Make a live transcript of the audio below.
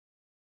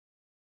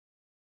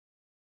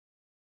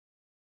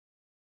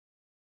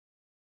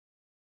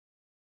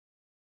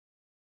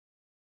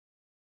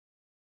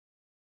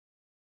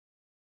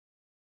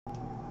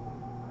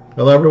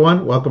Hello,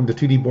 everyone. Welcome to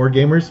 2D Board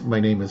Gamers. My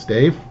name is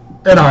Dave.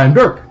 And I'm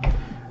Dirk.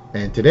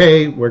 And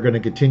today we're going to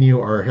continue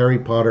our Harry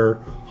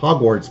Potter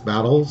Hogwarts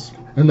battles.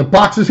 And the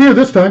box is here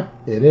this time.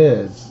 It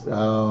is.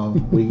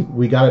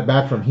 We got it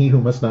back from He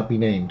Who Must Not Be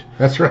Named.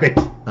 That's right.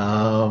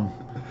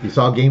 You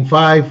saw Game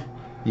 5.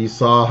 You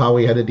saw how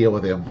we had to deal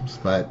with him.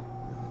 But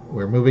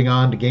we're moving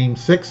on to Game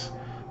 6.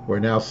 We're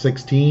now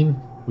 16.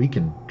 We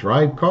can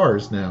drive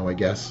cars now, I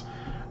guess.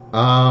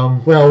 Well,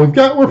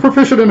 we're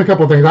proficient in a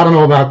couple of things. I don't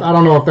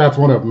know if that's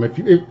one of them.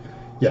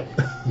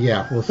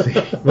 Yeah, we'll see.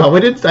 Well, I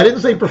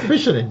didn't say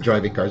proficient in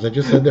driving cars. I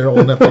just said they're old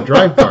enough to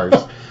drive cars.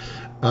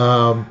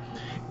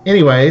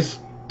 Anyways,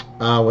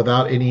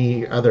 without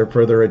any other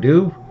further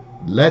ado,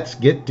 let's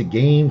get to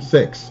Game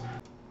 6.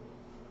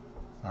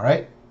 All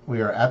right,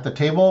 we are at the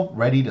table,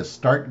 ready to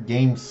start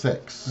Game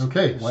 6.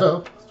 Okay,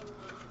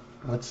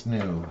 What's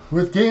new?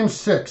 With Game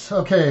 6,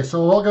 okay,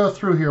 so we'll go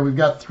through here. We've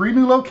got 3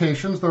 new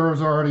locations. Those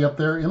are already up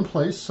there in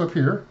place up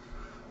here.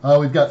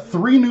 We've got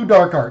 3 new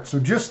dark arts, so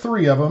just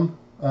 3 of them.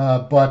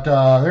 But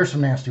there's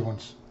some nasty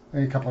ones.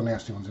 A couple of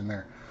nasty ones in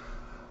there.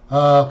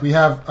 We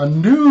have a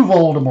new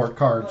Voldemort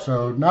card.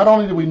 So not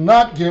only do we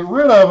not get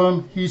rid of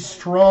him, he's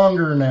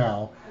stronger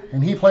now.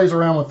 And he plays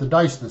around with the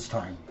dice this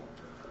time.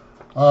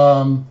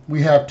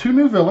 We have 2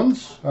 new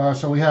villains.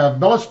 So we have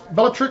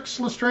Bellatrix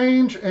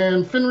Lestrange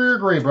and Fenrir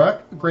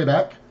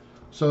Greyback.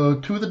 So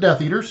 2 of the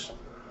Death Eaters.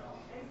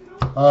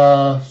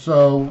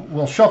 So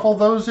we'll shuffle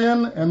those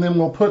in, and then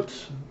we'll put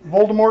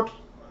Voldemort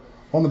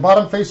on the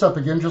bottom face up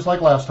again, just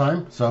like last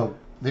time. So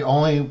the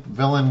only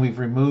villain we've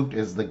removed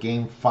is the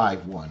Game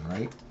 5 one,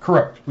 right?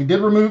 Correct. We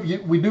do remove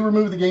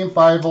the Game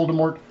 5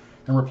 Voldemort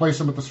and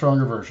replace him with the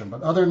stronger version.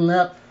 But other than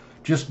that,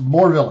 just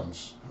more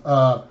villains.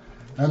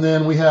 And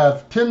then we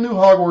have 10 new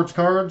Hogwarts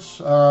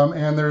cards,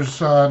 and there's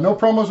no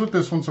promos with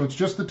this one, so it's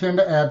just the 10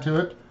 to add to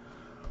it.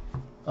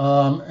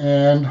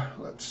 And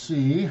let's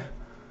see.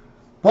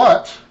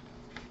 But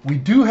we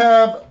do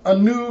have a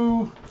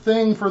new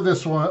thing for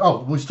this one. Oh,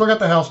 we still got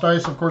the house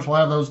dice. Of course, we'll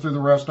have those through the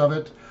rest of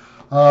it.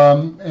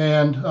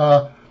 And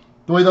the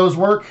way those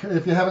work,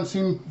 if you haven't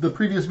seen the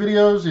previous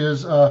videos,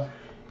 is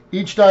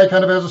each die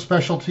kind of has a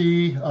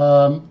specialty.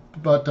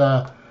 But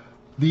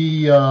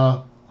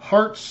the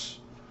hearts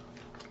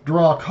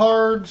draw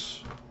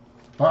cards.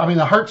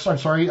 The hearts, I'm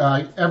sorry.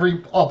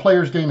 All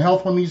players gain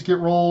health when these get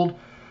rolled.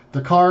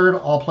 The card,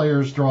 all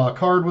players draw a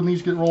card when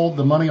these get rolled.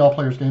 The money, all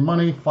players gain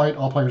money. Fight,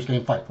 all players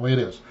gain fight. The way it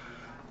is.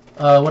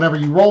 Whenever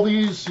you roll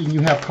these, you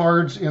have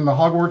cards in the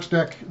Hogwarts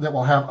deck that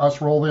will have us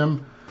roll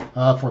them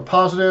for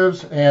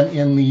positives, and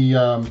in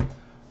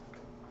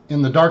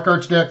the Dark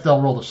Arts deck,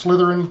 they'll roll the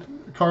Slytherin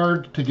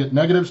card to get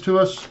negatives to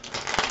us.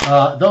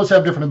 Those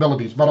have different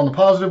abilities, but on the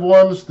positive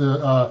ones,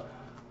 the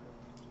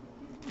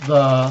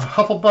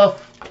Hufflepuff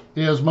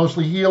is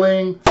mostly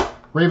healing,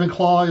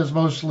 Ravenclaw is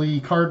mostly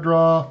card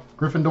draw,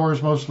 Gryffindor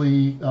is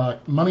mostly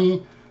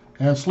money,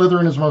 and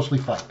Slytherin is mostly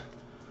fight.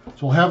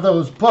 So we'll have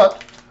those,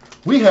 but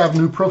we have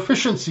new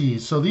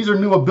proficiencies. So these are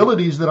new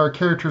abilities that our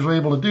characters are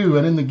able to do.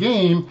 And in the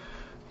game,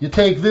 you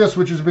take this,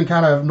 which has been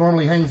kind of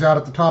normally hangs out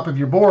at the top of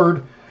your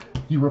board.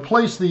 You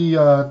replace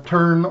the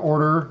turn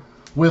order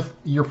with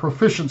your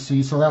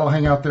proficiency. So that'll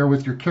hang out there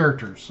with your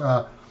characters.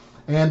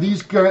 And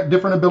these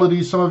different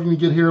abilities, some of them you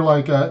get here,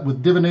 like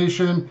with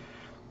divination.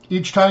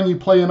 Each time you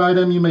play an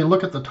item, you may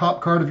look at the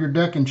top card of your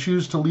deck and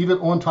choose to leave it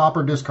on top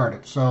or discard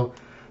it. So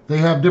they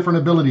have different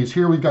abilities.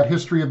 Here we've got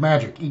History of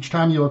Magic. Each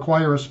time you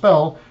acquire a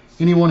spell,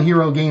 any one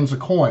hero gains a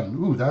coin.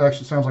 Ooh, that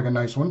actually sounds like a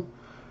nice one.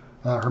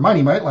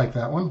 Hermione might like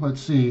that one. Let's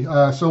see.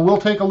 So we'll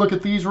take a look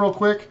at these real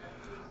quick,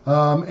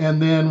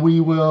 and then we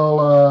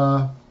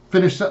will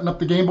finish setting up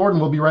the game board,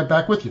 and we'll be right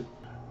back with you.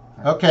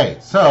 Okay,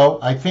 so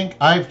I think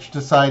I've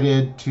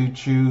decided to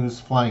choose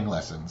flying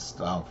lessons.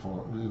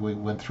 We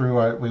went through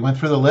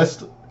the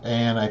list,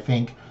 and I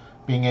think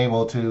being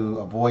able to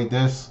avoid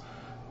this,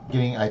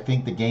 I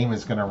think the game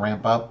is going to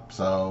ramp up.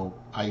 So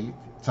I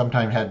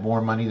sometimes had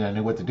more money than I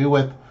knew what to do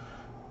with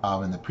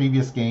in the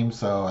previous game,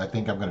 so I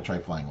think I'm going to try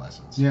flying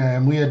lessons. Yeah,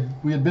 and we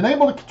had been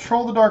able to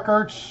control the dark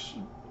arts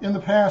in the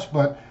past,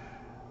 but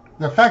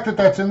the fact that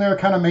that's in there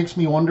kind of makes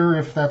me wonder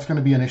if that's going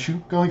to be an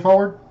issue going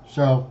forward.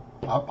 So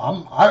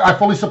I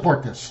fully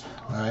support this.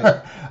 All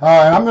right.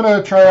 And I'm going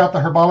to try out the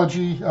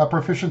herbology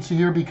proficiency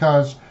here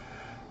because,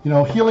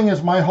 healing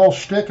is my whole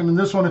shtick. And in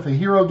this one, if a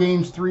hero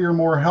gains 3 or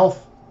more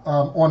health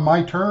on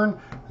my turn,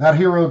 that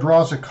hero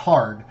draws a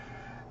card.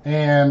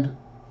 And,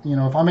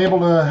 if I'm able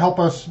to help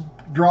us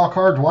draw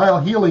cards while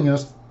healing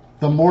us,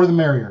 the more the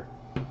merrier.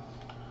 All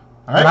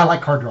right. And I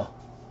like card draw.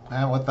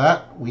 And with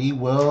that, we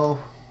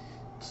will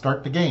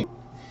start the game.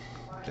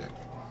 Okay.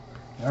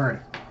 All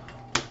right.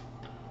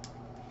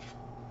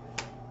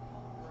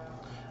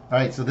 All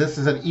right, so this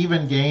is an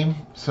even game,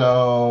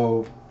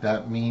 so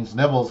that means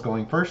Neville's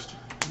going first.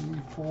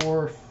 3,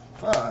 4,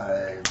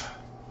 5.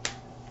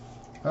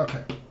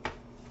 Okay.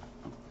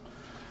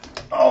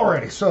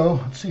 Alrighty, so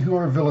let's see who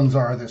our villains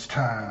are this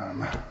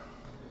time.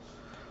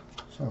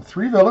 So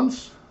 3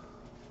 villains.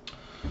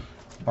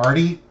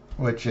 Barty,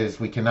 which is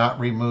we cannot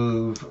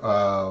remove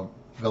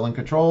villain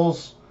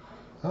controls.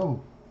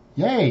 Oh.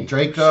 Yay!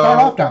 Draco. Start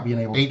off not being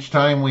able to. Each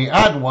time we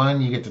add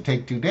one, you get to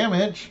take 2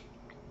 damage,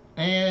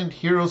 and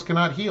heroes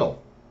cannot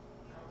heal.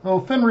 Oh,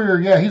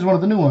 Fenrir, yeah, he's one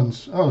of the new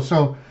ones. Oh,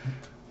 so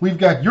we've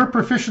got your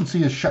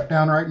proficiency is shut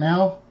down right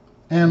now,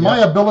 and my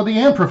ability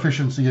and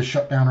proficiency is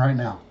shut down right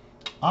now.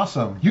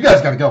 Awesome. You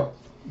guys got to go.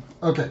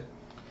 Okay.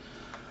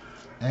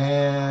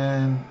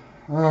 And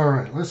all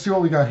right, let's see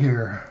what we got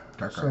here.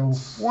 Dark so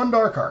Arts. 1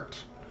 dark art.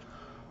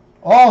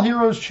 All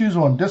heroes choose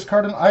one.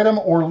 Discard an item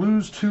or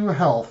lose 2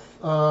 health.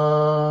 You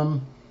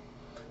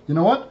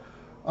know what?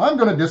 I'm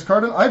going to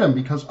discard an item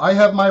because I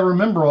have my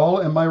Remember All,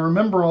 and my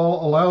Remember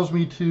All allows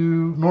me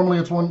to. Normally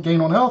it's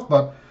gain 1 health,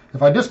 but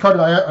if I discard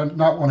it,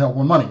 not 1 health,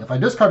 1 money. If I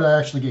discard it, I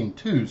actually gain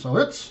 2. So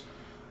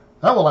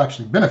that will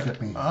actually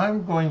benefit me.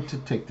 I'm going to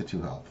take the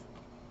 2 health.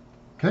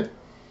 Okay.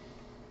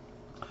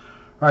 All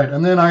right,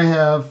 and then I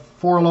have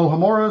 4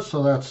 Alohamoras,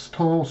 so that's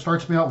total.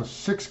 Starts me out with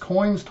 6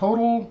 coins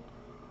total.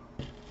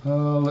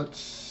 Let's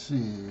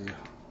see.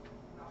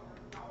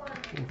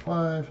 4,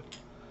 5,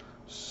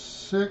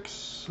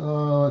 6.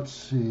 Let's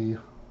see.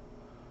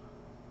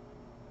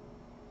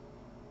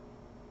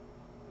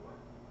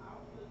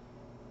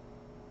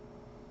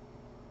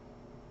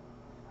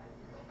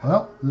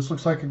 Well, this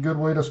looks like a good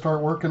way to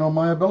start working on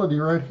my ability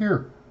right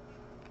here.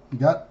 You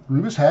got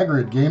Rubus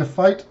Hagrid, gain a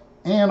fight,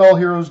 and all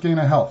heroes gain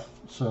a health.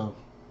 So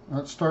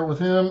let's start with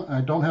him.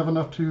 I don't have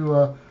enough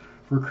to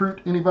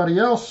recruit anybody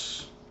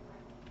else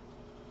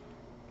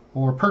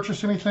or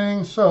purchase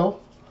anything, so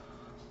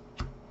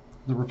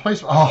the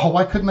replacement. Oh,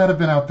 why couldn't that have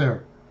been out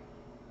there?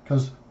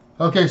 Because,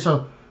 okay,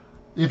 so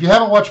if you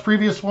haven't watched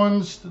previous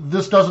ones,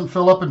 this doesn't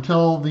fill up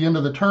until the end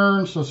of the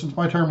turn. So since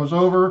my turn was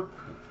over,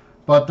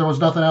 but there was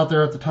nothing out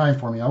there at the time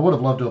for me. I would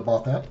have loved to have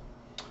bought that.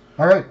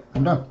 All right,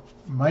 I'm done.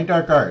 My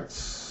Dark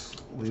Arts.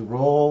 We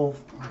roll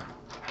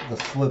the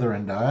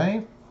Slytherin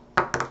die.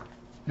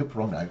 Yep,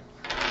 wrong die.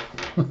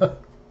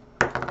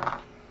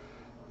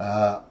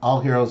 All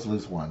heroes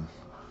lose 1.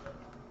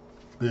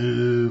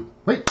 Boo.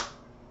 Wait.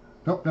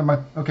 Nope, never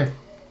mind. Okay.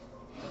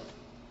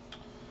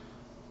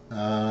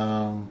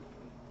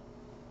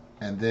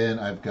 And then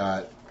I've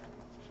got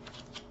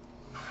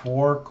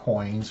 4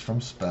 coins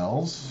from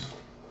spells.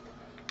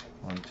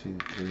 1, 2,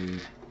 3,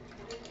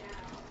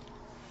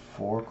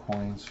 4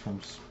 coins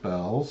from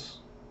spells,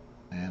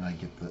 and I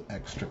get the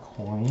extra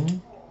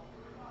coin,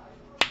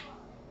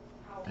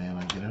 and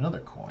I get another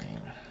coin.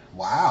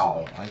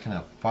 Wow. So I can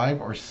have 5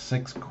 or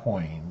 6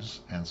 coins,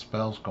 and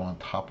spells go on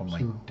top of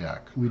my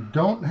deck. We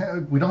don't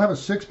have a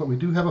 6, but we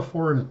do have a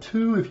 4 and a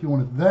 2 if you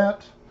wanted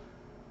that.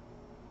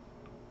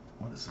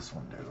 What does this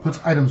one do? Puts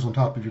items on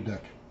top of your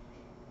deck.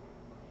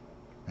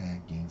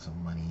 And gain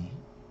some money.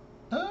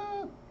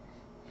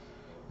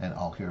 And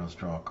all heroes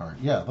draw a card.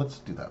 Yeah, let's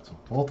do that. So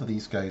both of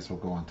these guys will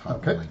go on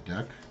top of my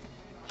deck.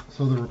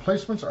 So the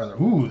replacements are the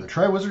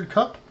Triwizard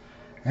Cup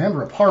and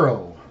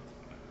Reparo.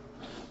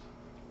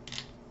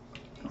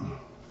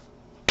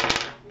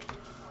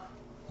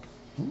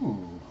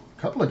 Ooh,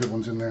 a couple of good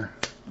ones in there.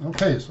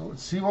 Okay, so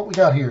let's see what we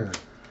got here.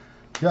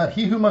 We got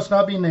He Who Must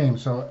Not Be Named.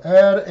 So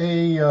add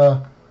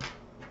a.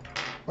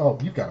 Oh,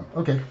 you've got them.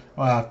 Okay.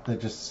 Well,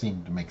 that just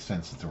seemed to make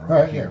sense that they're All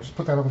right, here. Yeah, just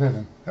put that over there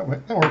then. That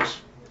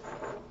works.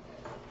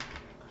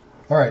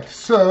 All right,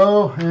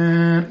 so,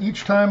 and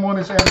each time one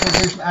is added to the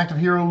base, an active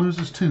hero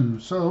loses 2.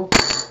 So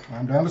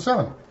I'm down to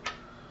 7.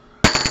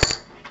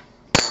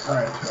 All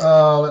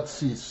right, let's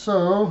see.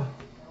 So,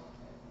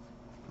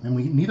 and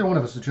neither one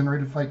of us has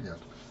generated fight yet.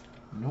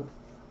 Nope.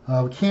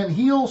 We can't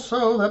heal,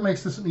 so that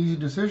makes this an easy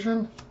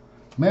decision.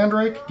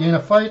 Mandrake, gain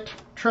a fight.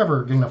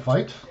 Trevor, gain a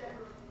fight.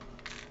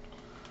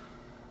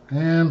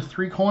 And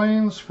 3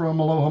 coins from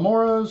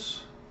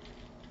Alohamoras.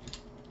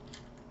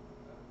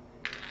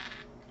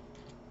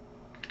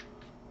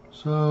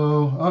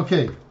 So,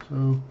 okay.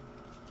 So,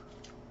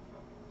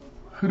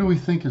 who do we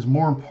think is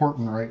more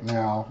important right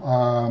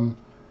now?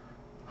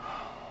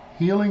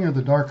 Healing or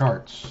the Dark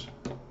Arts?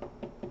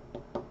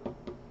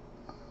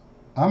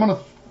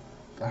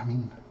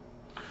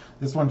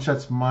 This one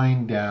shuts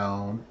mine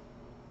down.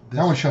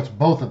 That one shuts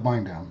both of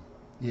mine down.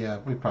 Yeah,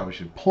 we probably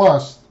should.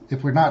 Plus,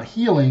 if we're not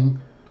healing,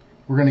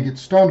 we're going to get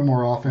stunned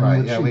more often,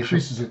 Right, which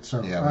increases it.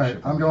 So, yeah, all right,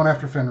 I'm going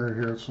after Fenrir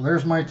here. So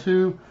there's my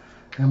 2.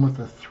 And with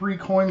the 3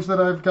 coins that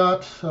I've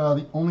got,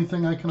 the only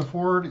thing I can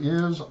afford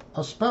is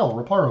a spell,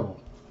 Reparo.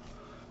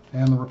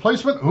 And the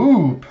replacement,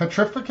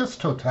 Petrificus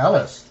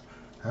Totalis.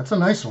 That's a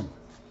nice one.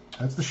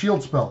 That's the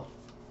shield spell.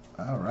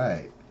 All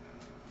right.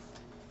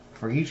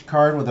 For each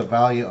card with a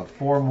value of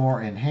 4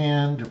 more in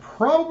hand, You're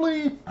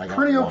probably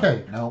pretty 1.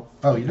 okay. No.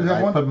 Oh, you do have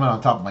I 1? put them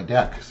on top of my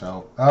deck,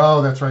 so.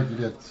 Oh, that's right, you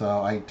did.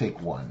 So I take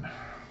 1.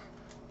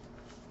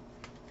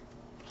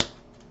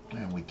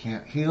 And we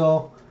can't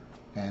heal,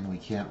 and we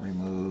can't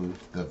remove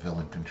the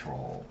villain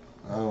control.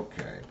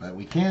 Okay, but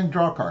we can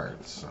draw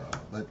cards. So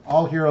let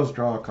all heroes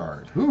draw a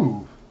card.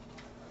 Ooh.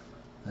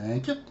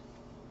 Thank you.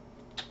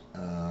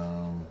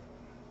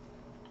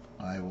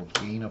 I will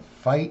gain a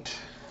fight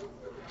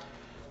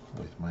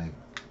with my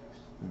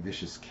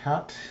vicious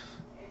cat.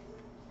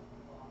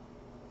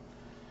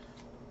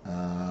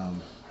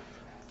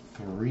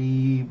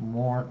 3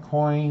 more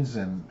coins,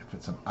 and if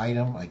it's an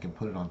item, I can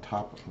put it on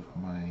top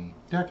of my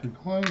deck. 3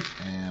 coins.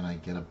 And I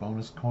get a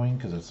bonus coin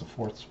because it's a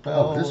 4th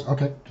spell. Oh, this?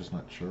 Okay. Just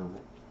not sure.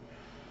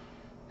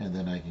 And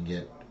then I can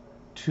get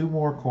 2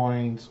 more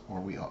coins,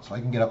 so I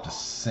can get up to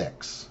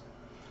 6.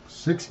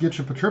 6 gets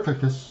you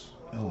Petrificus.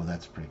 Oh,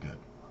 that's pretty good.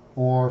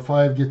 Or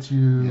 5 gets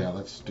you... Yeah,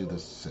 let's do the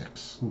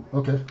 6. Ooh,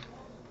 okay.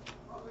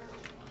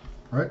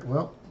 All right,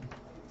 well,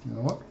 you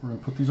know what? We're going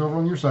to put these over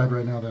on your side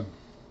right now then.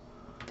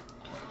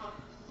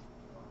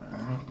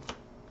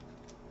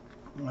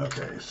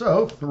 Okay,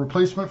 so the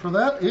replacement for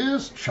that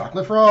is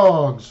Chocolate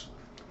Frogs.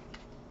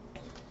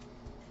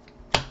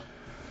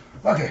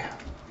 Okay.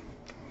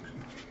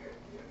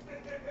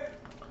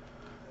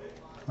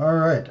 All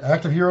right,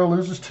 active hero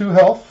loses 2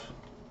 health.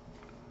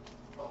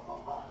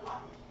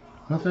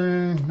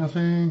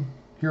 Nothing.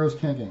 Heroes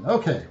can't gain.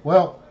 Okay,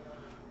 well,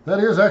 that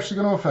is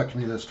actually going to affect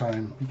me this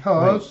time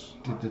because...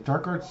 Wait, did the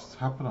Dark Arts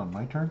happen on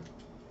my turn?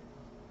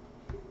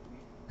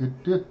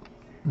 It did.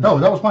 No,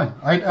 that was mine.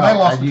 I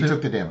lost it. You too.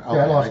 took the damage. Okay,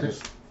 Yeah, I lost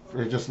it.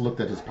 I just looked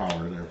at his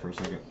power there for a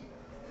second.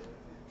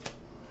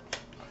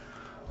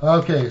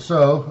 Okay,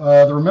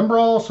 so the Remember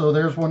All, so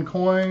there's 1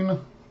 coin.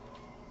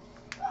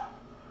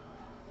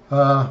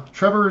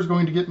 Trevor is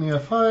going to get me a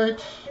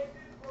fight.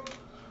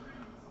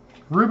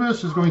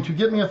 Rubus is going to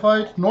get me a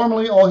fight.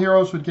 Normally, all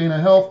heroes would gain a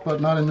health, but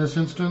not in this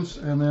instance.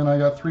 And then I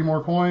got 3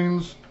 more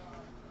coins.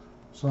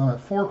 So I'm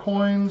at 4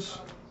 coins.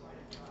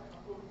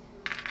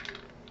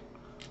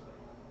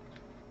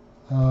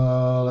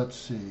 Let's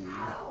see.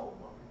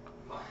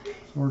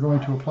 So we're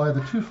going to apply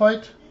the 2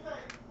 fight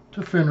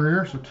to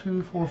Fenrir. So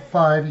 2, 4,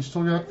 5. He's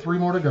still got 3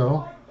 more to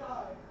go.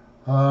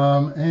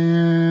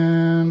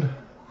 And...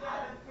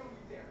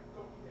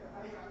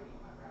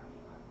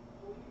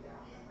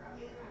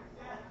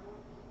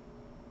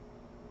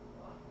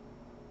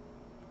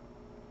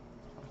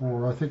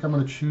 I think I'm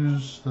going to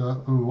choose the...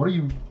 Ooh, what are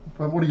you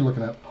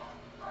looking at?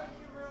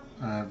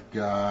 I've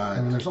got...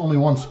 I mean, there's only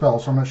 1 spell,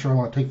 so I'm not sure I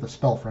want to take the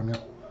spell from you.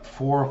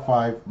 4 or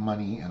 5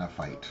 money and a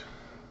fight.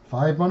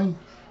 5 money?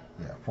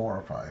 Yeah, 4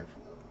 or 5.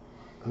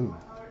 Ooh,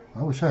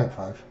 I wish I had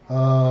 5.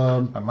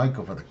 I might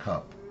go for the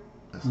cup.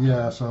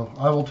 Yeah, so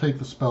I will take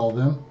the spell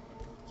then.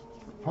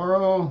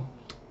 Paro.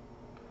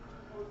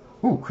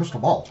 Ooh, Crystal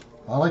Ball.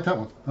 I like that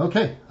one.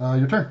 Okay,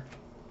 your turn.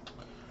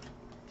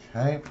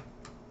 Okay.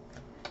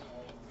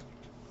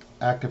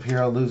 Active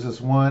hero loses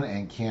 1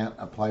 and can't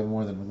apply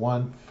more than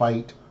 1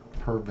 fight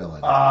per villain.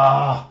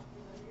 Ah!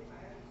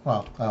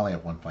 Well, I only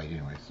have 1 fight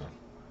anyway, so.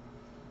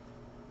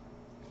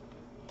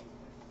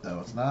 So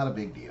it's not a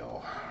big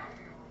deal.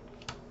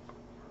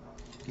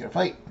 Get a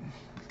fight.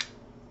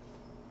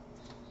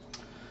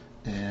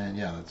 And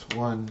yeah, that's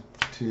 1,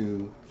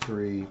 2,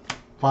 3,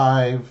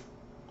 5.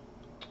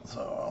 So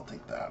I'll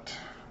take that.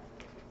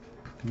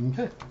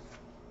 Okay.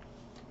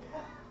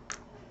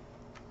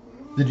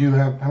 Did you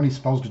have, how many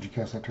spells did you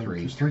cast that turn?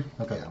 3. Just 3?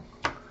 Okay.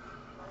 Yeah.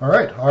 All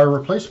right, our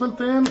replacement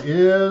then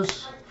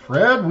is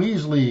Fred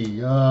Weasley.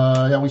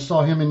 Yeah, we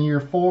saw him in year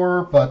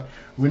 4, but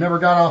we never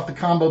got off the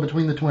combo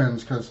between the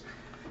twins because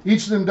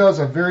each of them does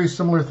a very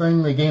similar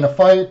thing. They gain a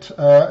fight,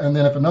 and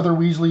then if another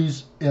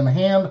Weasley's in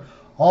hand,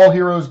 all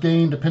heroes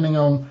gain, depending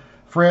on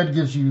Fred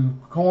gives you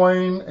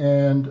coin,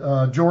 and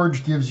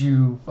George gives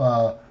you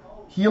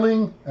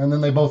healing, and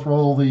then they both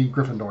roll the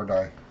Gryffindor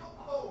die.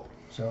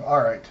 So,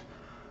 all right.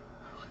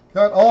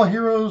 Got all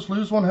heroes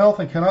lose 1 health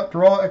and cannot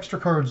draw extra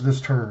cards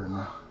this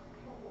turn.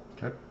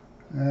 Okay.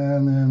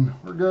 And then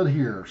we're good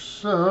here.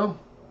 So,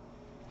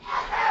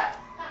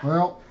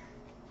 well,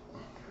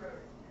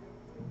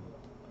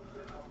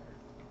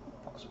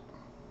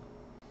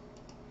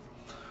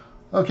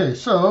 okay,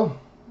 so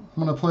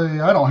I'm going to play,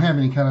 I don't have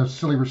any kind of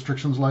silly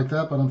restrictions like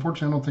that, but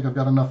unfortunately I don't think I've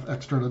got enough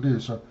extra to do,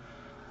 so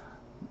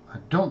I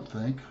don't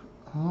think,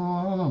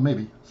 I don't know,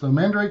 maybe. So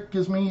Mandrake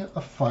gives me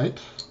a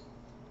fight.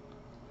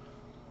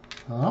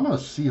 I'm going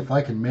to see if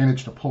I can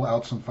manage to pull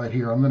out some fight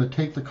here. I'm going to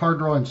take the card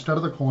draw instead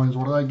of the coins.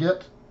 What do I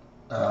get?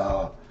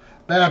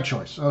 Bad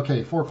choice.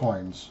 Okay, 4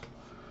 coins.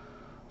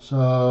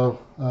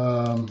 So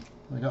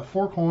I got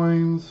 4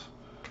 coins.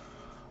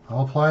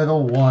 I'll apply the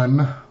 1,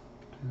 2,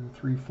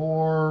 3,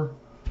 4.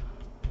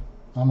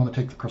 I'm going to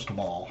take the crystal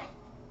ball,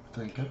 I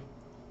think.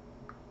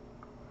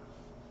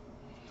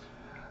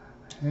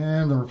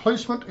 And the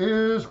replacement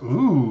is,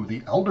 ooh,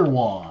 the Elder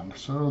Wand.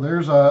 So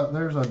there's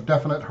a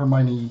definite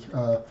Hermione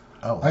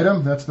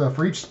item. That's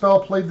for each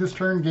spell played this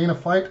turn, gain a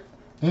fight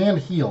and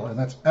heal, and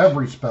that's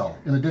every spell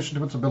in addition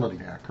to its ability.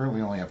 Yeah, I currently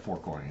only have 4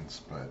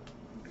 coins, but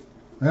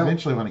Well,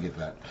 eventually want to get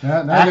that.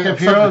 now Active they got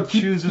hero something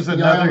to chooses keep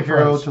the eye on another the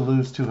hero prize. to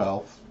lose 2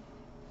 health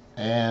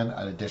and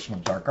an additional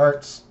dark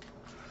arts.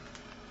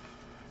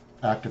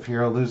 Active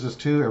hero loses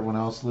 2, everyone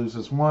else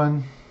loses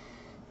 1.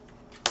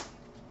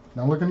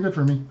 Not looking good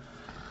for me.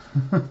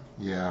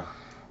 Yeah.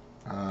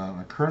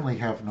 I currently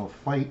have no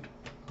fight,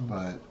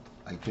 but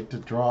I get to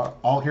draw.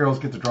 All heroes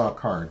get to draw a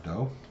card,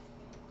 though.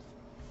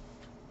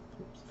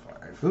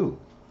 5. Ooh.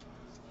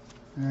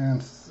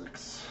 And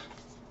 6.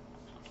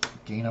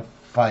 Gain a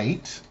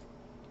fight,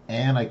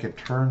 and I could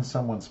turn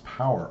someone's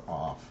power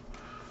off.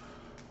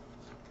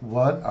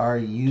 What are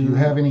you? Do you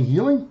have any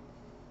healing?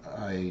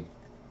 I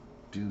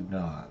do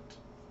not.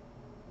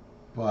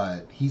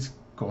 But he's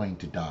going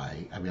to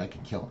die. I mean, I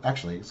can kill.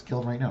 Actually, let's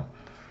kill him right now.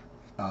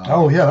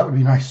 Oh yeah, that would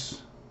be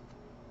nice.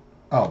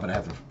 Oh, but I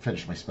have to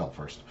finish my spell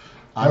first.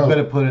 I'm going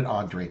to put it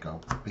on Draco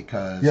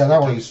because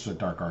that in case the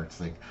dark arts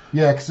thing.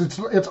 Yeah, because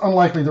it's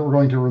unlikely that we're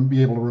going to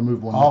be able to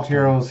remove one. All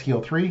heroes heal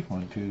 3.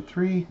 1, 2,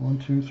 3. 1,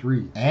 2,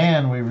 3.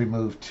 And we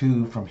remove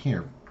 2 from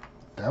here.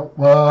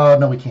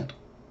 No, we can't.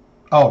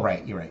 Oh,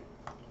 right. You're right.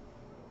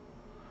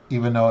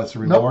 Even though it's a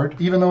reward?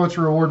 Nope, even though it's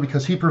a reward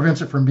because he prevents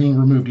it from being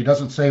removed. He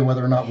doesn't say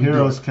whether or not we do.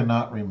 Heroes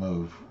cannot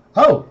remove.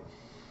 Oh.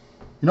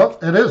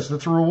 It is.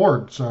 It's a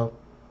reward. So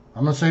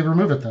I'm going to say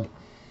remove it then.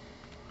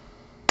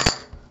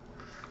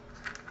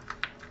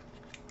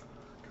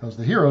 Because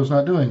the hero's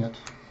not doing it.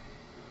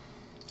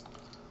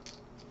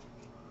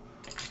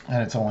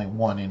 And it's only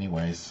 1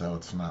 anyway, so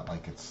it's not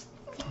like it's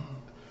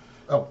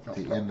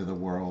the end of the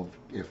world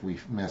if we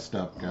messed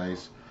up,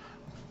 guys.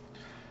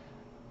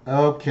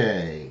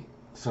 Okay,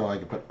 so I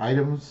can put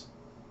items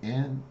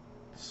and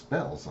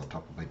spells on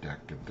top of my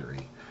deck in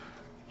theory.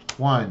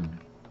 1,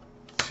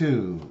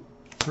 2,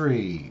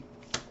 3,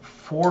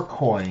 4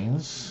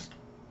 coins.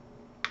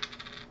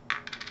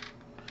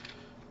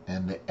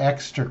 And the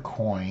extra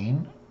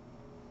coin.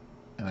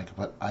 And I can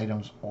put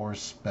items or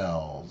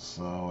spells.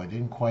 So I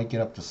didn't quite get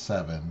up to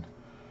 7.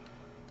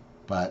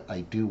 But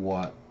I do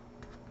want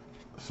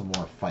some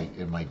more fight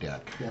in my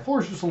deck. Yeah,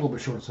 4 is just a little bit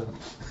short of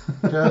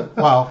 7.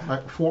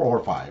 Well, 4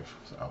 or 5.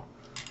 So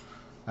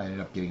I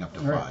ended up getting up to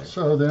 5. Right,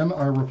 so then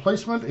our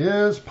replacement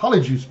is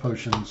Polyjuice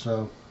Potion.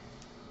 So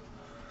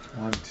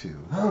 1, 2.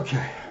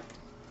 Okay.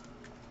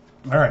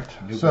 All right.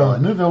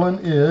 New villain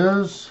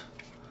is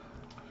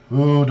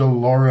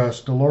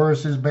Dolores.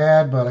 Dolores is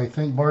bad, but I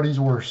think Barty's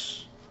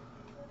worse.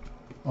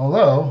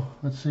 Although,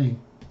 let's see.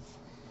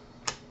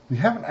 We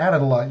haven't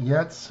added a lot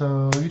yet,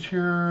 so each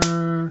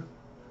year...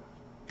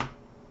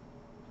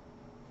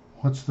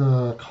 What's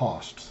the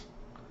cost?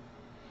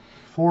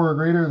 4 or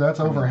greater, that's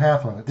over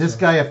half of it. This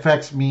guy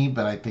affects me,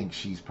 but I think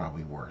she's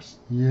probably worse.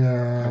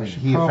 Yeah, I mean,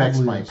 he affects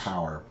my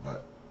power,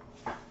 but...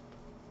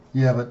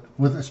 Yeah, but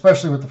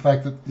especially with the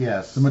fact that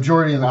the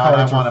majority of the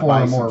cards are 4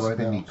 or more right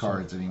now. Spinny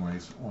cards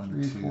anyways.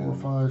 1, 3, 2,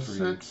 4, 5, 3,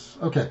 6.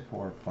 Okay.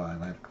 4,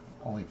 5. I have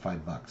only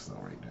 $5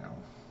 though right now.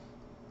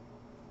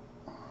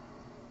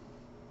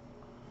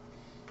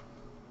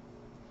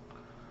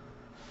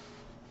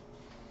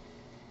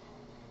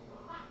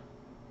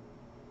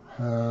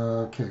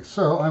 Okay,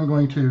 so I'm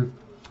going to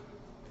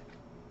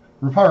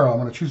Reparo. I'm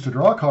going to choose to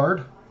draw a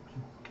card.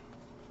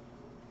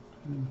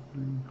 2,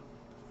 3,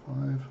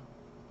 5.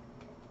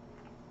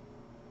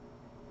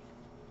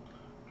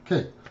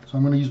 Okay, so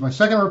I'm going to use my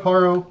second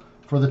Reparo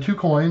for the 2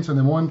 coins, and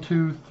then 1,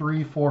 2,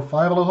 3, 4,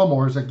 5 Aloha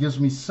Mores. That gives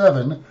me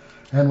 7.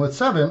 And with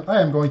 7,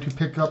 I am going to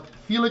pick up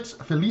Felix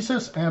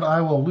Felicis, and I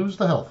will lose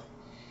the health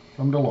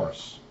from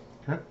Dolores.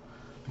 Okay.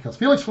 Because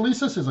Felix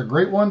Felicis is a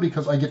great one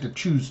because I get to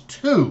choose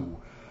 2.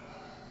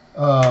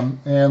 And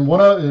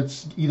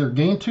it's either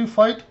gain 2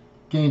 fight,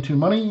 gain 2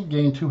 money,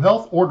 gain 2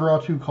 health, or draw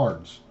 2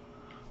 cards.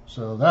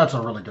 So that's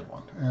a really good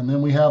one. And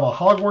then we have a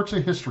Hogwarts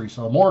of History,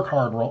 so more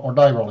card roll or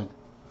die rolling.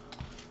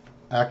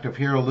 Active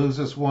hero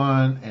loses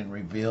 1 and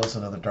reveals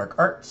another dark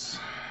arts.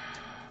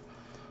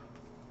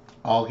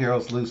 All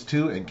heroes lose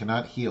 2 and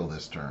cannot heal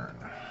this turn.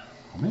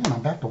 Oh man,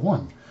 I'm back to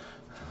 1.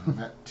 I'm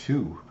at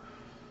 2.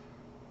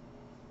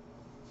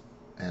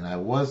 And I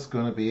was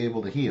going to be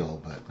able to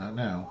heal, but not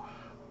now.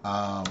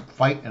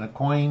 Fight and a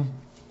coin.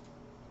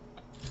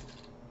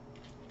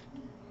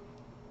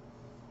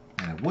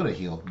 And it would have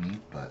healed me,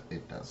 but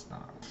it does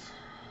not.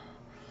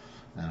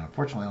 And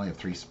unfortunately, I only have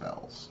 3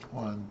 spells.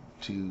 1,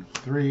 2,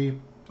 3.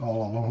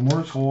 All Aloha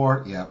Mores?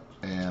 4, yep.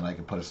 And I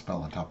can put a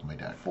spell on top of my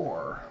deck.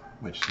 4.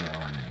 Which there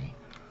aren't any.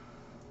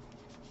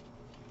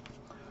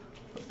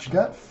 But you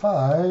got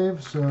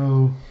 5,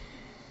 so...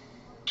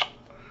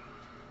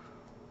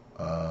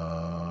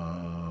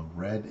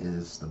 Red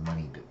is the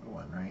money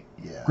one, right?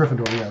 Yeah.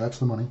 Gryffindor, yeah, that's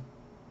the money.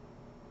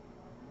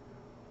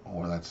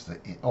 Or that's the...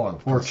 Or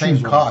the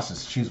same cost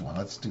as choose one.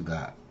 Let's do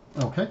that.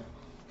 Okay.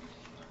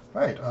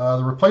 All right,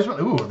 the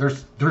replacement... Ooh,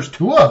 there's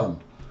 2 of them.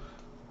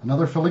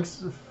 Another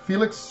Felix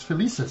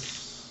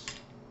Felicis.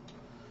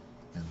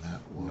 And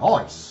that will...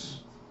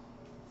 Nice.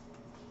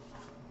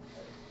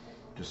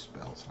 Just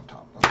spells on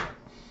top of it.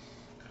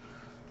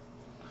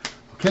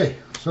 Okay,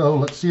 so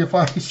let's see if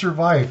I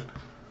survive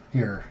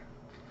here.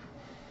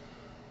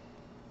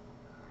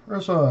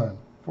 First one.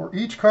 For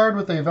each card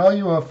with a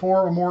value of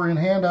 4 or more in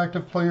hand,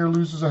 active player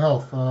loses a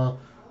health.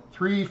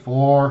 3,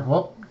 4.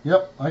 Well,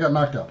 yep, I got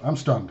knocked out. I'm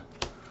stunned.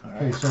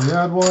 Right. Okay, so we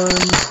add 1.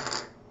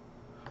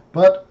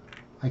 But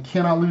I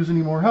cannot lose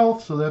any more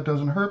health, so that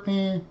doesn't hurt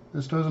me.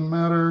 This doesn't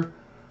matter.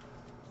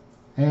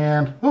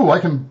 And, I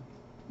can...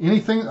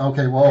 Anything?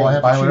 Okay, well, I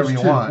have buy to choose whatever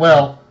you 2. want.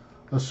 Well,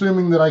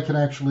 assuming that I can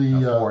actually...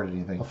 Afford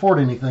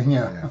anything,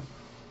 yeah.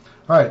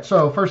 All right,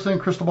 so first thing,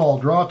 crystal ball.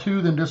 Draw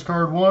 2, then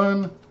discard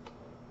 1.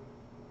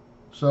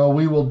 So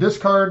we will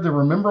discard the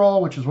Remember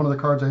All, which is one of the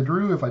cards I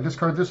drew. If I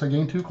discard this, I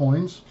gain 2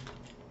 coins.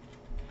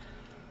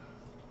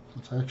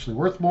 It's actually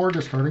worth more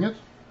discarding it.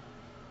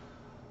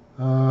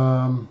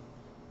 All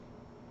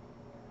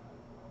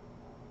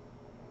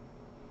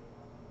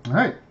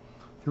right,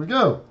 here we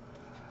go.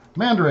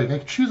 Mandrake, I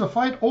can choose a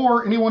fight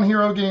or any one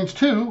hero gains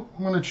 2.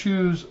 I'm going to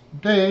choose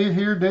Dave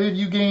here. Dave,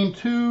 you gain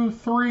 2,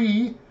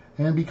 3,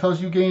 and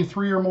because you gain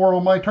 3 or more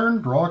on my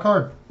turn, draw a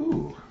card.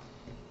 Ooh.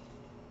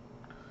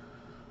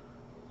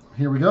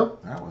 Here we go.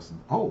 That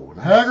wasn't. Oh,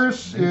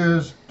 Hagris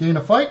is gain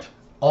a fight.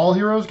 All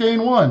heroes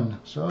gain 1,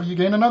 so you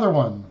gain another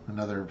 1.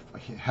 Another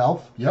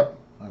health? Yep.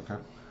 Okay.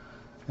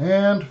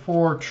 And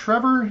for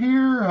Trevor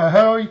here,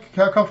 how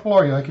comfortable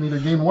are you? I can either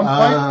gain 1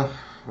 fight.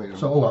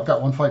 So, I've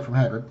got 1 fight from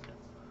Hagrid.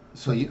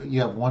 So you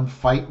have 1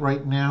 fight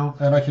right now?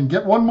 And I can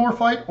get 1 more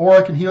fight, or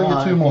I can heal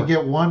you 2 more. If you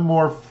get 1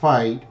 more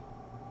fight,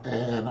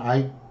 and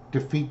I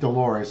defeat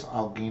Dolores,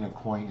 I'll gain a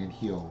coin and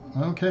heal.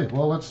 Okay,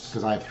 well, let's...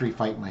 Because I have 3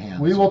 fight in my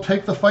hand. We will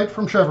take the fight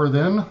from Trevor,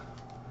 then.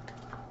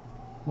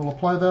 We'll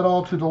apply that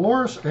all to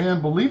Dolores, and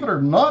believe it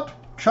or not,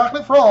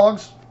 Chocolate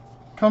Frogs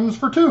comes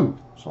for 2,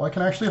 so I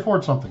can actually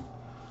afford something.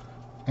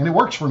 And it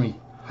works for me.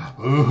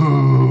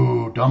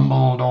 Ooh,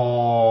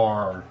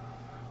 Dumbledore.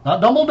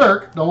 Not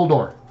Dumbledore,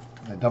 Dumbledore.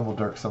 Yeah,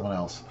 Dumbledore, someone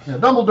else. Yeah,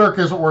 Dumbledore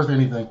isn't worth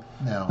anything.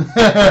 No.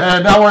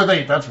 Not worth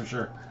 8, that's for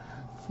sure.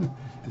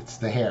 It's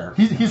the hair.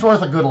 He's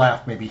worth a good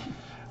laugh, maybe.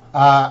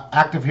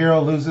 Active hero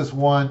loses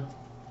 1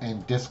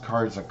 and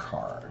discards a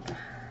card.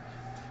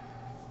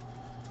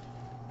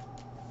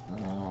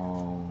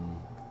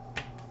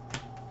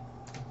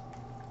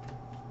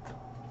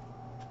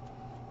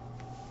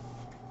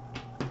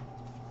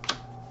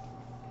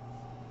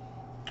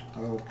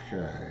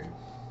 Okay.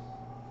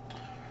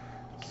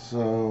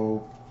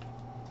 So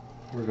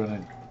we're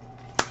going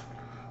to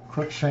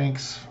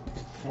Crookshanks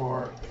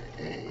for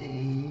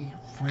a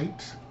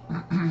fight.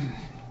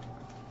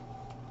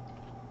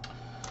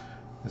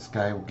 This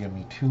guy will give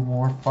me 2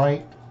 more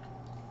fight.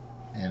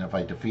 And if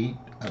I defeat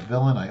a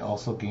villain, I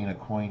also gain a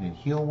coin and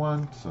heal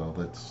 1. So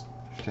let's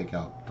take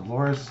out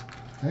Dolores.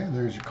 Okay,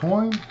 there's your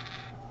coin.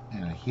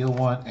 And a heal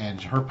 1.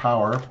 And her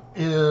power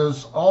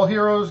is all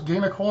heroes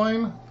gain a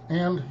coin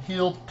and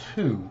heal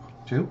 2.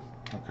 2?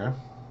 Okay.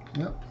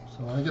 Yep,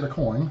 so I get a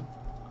coin.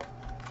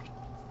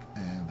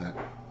 And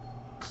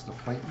that's the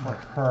fight for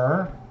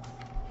her.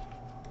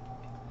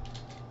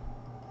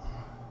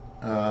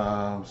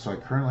 So I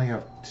currently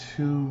have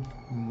 2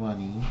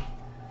 money.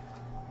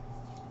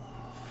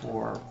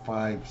 4,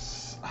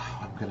 5.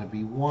 I'm going to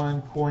be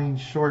 1 coin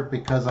short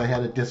because I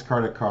had to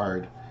discard a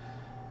card.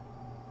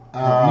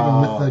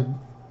 Even with the.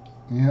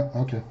 Yeah.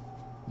 Okay.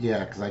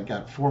 Yeah, because I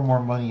got 4 more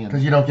money.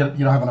 Because you don't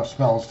have enough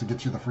spells to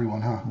get you the free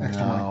one, huh?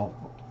 Extra money.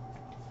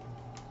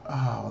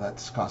 Oh,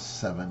 that's cost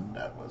 7.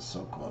 That was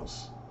so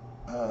close.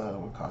 It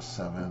would cost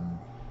 7.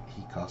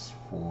 He costs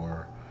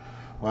 4.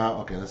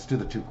 Well, okay, let's do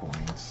the 2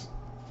 coins.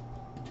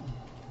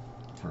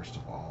 First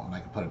of all, and I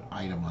can put an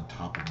item on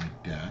top of my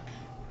deck.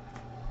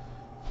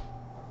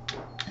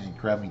 And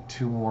grab me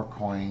 2 more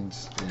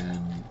coins,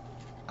 and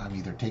I'm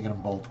either taking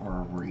them both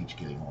or we're each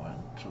getting 1.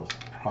 So it's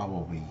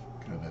probably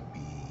going to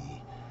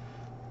be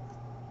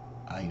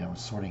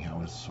items sorting. How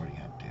does sorting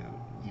out do?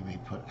 You may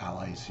put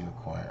allies you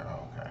acquire.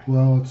 Oh, okay.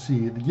 Well, let's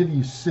see. It'll give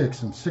you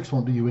 6, and 6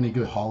 won't do you any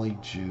good. Holly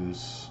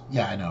juice.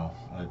 Yeah, I know.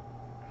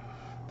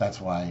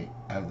 That's why,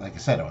 like I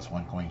said, I was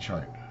 1 coin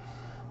short.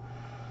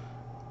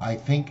 I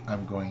think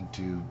I'm going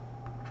to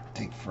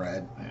take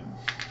Fred.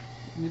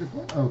 Need a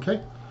coin?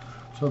 Okay.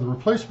 So the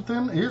replacement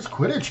then is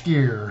Quidditch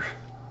gear.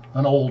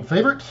 An old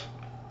favorite.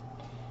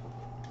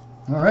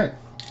 All right.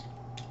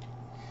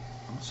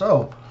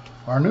 So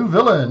our new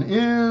villain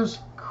is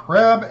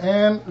Crabbe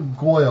and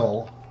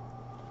Goyle.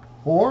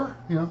 Or,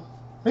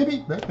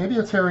 maybe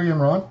it's Harry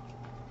and Ron.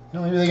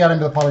 Maybe they got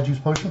into the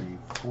Polyjuice Potion.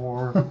 3,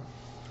 4.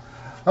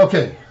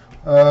 Okay.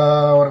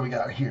 What do we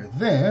got here?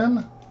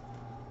 Then,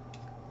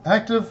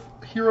 active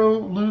hero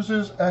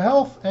loses a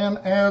health and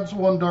adds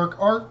 1 dark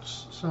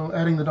arts. So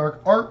adding the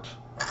dark art.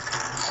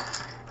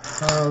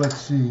 Let's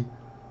see.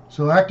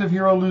 So active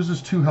hero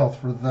loses 2 health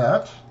for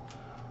that.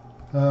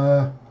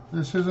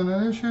 This isn't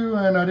an issue,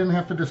 and I didn't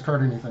have to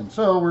discard anything.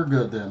 So we're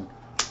good then.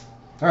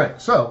 All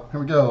right, so here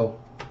we go.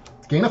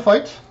 Gain a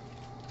fight,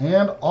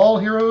 and all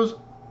heroes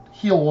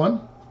heal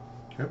 1.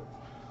 Yep.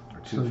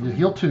 So you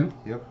heal 2.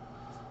 Yep.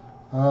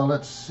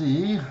 Let's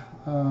see.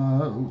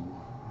 I'm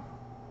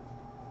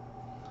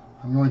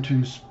going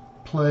to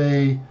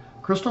play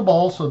Crystal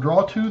Ball, so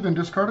draw 2, then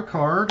discard a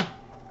card.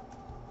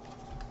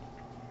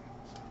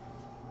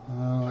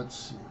 Let's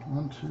see.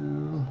 1,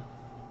 2,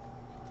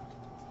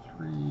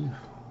 3.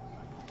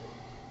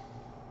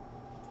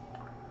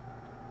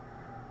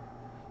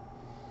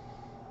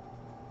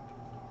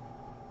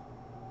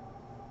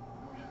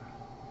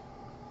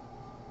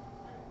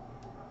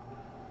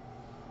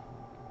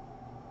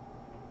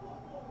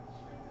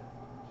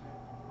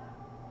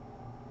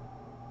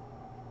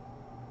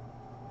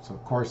 So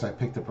of course I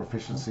picked the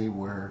proficiency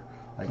where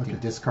I can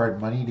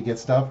discard money to get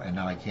stuff, and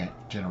now I can't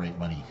generate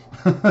money.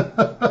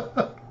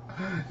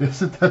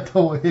 Isn't that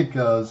the way it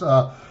goes?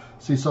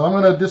 See, so I'm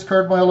going to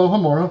discard my Aloha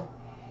Mora.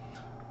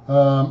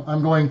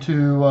 I'm going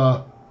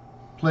to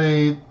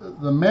play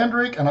the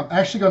Mandrake, and I'm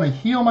actually going to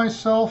heal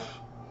myself.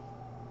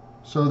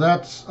 So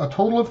that's a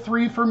total of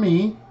 3 for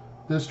me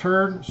this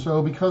turn.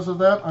 So because of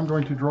that, I'm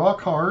going to draw a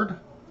card.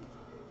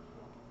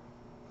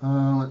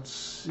 Let's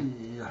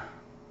see.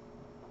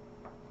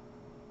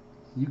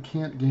 You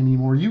can't gain any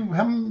more. You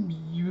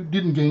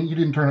didn't gain. You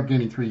didn't turn up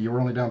gaining 3. You were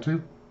only down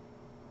 2.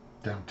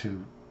 Down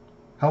 2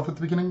 Health at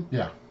the beginning.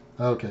 Yeah.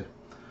 Okay.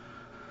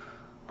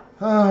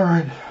 All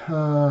right.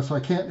 So I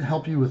can't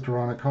help you with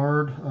drawing a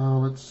card.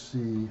 Let's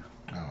see.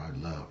 Oh, I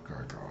love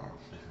card draw.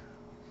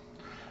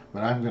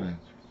 But I'm gonna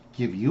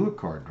give you a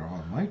card draw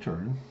on my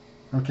turn.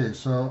 Okay,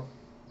 so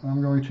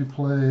I'm going to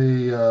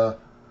play the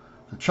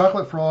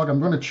Chocolate Frog. I'm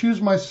going to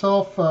choose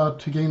myself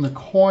to gain the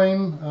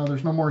coin.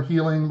 There's no more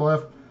healing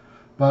left.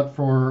 But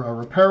for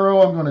a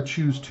Reparo, I'm going to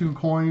choose 2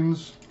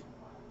 coins.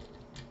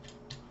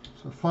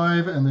 So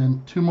 5, and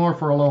then 2 more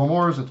for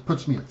Aloha. It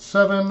puts me at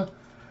 7.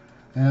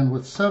 And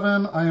with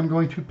 7, I am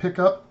going to pick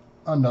up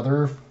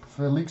another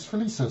Felix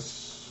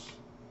Felicis.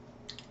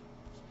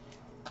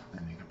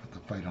 And you can put the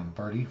fight on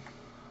Barty.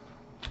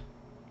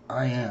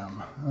 I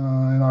am.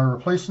 And our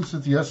replacements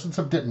is the Essence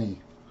of Dittany.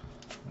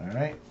 All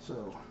right.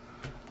 So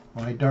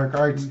my Dark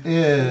Arts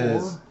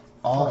is 4,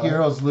 all 5.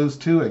 heroes lose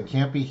 2 and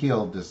can't be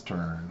healed this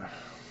turn.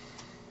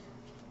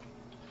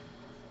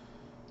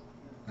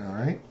 All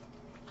right.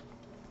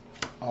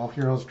 All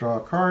heroes draw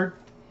a card.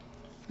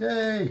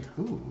 Yay!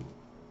 Ooh.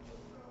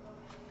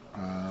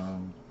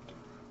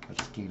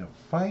 Let's gain a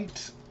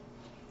fight.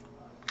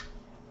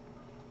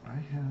 I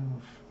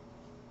have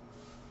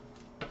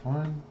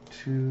 1,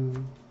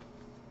 2.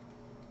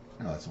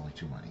 No, that's only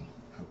 2 money.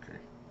 Okay.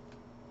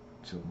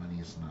 So money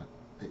is not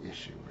the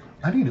issue right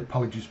now. I need a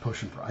Polyjuice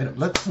potion for items.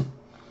 Let's.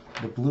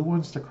 The blue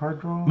one's the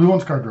card draw? Blue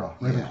one's card draw.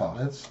 Yeah, Ravenclaw.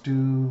 let's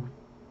do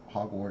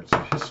Hogwarts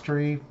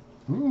history.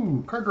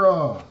 Ooh, card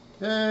draw.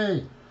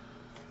 Yay!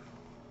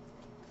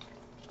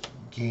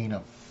 Gain a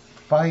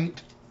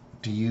fight.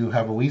 Do you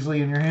have a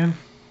Weasley in your hand?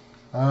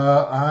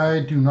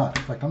 I do not.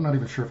 In fact, I'm not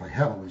even sure if I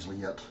have a Weasley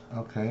yet.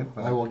 Okay.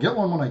 But I will get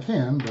one when I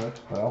can, but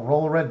I'll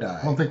roll a red I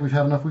die. don't think we've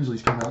had enough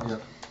Weasleys come out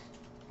yet.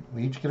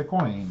 We each get a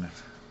coin.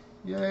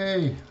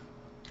 Yay!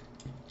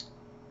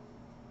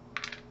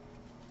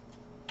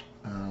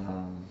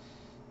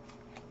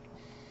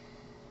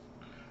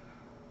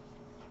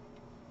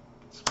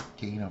 Let's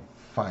gain a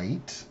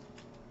fight.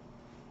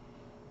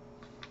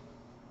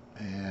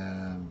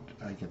 And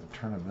I get to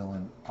turn a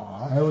villain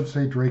off. I would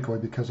say Draco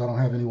because I don't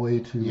have any way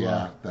to.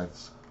 Yeah,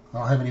 that's. I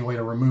don't have any way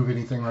to remove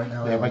anything right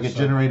now. Yeah, if I anyway, could so-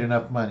 generate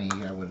enough money,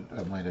 I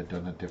might have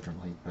done it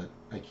differently, but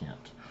I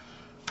can't.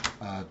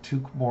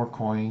 2 more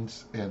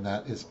coins, and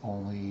that is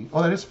only.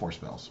 Oh, that is 4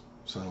 spells.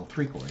 So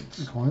 3 coins.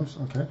 3 coins.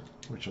 Okay.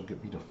 Which will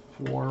get me to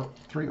 4,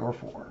 3 or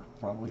 4.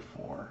 Probably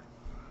 4.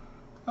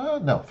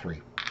 No,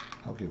 3.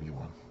 I'll give you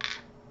 1.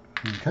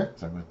 Okay.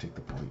 So I'm going to take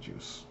the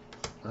Polyjuice.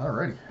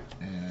 Alrighty.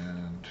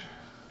 And.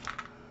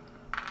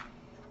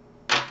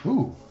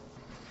 Ooh.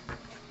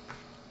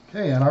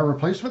 Okay, and our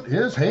replacement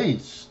is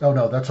Hayes. Oh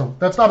no, that's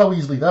not a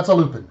Weasley. That's a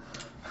Lupin.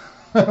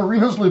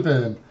 Reno's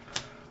Lupin.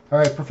 All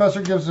right,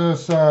 Professor gives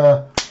us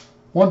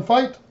 1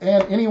 fight,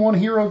 and any 1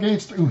 hero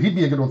gains 3. Ooh, he'd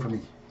be a good one for me.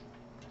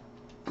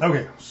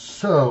 Okay,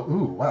 so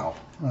wow.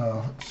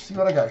 Let's see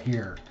what I got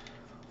here.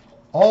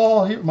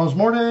 All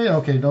Mosmorde.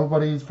 Okay,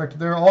 nobody's affected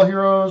there. All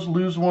heroes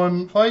lose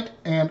 1 fight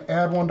and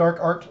add 1 dark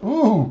art.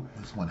 Ooh,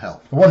 That's 1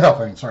 health. 1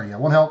 health. I mean, sorry, yeah,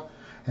 1 health.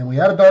 And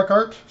we add a dark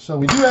art, so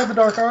we do add the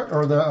dark art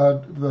or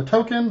the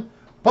token,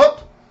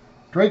 but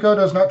Draco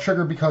does not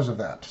trigger because of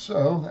that.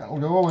 So that'll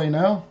go away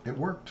now. It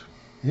worked.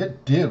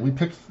 It did. We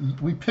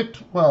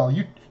picked. Well,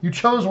 you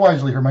chose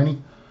wisely,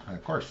 Hermione.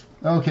 Of course.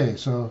 Okay,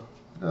 so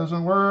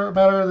doesn't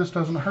matter. This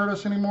doesn't hurt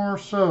us anymore.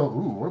 So,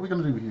 what are we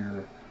gonna do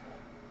here?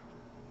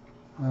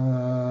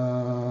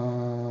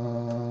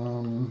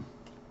 1,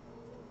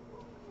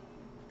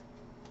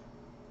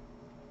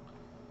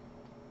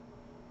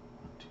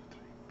 2, 3,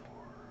 4.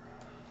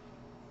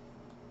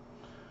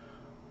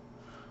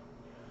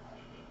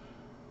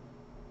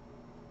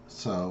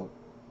 So,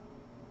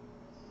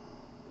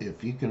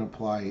 if you can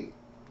apply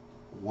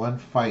 1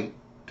 fight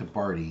to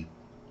Barty,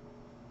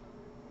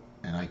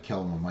 and I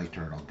kill him on my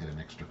turn, I'll get an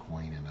extra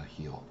coin and a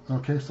heal.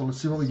 Okay, so let's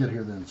see what we get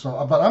here then.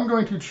 So, but I'm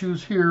going to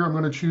choose here. I'm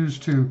going to choose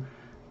to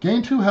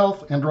gain 2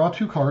 health and draw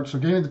 2 cards. So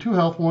gaining the 2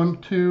 health,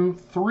 1, 2,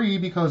 3,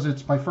 because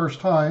it's my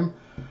first time,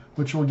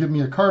 which will give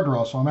me a card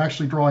draw. So I'm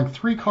actually drawing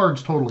 3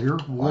 cards total here.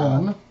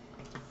 Wow. 1.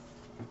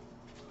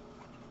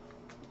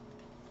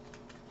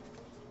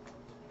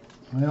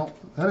 Well,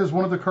 that is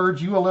one of the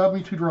cards you allowed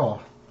me to draw.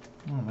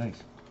 Oh,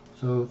 nice.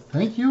 So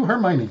thank you,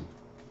 Hermione.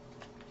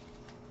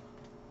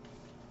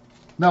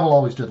 Neville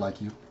always did like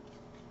you.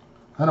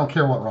 I don't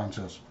care what Ron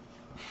says.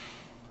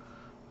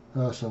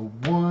 So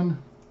 1,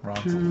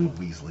 Ron's 2. a little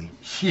Weasley.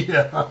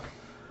 Yeah.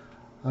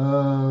 How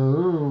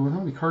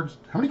many cards?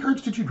 How many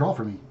cards did you draw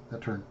for me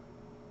that turn?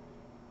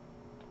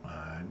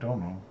 I don't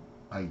know.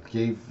 I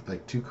gave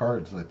like 2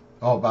 cards. I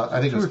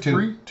think it 2 was or 2.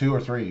 3? 2 or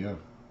 3, yeah.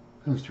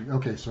 It was 3.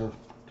 Okay, so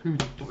 2,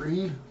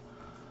 3.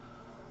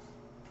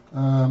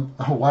 Oh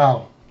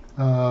wow.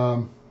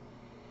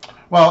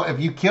 Well, if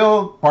you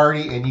kill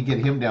Barty and you get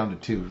him down to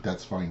 2,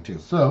 that's fine too.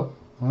 So,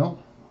 well,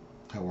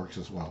 that works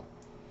as well.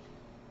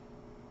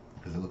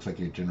 Because it looks like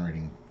you're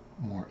generating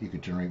more. You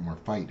could generate more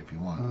fight if you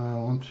want.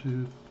 1,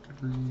 2,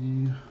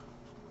 3,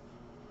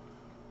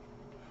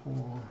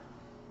 4,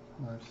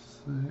 5,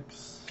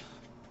 6.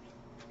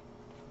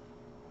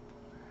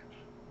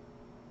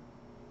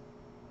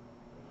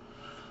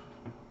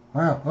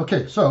 Wow.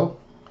 Okay, so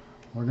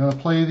we're going to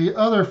play the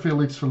other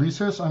Felix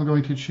Felicis. I'm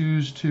going to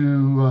choose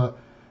to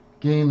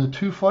gain the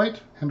 2 fight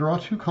and draw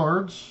 2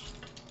 cards.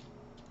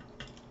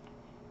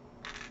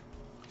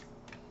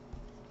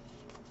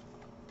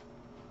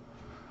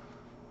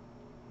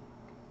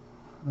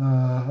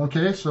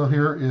 Okay, so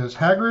here is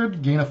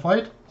Hagrid, gain a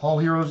fight. All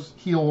heroes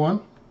heal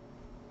 1.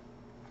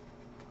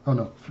 Oh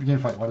no, gain a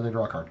fight. Why did they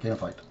draw a card? Gain a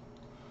fight.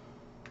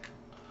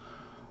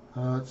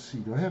 Let's see,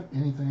 do I have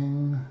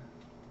anything?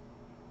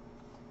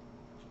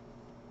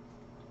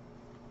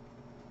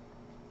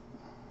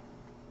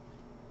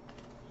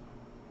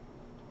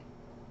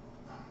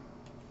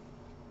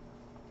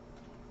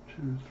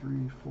 Two,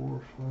 3,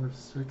 4, 5,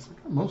 6.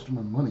 Most of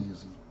my money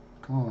is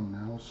gone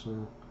now,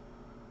 so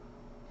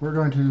we're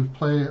going to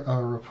play a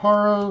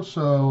Reparo.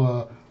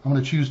 So I'm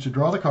going to choose to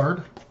draw the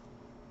card.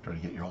 Try to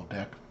get your old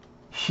deck.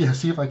 Yeah,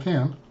 see if I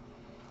can.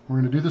 We're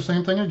going to do the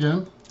same thing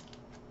again.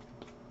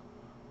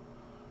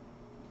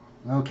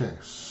 Okay,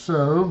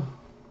 so,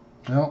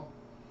 well,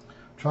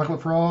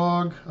 Chocolate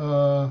Frog,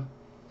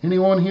 any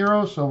one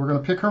hero, so we're going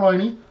to pick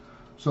Hermione.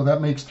 So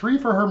that makes 3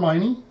 for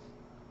Hermione.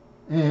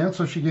 And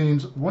so she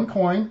gains 1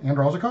 coin and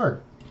draws a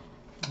card.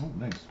 Oh,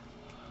 nice.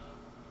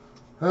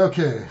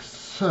 Okay,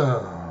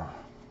 so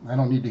I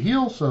don't need to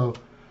heal, so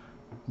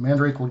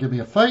Mandrake will give me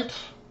a fight.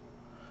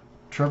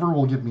 Trevor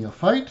will give me a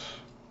fight.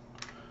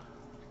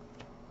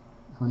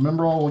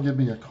 Remember All will give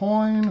me a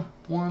coin.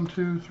 1,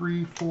 2,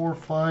 3, 4,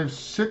 5,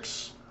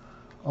 6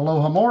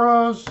 Aloha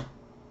Moras.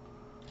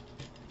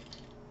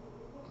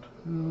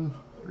 2,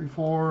 3,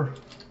 4,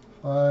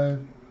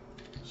 5,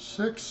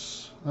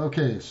 6.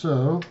 Okay,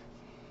 so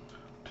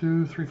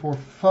 2, 3, 4,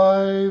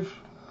 5.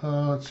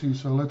 Let's see.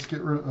 So let's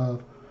get rid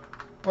of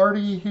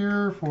Barty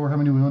here for how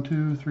many do we want?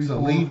 2, 3, So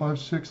 4, leave, 5,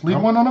 6.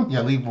 Leave 1 on him?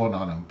 Yeah, leave 1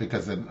 on him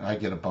because then I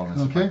get a bonus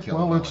if I Okay, kill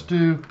well, him. let's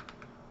do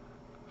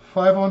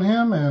 5 on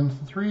him and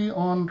 3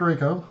 on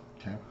Draco.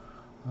 Okay.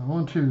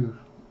 1, 2,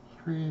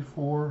 3,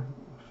 4,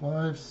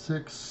 5,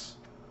 6,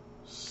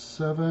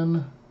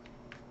 7,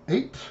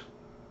 8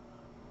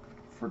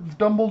 for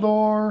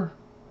Dumbledore.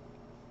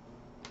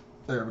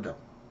 There we go.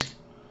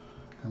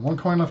 And 1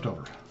 coin left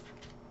over.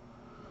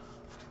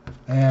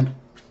 And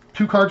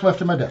 2 cards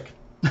left in my deck.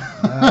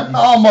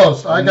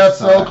 Almost. I got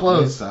so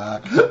close. You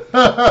suck.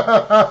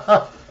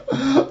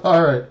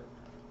 All right.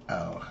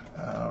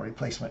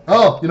 Replacement.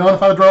 Oh, you know what?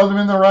 If I would draw them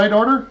in the right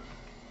order,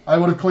 I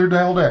would have cleared the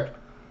whole deck.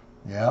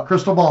 Yeah.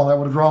 Crystal Ball, that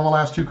would have drawn the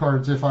last 2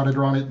 cards if I'd have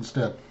drawn it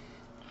instead.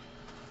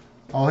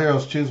 All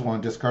heroes choose 1,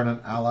 discard an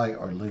ally,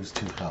 or lose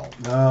 2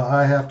 health.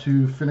 I have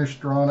to finish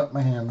drawing up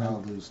my hand I'll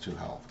now. lose 2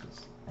 health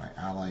because my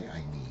ally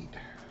I need.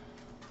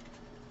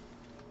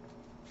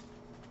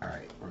 All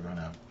right, we're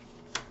gonna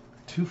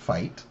 2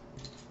 fight,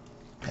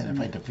 and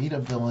if I defeat a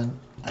villain,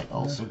 I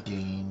also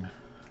gain.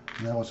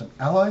 And that was an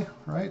ally,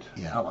 right?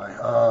 Yeah.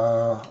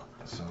 Ally.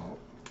 So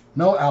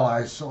No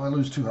allies, so I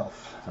lose 2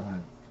 health. I'm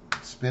gonna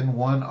spend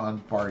 1 on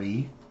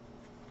Barty,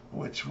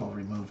 which will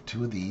remove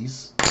 2 of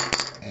these,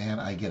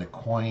 and I get a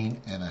coin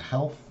and a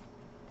health.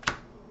 So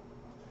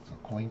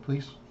coin,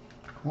 please.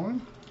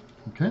 Coin.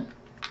 Okay.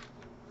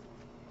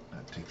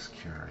 That takes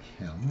care of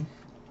him.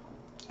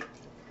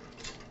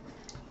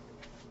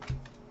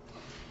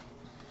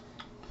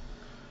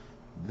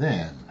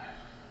 Then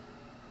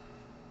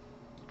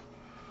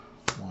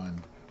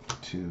 1,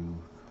 2,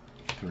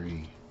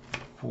 3,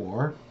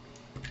 4.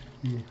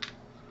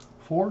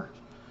 4.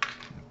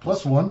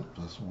 Plus 1.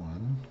 Plus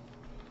 1.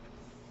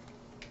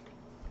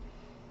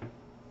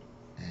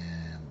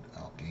 And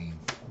I'll gain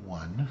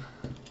 1.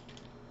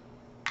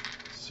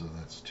 So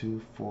that's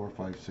 2, 4,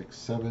 5, 6,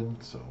 7.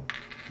 So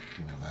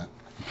you know that.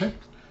 Okay.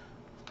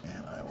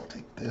 And I will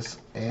take this.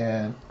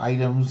 And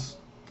items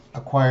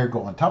acquired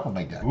go on top of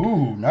my deck.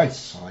 Ooh, nice.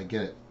 So I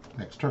get it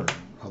next turn.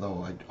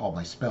 Although all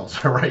my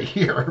spells are right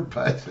here,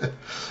 but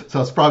so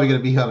it's probably going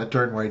to be on a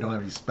turn where I don't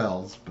have any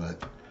spells.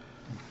 But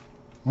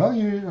Well,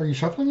 are you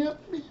shuffling yet?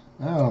 Maybe?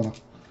 I don't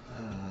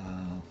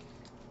know.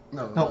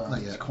 Nope, not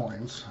It's yet.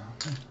 coins.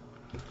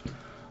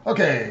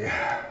 Okay.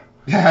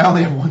 Yeah, I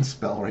only have 1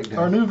 spell right now.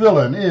 Our new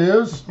villain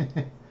is.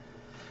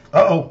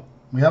 Uh-oh.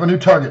 We have a new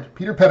target,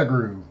 Peter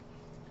Pettigrew.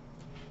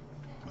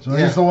 So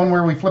Yeah. he's the one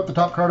where we flip the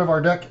top card of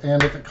our deck,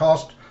 and if it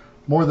costs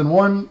more than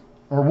 1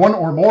 or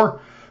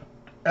more,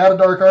 add a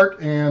dark art,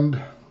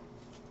 and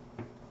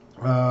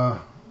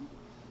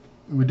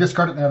we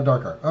discard it and add a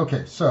dark art.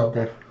 Okay, so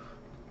Okay.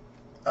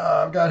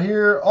 I've got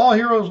here, all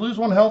heroes lose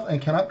 1 health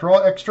and cannot draw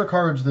extra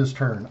cards this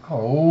turn.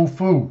 Oh,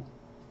 foo.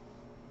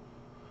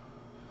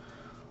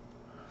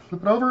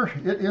 Flip it over.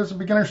 It is a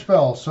beginner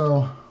spell,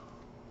 so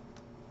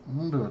I'm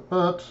going to do it.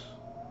 But,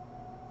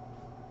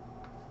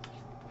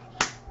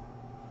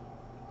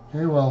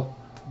 okay, well,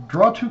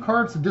 draw 2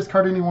 cards to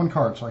discard any 1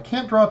 card. So I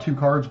can't draw 2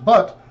 cards,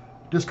 but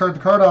discard the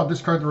card. I'll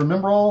discard the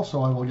Remember All,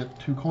 so I will get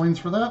 2 coins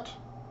for that.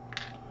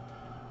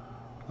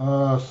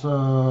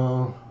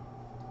 So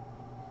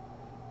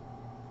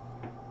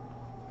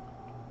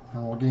I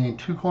will gain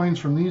 2 coins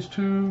from these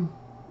 2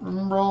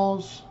 Remember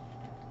Alls.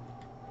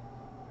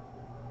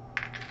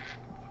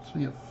 So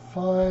we get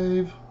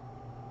 5.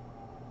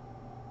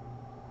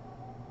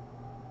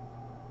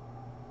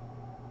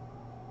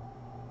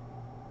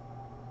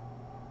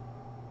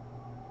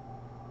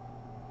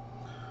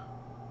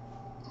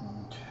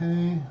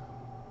 Okay,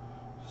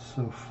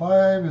 so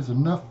 5 is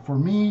enough for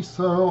me,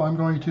 so I'm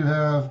going to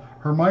have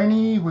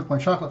Hermione with my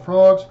chocolate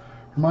frogs.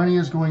 Hermione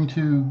is going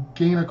to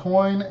gain a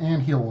coin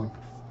and heal 1.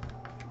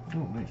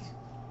 Oh, nice.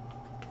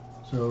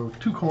 So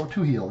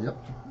 2 heal, yep.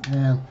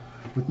 And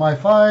with my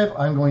 5,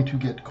 I'm going to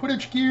get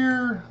Quidditch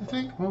gear, I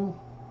think. Well,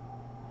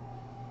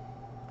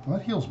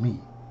 that heals me.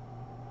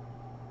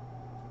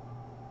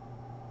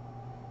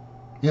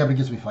 Yeah, but it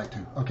gives me fight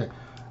too. Okay,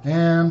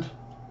 and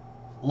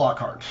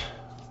Lockhart.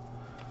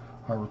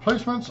 Our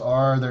replacements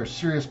are their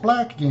Sirius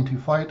Black, gain 2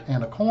 fight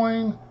and a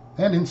coin,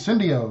 and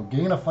Incendio,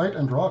 gain a fight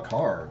and draw a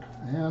card.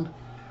 And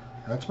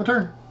that's my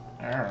turn.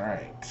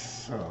 Alright,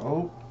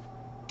 so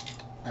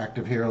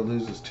active hero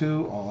loses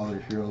 2, all other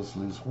heroes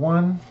lose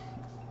 1.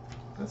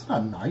 That's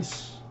not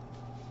nice.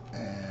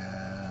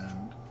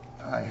 And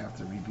I have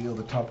to reveal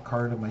the top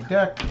card of my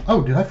deck.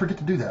 Oh, did I forget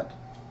to do that?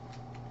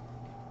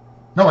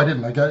 No, I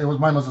didn't.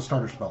 Mine was a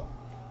starter spell.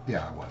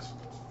 Yeah, it was.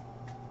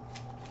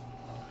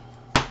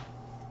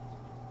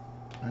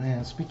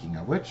 And speaking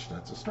of which,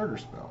 that's a starter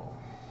spell.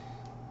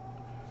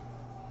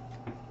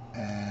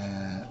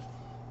 And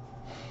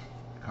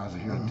cause a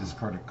hero to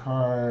discard a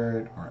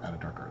card or add a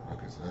dark card.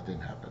 Okay, so that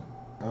didn't happen.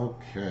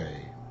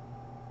 Okay.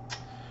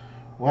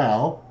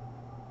 Well,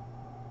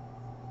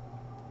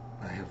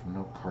 I have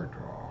no card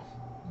draw.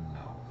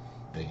 No.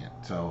 Dang it.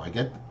 So I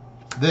get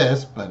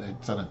this, but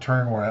it's on a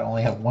turn where I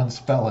only have 1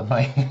 spell in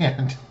my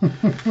hand.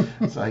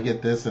 So I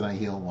get this and I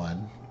heal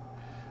 1.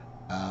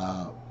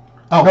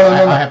 No,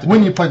 I have to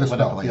when you play the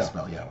spell. Play the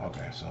spell, yeah.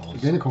 Okay, so you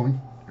gain a coin.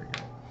 There you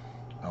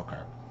go. Okay.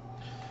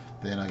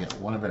 Then I get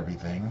 1 of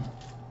everything.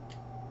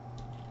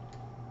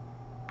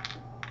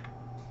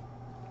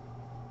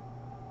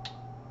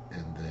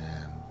 And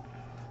then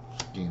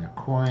gain a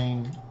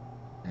coin,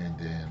 and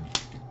then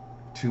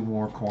 2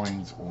 more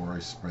coins, or I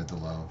spread the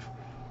love.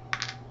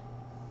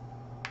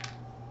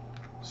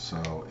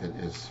 So it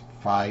is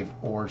 5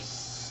 or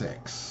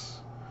 6.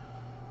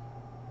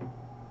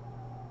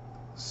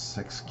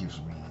 6 gives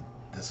me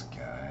this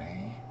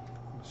guy.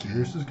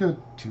 Sirius is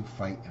good. 2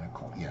 fight and a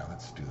coin. Yeah,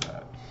 let's do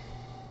that.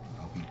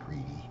 I'll be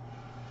greedy.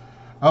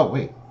 Oh,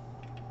 wait.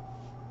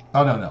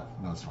 Oh, no,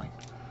 it's fine.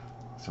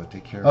 So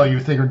take care of Oh, you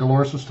figured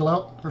Dolores was still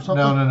out or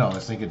something? No. I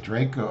was thinking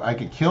Draco. I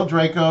could kill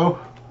Draco,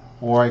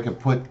 or I could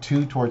put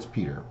 2 towards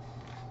Peter.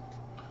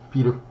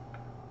 Peter.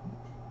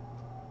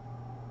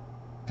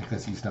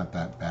 Because he's not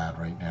that bad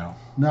right now.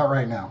 Not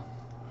right now.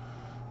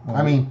 Well,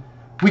 I mean,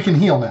 we can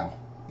heal now.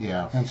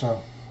 Yeah. And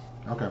so.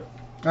 Okay.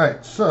 All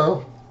right,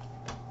 so.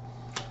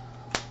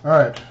 All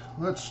right,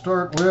 let's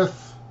start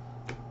with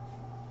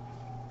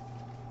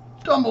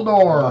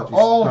Dumbledore.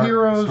 All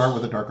heroes. Start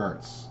with the Dark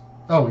Arts.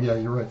 Oh, yeah,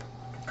 you're right.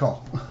 Good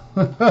call.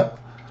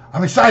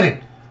 I'm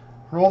excited.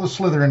 Roll the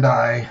Slytherin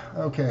die.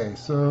 Okay,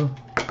 so.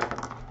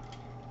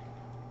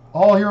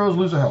 All heroes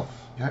lose a health.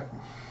 Yep.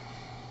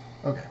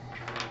 Okay.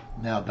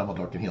 Now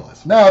Dumbledore can heal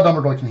us. Now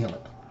Dumbledore can heal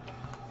it.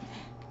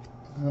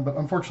 But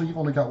unfortunately, you've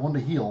only got 1 to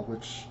heal,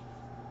 which.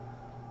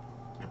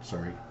 I'm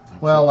sorry.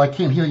 Well, I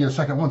can't heal you a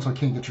second one, so I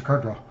can't get your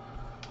card draw.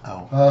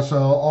 Oh. So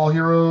all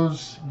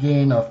heroes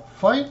gain a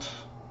fight.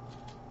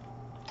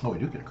 Oh, we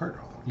do get a card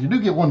draw, though. You do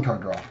get 1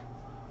 card draw.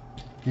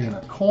 Gain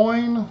a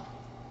coin.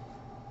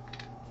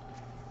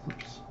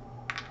 Oops.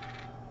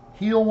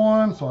 Heal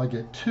 1, so I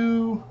get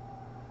 2.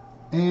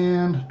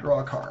 And draw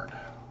a card.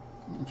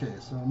 Okay,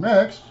 so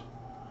next,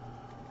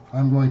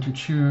 I'm going to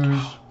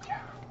choose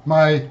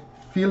my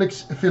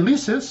Felix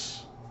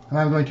Felicis, and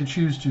I'm going to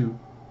choose to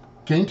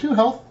gain 2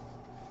 health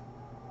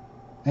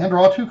and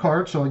draw 2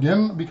 cards. So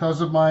again,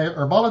 because of my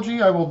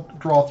herbology, I will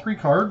draw 3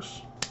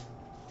 cards.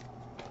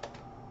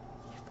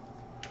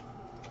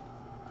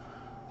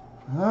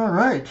 All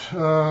right.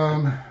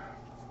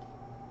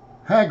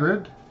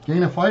 Hagrid,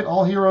 gain a fight.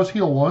 All heroes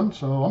heal 1,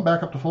 so I'm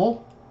back up to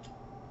full.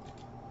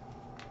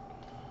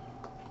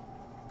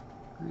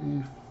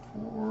 3,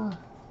 4.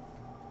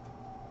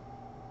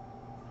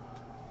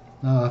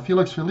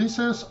 Felix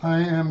Felicis, I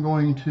am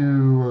going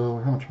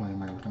to. How much money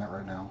am I looking at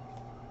right now?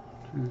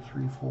 2,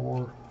 3,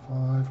 4,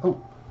 5.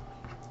 Oh,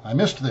 I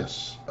missed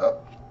this.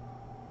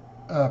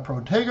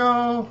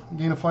 Protego,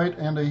 gain a fight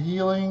and a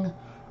healing.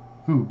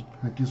 Ooh,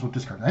 it deals with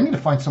discard. I need to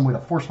find some way to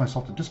force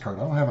myself to discard.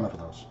 I don't have enough of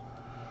those.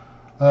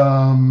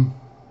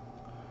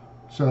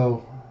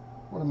 So,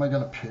 what am I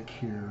going to pick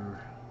here?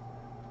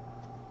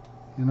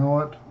 You know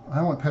what?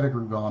 I want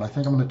Pettigrew gone. I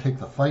think I'm going to take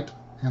the fight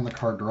and the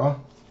card draw.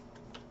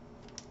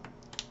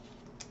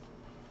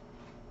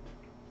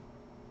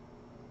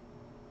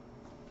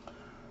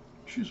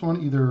 Choose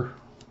one either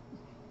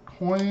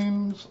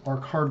coins or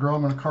card draw.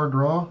 I'm going to card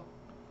draw.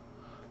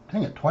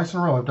 Dang it, twice in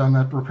a row I've done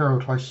that Reparo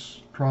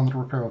twice, drawn the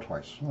Reparo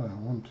twice.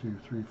 1, 2,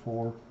 3,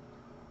 4,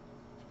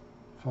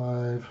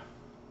 5.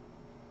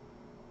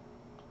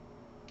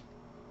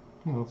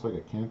 Well, it's like a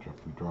cantrip.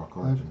 We draw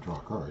cards and draw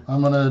cards.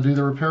 I'm going to do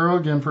the Reparo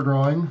again for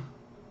drawing.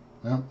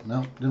 No,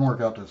 didn't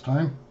work out this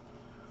time.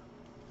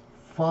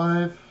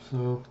 5,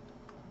 so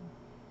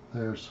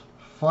there's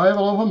 5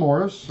 Aloha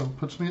Moras, so it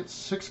puts me at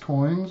 6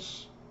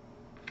 coins.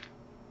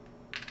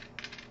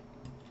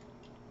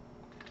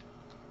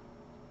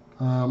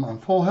 I'm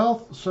full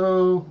health,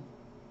 so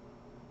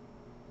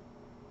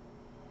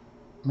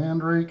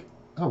Mandrake.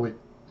 Oh wait,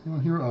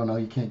 anyone here? Oh no,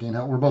 you can't gain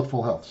health. We're both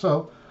full health,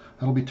 so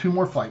that'll be 2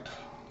 more fight.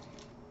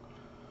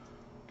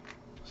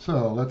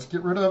 So let's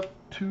get rid of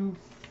 2,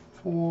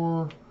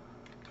 4,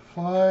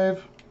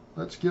 5.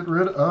 Let's get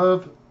rid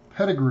of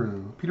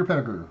Peter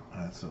Pettigrew.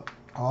 So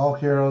all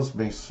heroes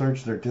may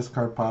search their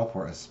discard pile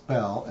for a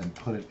spell and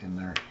put it in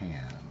their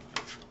hand.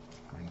 I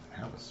don't even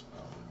have a spell.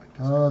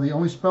 The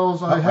only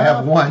spells I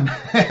have one,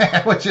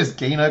 which is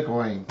gain a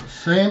coin.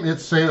 Same.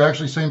 It's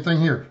actually same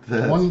thing here.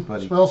 That's one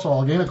funny. Spell, so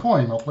I'll gain a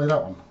coin. I'll play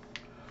that one.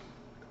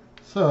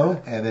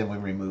 So. And then we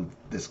remove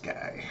this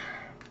guy.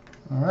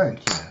 All right.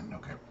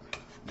 Okay.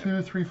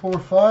 2, 3, 4,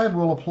 5.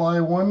 We'll apply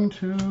 1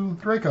 to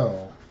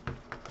Draco.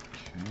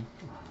 Okay.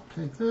 I'll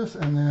take this,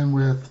 and then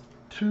with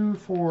 2,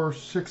 4,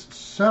 6,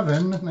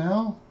 7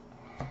 now,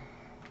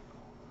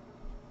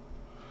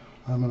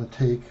 I'm going to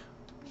take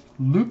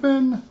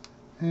Lupin.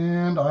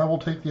 And I will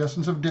take the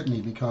Essence of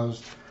Dittany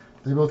because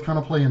they both kind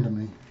of play into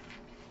me.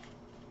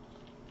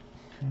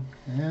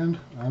 And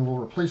I will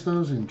replace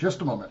those in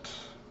just a moment.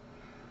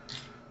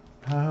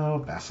 Oh,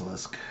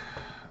 Basilisk.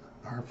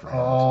 Our friend.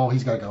 Oh,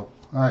 he's got to go.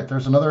 All right,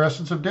 there's another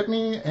Essence of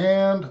Dittany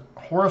and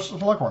Horus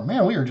Slughorn.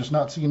 Man, we are just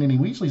not seeing any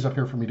Weasleys up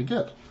here for me to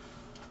get.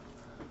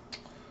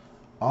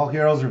 All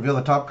heroes reveal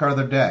the top card of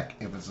their deck.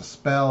 If it's a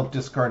spell,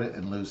 discard it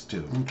and lose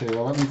 2. Okay,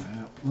 well,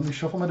 let me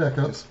shuffle my deck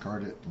up.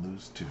 Discard it,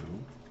 lose 2.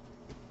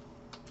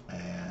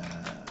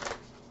 And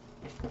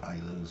I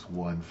lose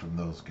 1 from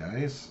those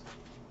guys.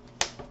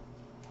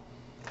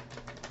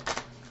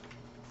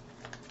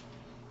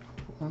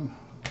 1,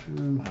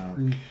 2,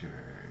 3,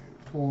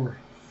 4,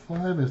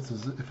 5.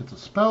 If it's a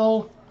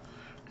spell,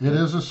 it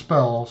is a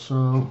spell.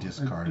 So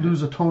discard I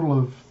lose a total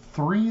of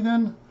 3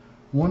 then.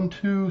 1,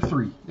 2,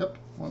 3. Yep,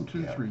 1,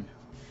 2, 3.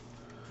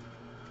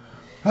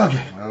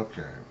 Okay.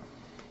 Okay.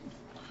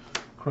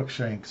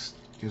 Crookshanks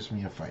gives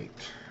me a fight.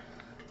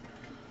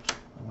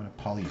 I'm going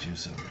to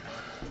polyjuice him.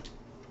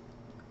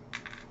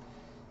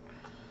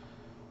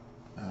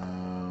 Do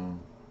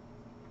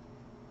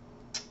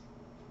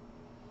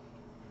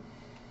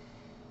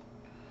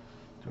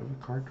I have a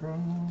card draw?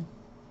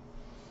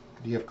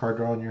 Do you have card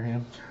draw in your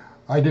hand?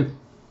 I do.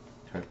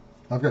 Okay.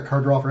 I've got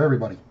card draw for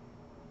everybody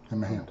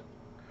in my hand.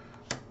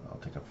 I'll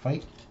take a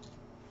fight.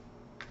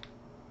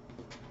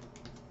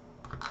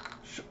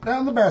 Shut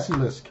down the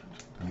Basilisk.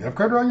 You have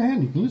card draw in your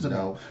hand. You can use it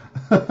No,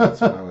 now.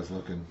 that's what I was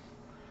looking.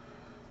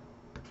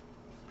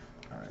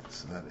 All right,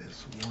 so that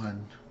is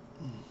 1,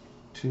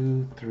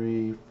 2,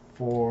 3,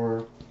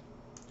 4.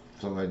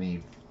 So I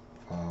need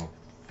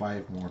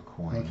 5 more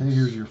coins. Okay,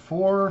 here's your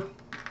 4,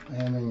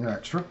 and then your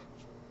extra.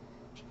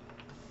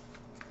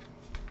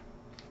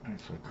 All right,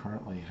 so I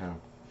currently have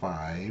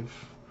 5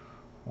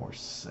 or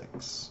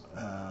 6.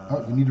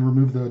 Oh, you need to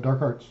remove the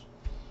dark arts.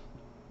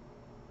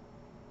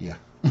 Yeah.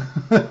 Ooh,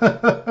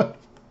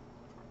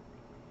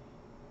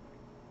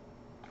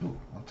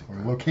 I'll take Or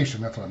that.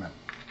 location, that's what I meant.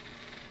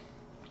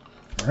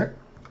 All right.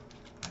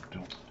 I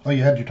don't. Oh,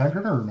 you had your time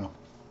turner or no?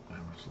 I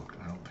was looking.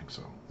 I don't think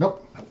so.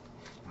 Nope.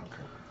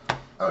 Okay.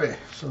 Okay,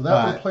 so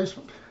that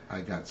replacement.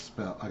 I got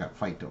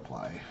fight to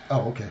apply.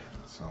 Oh, okay.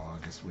 So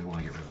I guess we want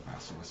to get rid of the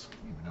Basilisk,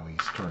 even though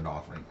he's turned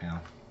off right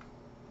now.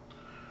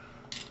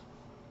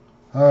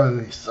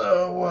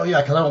 So, well,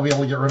 yeah, because I won't be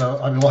able to get rid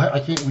of. I mean, well,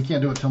 we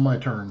can't do it till my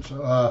turn.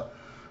 So,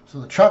 so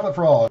the chocolate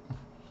frog.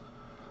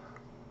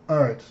 All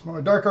right. So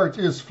my dark arts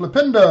is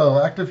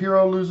Flipendo. Active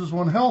hero loses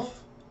 1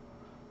 health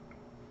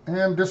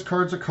and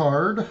discards a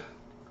card.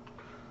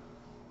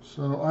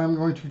 So I'm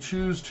going to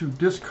choose to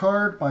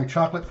discard my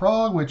chocolate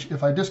frog. Which,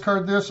 if I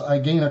discard this, I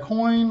gain a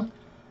coin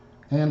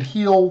and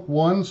heal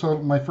 1. So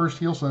my first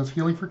heal. So that's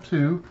healing for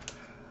 2.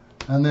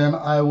 And then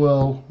I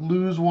will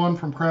lose 1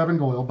 from Crab and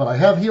Goyle. But I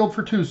have healed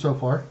for 2 so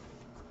far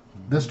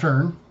this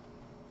turn.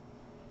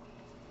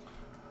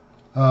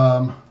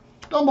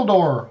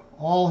 Dumbledore.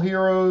 All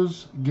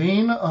heroes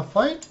gain a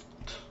fight,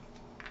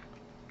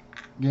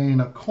 gain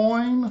a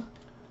coin,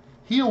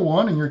 heal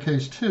 1, in your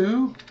case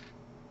 2.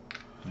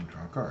 And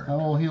draw a card. I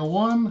will heal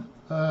 1,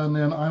 and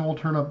then I will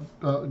turn up.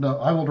 No,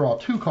 I will draw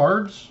 2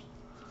 cards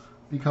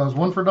because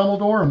 1 for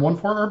Dumbledore and 1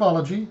 for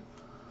Herbology.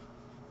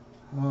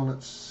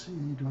 Let's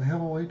see. Do I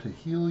have a way to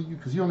heal you?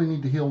 Because you only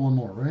need to heal 1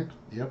 more, right?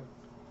 Yep.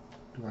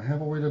 Do I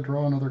have a way to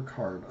draw another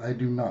card? I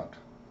do not.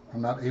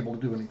 I'm not able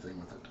to do anything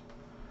with it.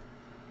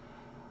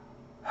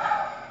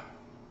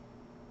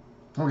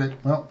 Okay,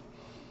 well,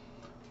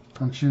 I'm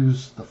going to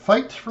choose the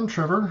fight from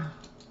Trevor.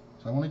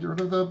 So I want to get rid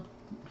of the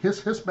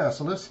Hiss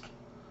Basilisk.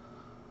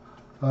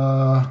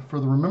 For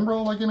the Remember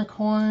All, I gain a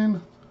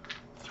coin.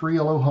 3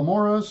 Aloha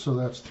Moras, so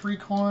that's 3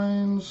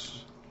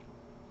 coins.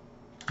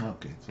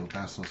 Okay, so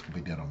Basilisk will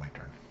be dead on my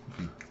turn.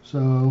 So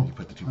You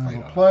put the 2 I'm fight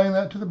on. applying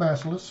that to the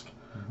Basilisk.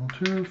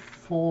 2,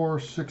 4,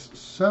 6,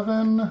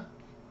 7.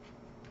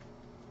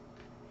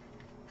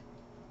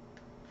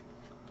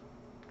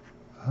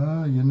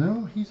 You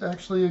know, he's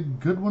actually a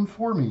good one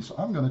for me, so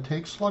I'm going to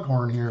take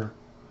Slughorn here.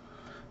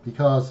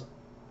 Because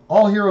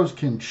all heroes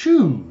can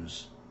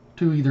choose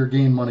to either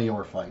gain money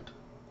or fight.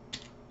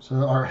 So,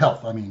 or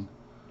health, I mean.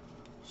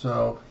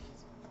 So,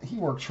 he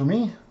works for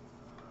me.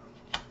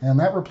 And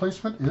that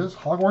replacement is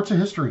Hogwarts of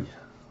History.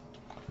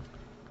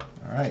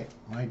 All right,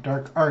 my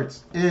Dark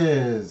Arts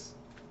is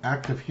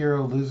active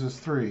hero loses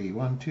 3.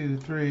 1, 2,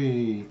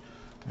 3.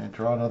 And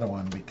draw another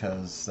one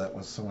because that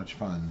was so much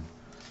fun.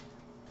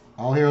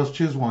 All heroes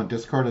choose 1.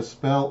 Discard a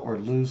spell or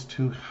lose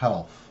 2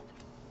 health.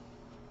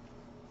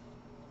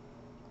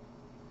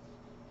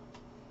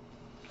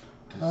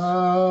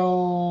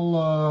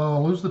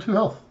 I'll lose the 2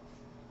 health.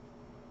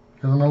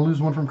 Because I'm going to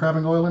lose 1 from Crab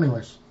and Goyle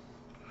anyways.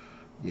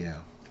 Yeah,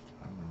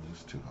 I'm going to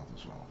lose 2 health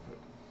as well. But...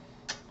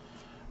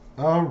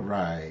 All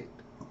right.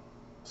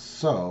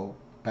 So,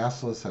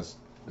 Basilisk has...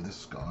 This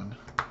is gone.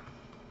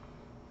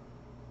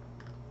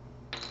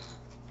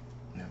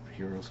 Yeah,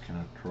 heroes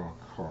cannot draw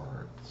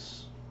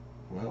cards.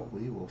 Well,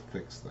 we will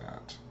fix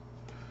that.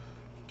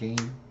 Gain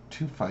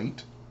 2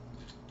 fight.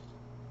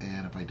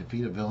 And if I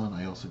defeat a villain,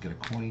 I also get a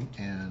coin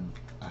and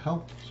a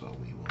health. So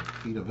we will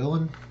defeat a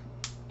villain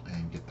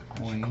and get the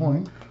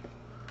coin.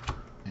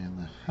 And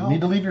the health. You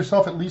need to leave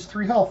yourself at least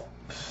 3 health.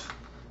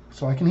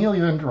 So I can heal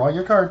you and draw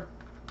your card.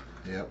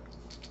 Yep.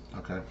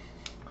 Okay.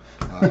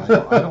 I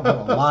don't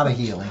have a lot of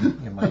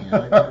healing in my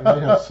hand. I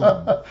have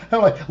some.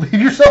 I'm like,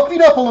 leave yourself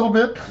beat up a little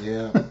bit.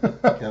 Yeah.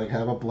 Gotta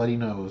have a bloody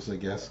nose, I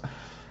guess.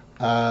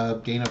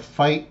 Gain a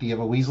fight. Do you have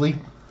a Weasley?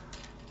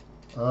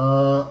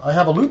 I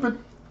have a Lupin.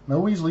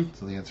 No Weasley.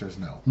 So the answer is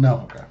no.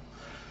 No. Okay.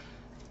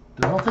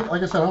 I don't think,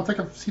 like I said, I don't think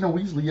I've seen a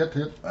Weasley yet.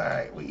 All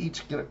right. We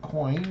each get a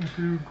coin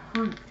to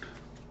recruit.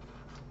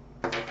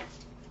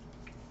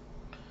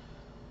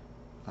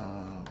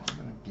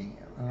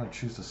 I'm gonna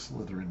choose the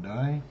Slytherin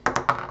die.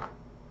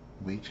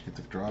 We each get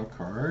to draw a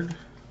card.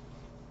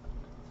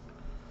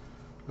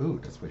 Ooh,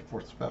 that's my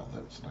 4th spell.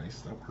 That's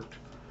nice. That worked.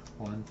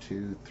 1,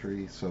 2,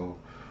 3. So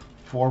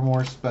 4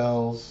 more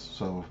spells.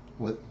 So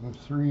what?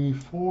 3,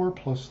 4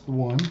 plus the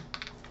 1.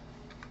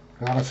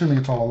 I'm assuming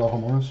it's all Aloha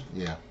Moras.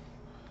 Yeah.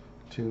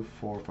 2,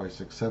 4, 5,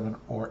 6, 7,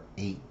 or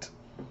 8.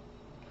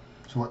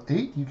 So at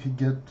 8, you could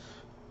get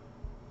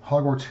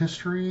Hogwarts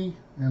History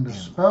and a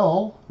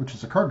spell, which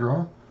is a card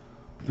draw.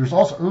 There's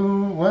also,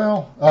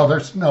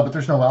 there's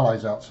no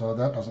allies out, so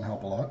that doesn't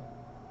help a lot.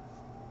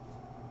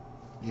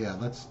 Yeah,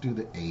 let's do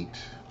the 8.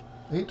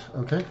 8,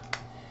 okay.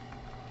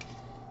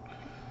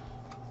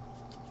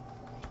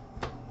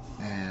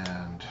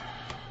 And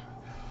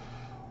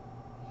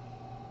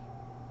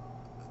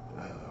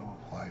I'll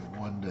apply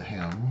 1 to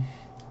him.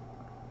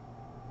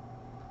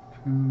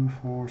 2,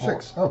 4,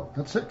 6. Oh,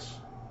 that's 6.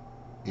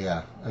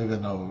 Yeah,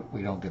 even though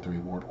we don't get the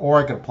reward. Or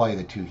I could apply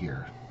the 2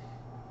 here.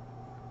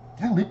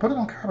 Yeah, put it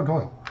on Crab and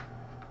Goyle.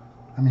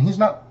 I mean, he's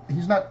not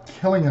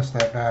killing us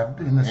that bad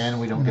in this. And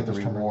we don't get the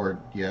reward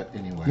yet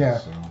anyway. Yeah.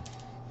 So.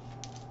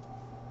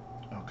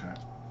 Okay.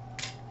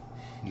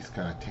 He's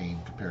kind of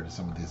tame compared to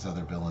some of these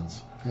other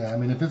villains. Yeah, I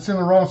mean, if it's in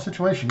the wrong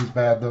situation, he's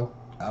bad, though.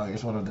 Oh,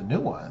 here's one of the new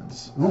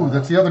ones. Ooh,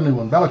 that's the other new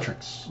one,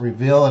 Bellatrix.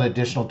 Reveal an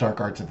additional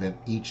Dark Arts event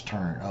each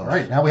turn. Oh, all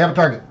right, now we have a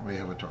target. We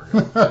have a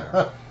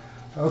target.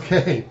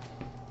 Okay.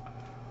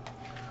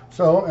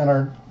 So, and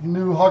our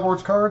new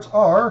Hogwarts cards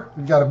are,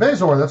 we've got a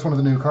Bezor, that's one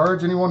of the new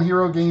cards. Any one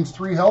hero gains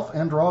 3 health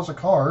and draws a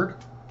card.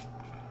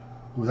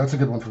 Ooh, that's a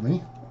good one for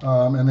me.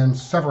 And then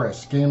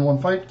Severus, gain 1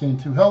 fight, gain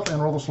 2 health,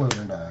 and roll the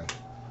Slytherin die.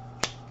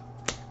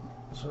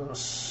 So,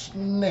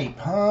 Snape,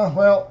 huh?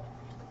 Well,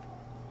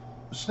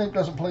 Snape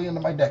doesn't play into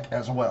my deck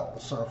as well.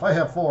 So if I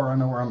have 4, I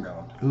know where I'm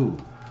going. Ooh.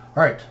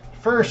 All right,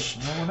 first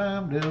Know what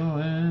I'm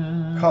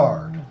doing.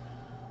 card.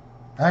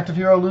 Active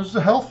hero loses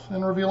a health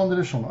and reveal an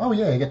additional. Oh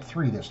yeah, I get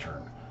 3 this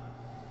turn.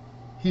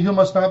 He who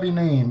must not be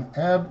named.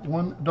 Add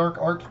 1 dark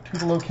art to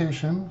the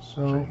location.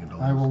 So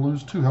I will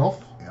lose 2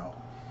 health. Yeah.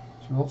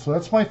 So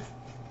that's my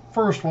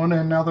first one,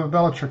 and now the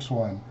Bellatrix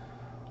one.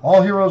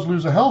 All heroes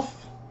lose a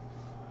health.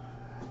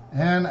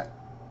 And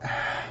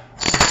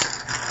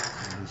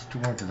Lose 2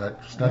 more. Does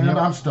that stun you?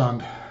 I'm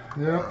stunned.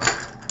 Yep.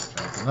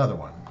 That's another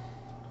one.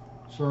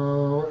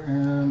 So,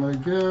 and I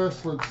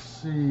guess, let's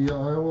see,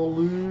 I will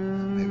lose...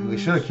 Maybe we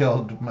should have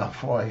killed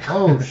Malfoy.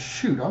 Oh,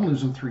 shoot, I'm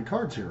losing 3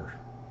 cards here.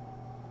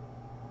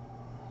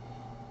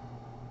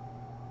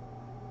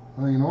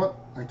 Well, you know what?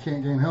 I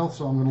can't gain health,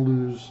 so I'm going to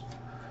lose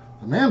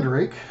the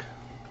Mandrake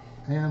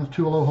and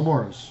 2 Aloha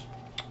Moras.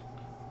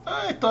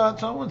 I thought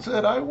someone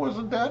said I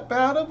wasn't that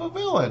bad of a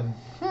villain.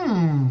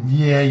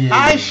 Yeah.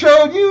 I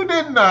showed you,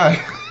 didn't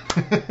I?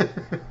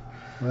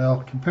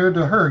 Well, compared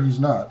to her, he's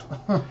not.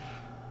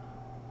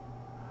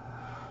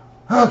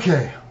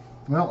 Okay.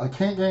 Well, I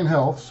can't gain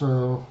health,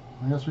 so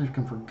I guess we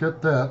can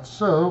forget that.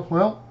 So,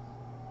 well,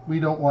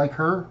 we don't like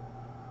her.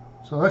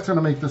 So that's going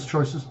to make this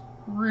choices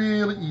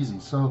really easy.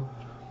 So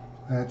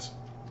that's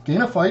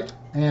gain a fight,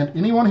 and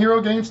any one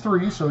hero gains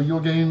 3, so you'll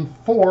gain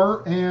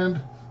 4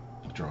 and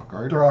Draw a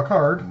card. draw a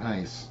card.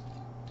 Nice.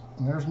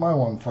 And there's my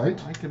one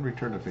fight. I can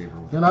return a favor.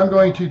 With Then I'm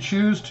going to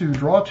choose to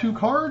draw 2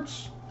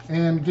 cards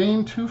and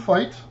gain 2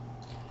 fight.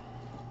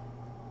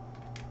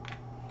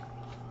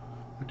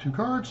 2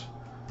 cards.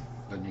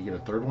 Then you get a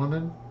third one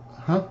then?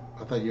 Huh?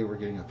 I thought you were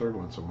getting a third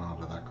one somehow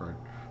out of that card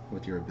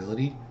with your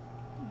ability.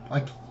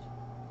 I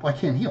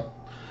can't heal.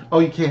 Oh,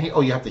 you can't heal. Oh,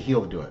 you have to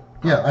heal to do it.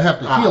 Yeah, I have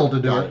to heal to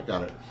do it.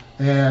 Got it.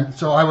 And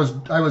so I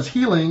was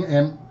healing,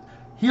 and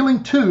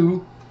healing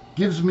 2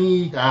 gives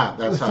me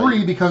that's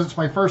 3 because it's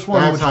my first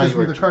one, which gives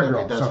me the card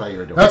draw. That's how you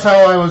were doing That's it.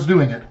 how I was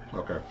doing it.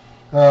 Okay.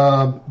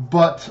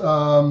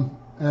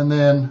 And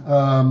then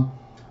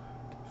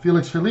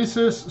Felix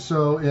Felicis,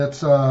 so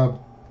it's I'm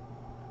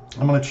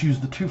going to choose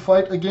the 2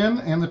 fight again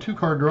and the 2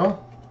 card draw.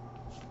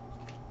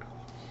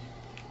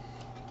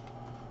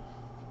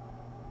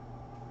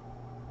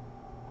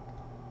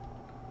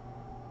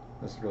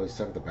 This really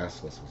sucked the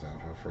Basilisk was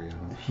out for you,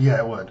 huh? Yeah,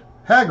 it would.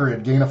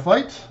 Hagrid, gain a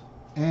fight,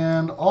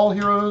 and all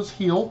heroes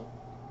heal.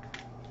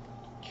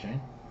 Okay.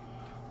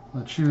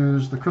 I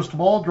choose the Crystal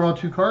Ball, draw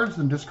 2 cards,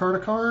 then discard a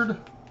card.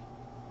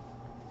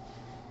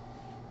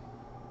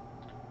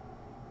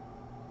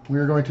 We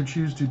are going to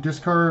choose to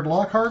discard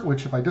Lockhart,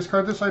 which if I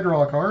discard this, I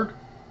draw a card.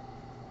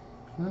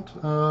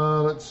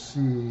 Let's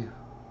see.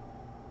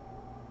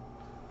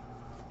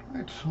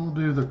 Right, we'll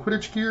do the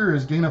Quidditch gear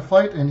is gain a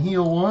fight and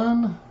heal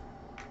 1.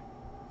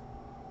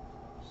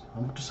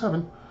 I'm up to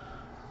 7.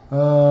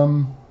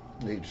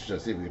 You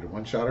just see if we get a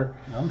one-shotter.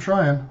 I'm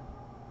trying.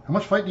 How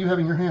much fight do you have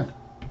in your hand?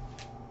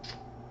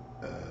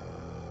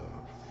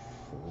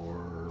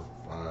 4,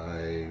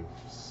 5,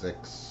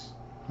 6.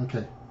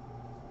 Okay.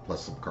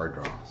 Plus some card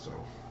draw, so.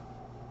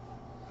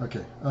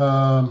 Okay.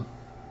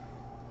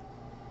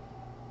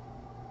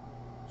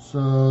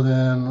 So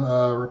then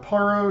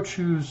Reparo,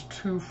 choose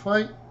 2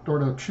 fight, or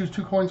to choose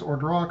 2 coins or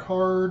draw a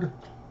card.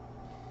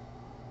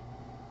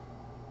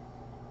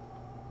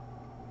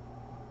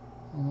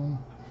 1,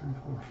 2, 3,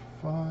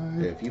 4,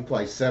 5. If you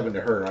apply 7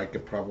 to her, I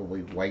could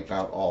probably wipe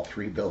out all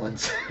 3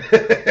 villains.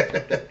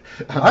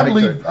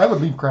 I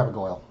would leave Crab and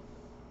Goyle,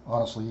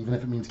 honestly, even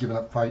if it means giving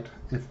up fight.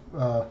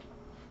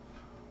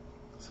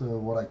 So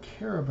what I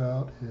care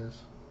about is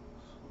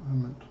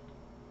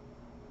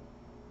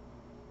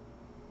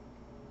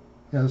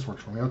yeah, this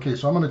works for me. Okay,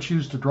 so I'm going to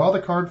choose to draw the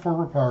card for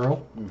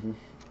Reparo,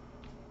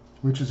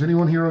 which is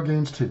anyone hero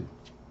gains 2.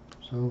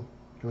 So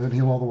go ahead and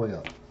heal all the way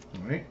up.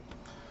 All right.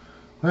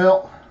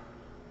 Well,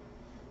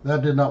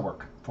 that did not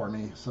work for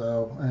me.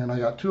 So, and I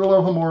got 2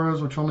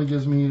 Alohamoras, which only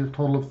gives me a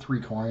total of 3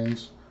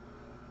 coins.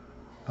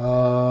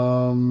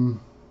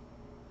 I'm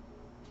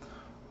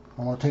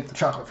going to take the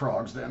chocolate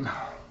frogs then.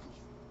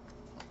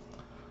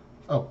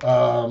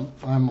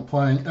 I'm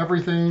applying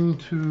everything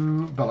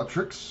to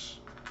Bellatrix.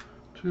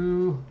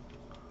 2,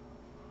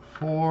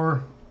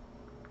 4,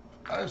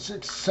 5,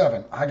 6,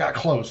 7. I got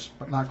close,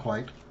 but not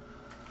quite.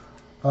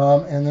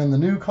 And then the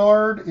new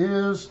card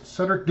is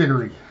Cedric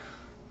Diggory.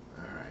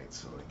 Alright,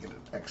 so I get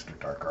an extra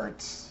dark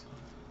arts.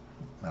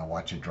 Now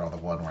watch it draw the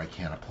one where I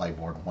can't apply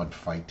more than 1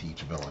 fight to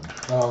each villain.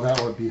 Oh,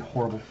 that would be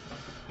horrible.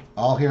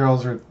 All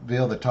heroes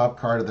reveal the top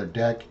card of their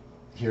deck.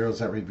 Heroes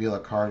that reveal a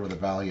card with a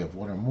value of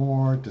 1 or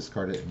more,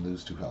 discard it and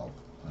lose 2 health.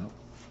 Well,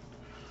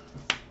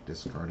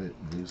 discard it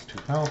and lose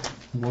 2 health.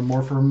 1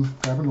 more from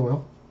Crab and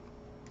Goyle.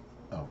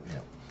 Oh,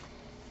 yeah.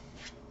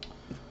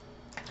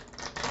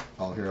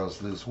 All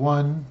heroes lose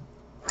 1.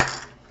 We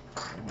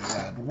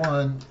add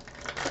 1,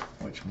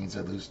 which means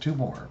I lose 2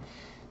 more.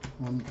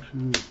 1,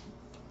 2,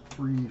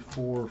 3,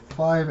 4,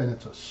 5, and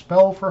it's a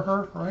spell for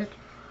her, right?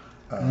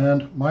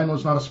 And mine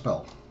was not a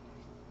spell.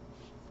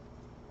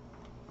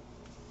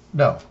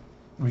 No.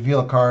 Reveal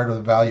a card with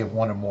a value of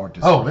 1 or more.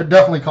 Oh, it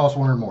definitely costs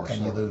 1 or more.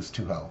 And you lose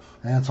 2 health.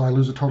 And so I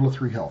lose a total of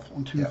 3 health.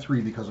 1, 2, Yep.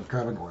 3 because of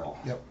Crab and Goyle.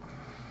 Yep.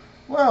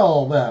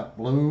 Well, that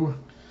blew.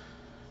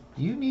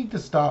 You need to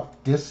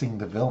stop dissing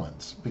the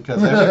villains,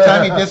 because every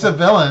time you diss a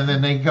villain,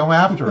 then they go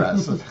after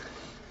us. All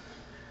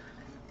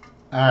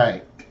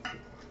right.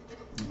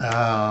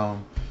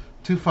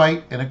 2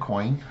 fight and a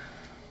coin.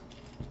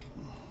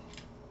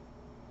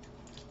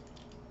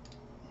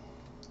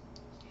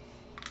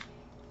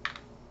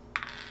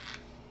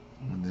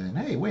 And then,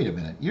 hey, wait a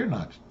minute. You're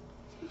not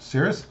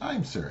Cirrus.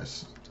 I'm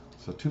Cirrus.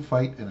 So 2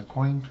 fight and a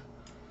coin.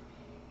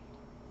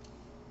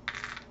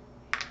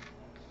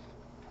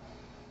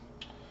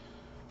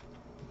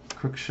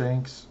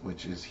 Crookshanks,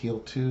 which is heal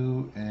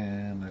 2,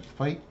 and a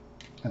fight.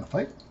 And a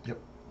fight? Yep.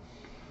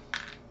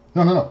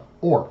 No.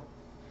 Or.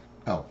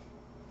 Oh.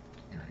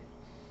 You're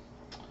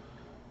right.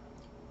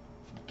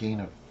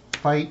 Gain a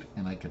fight,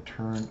 and I can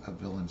turn a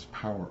villain's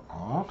power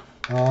off.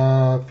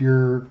 If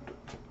you're...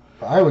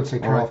 I would say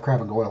turn Alright. off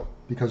Crab and Goyle,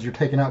 because you're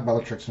taking out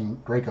Bellatrix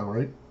and Draco,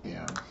 right?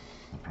 Yeah.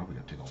 I'm probably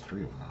going to take all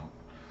 3 of them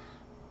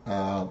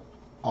out.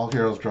 All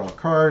heroes draw a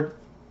card.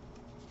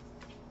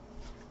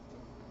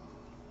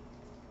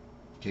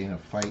 Gain a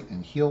fight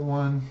and heal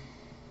 1.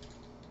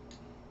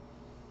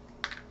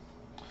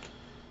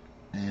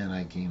 And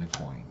I gain a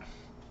coin.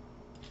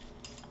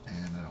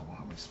 And I don't know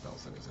how many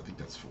spells that is. I think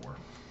that's 4.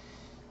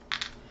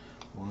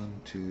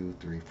 1, 2,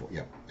 3, 4.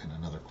 Yep, and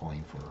another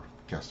coin for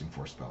casting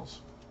 4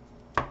 spells.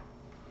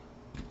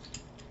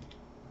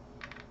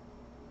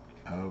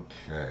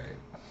 Okay.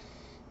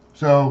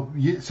 So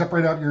you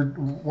separate out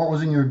what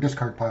was in your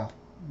discard pile,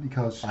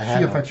 because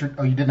she affects your.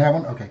 Oh, you didn't have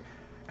one. Okay,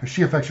 because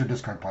she affects your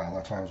discard pile.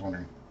 That's why I was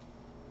wondering.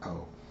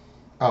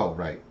 Oh,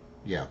 right.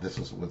 Yeah, this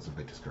was a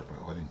big discard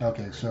pile. I didn't.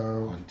 Okay,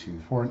 so 1,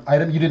 2. For an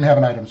item, you didn't have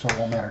an item, so it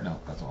won't matter. No,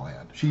 that's all I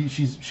had.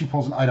 She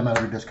pulls an item out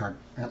of your discard,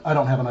 and I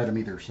don't have an item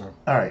either. So.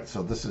 All right,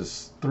 so this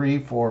is 3,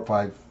 4,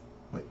 5.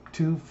 Wait,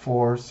 2,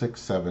 4, 6,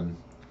 7,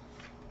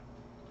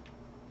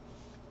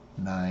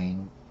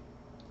 9.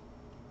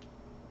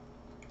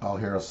 All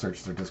heroes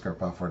search their discard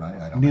pile for an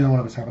item. Neither one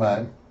of us have an but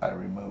item. I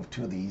remove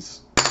 2 of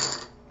these.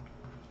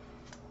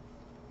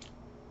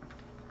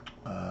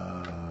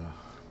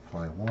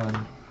 Apply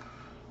 1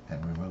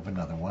 and remove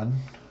another one.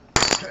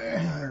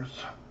 Okay,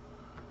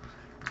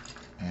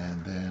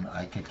 and then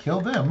I could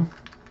kill them,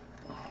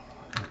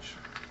 which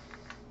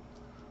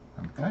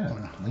I'm kind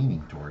of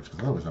leaning towards,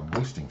 because otherwise I'm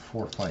wasting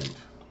 4 fight.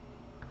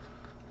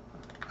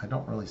 I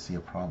don't really see a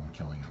problem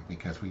killing them,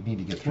 because we need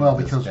to get through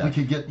this because death. we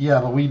could get,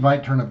 but we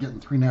might turn up getting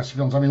 3 nasty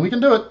villains. I mean, we can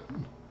do it.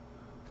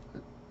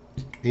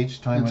 Each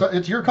time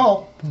it's your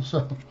call.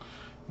 So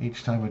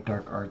each time a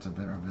dark arts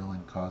event or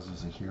villain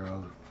causes a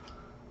hero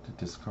to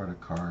discard a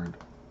card.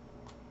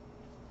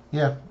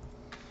 Yeah,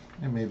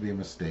 it may be a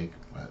mistake,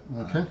 but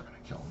I'm not going to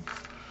kill them.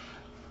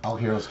 All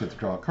heroes get to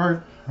draw a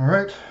card. All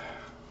right.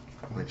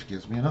 Which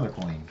gives me another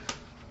coin.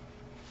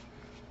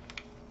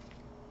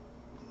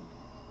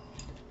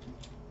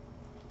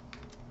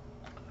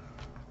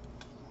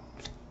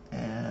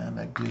 And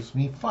that gives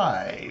me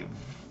 5.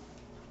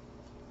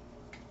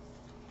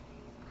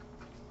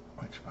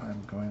 Which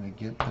I'm going to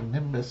get the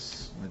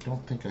Nimbus. I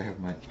don't think I have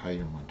my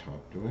item on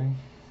top, do I?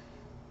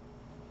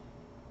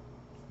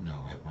 No,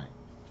 I have my...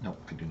 Nope,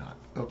 I do not.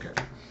 Okay.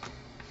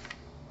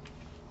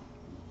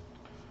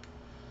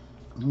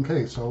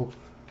 Okay, so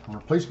a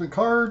replacement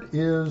card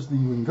is the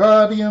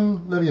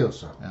Wingardium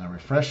Leviosa. And a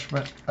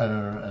refreshment, and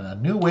a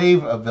new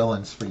wave of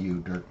villains for you,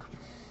 Dirk.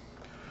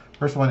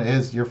 First one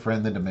is your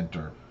friend the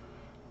Dementor.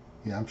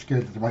 Yeah, I'm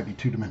scared that there might be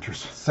 2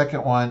 Dementors.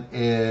 Second one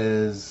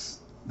is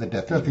the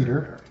Death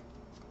Eater.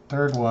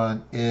 Third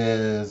one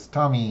is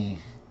Tommy.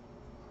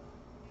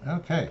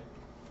 Okay.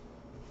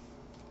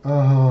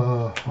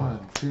 1,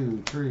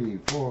 2, 3,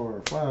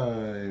 4,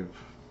 5.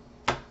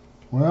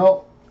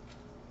 Well,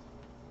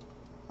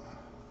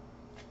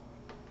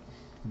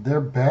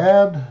 they're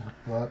bad,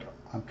 but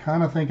I'm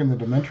kind of thinking the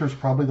Dementor is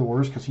probably the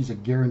worst, because he's a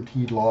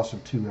guaranteed loss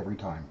of 2 every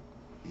time.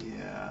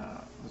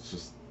 Yeah, it's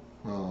just,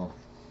 well,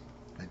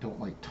 I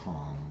don't like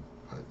Tom,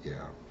 but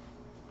yeah.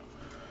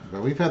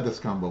 But we've had this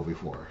combo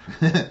before.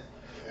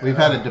 We've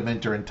had a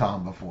Dementor and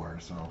Tom before,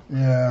 so.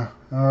 Yeah,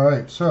 all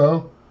right,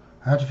 so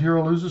active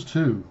hero loses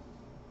 2.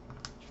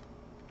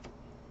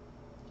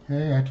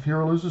 Okay, active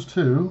hero loses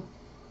 2.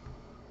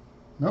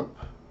 Nope.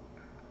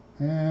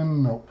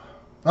 And nope.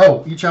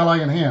 Oh, each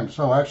ally in hand.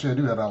 So actually I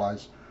do have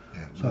allies.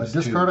 Yeah, so I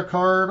discard a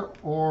card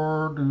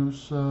or do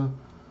so.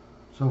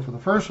 So for the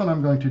first one,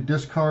 I'm going to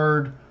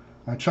discard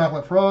my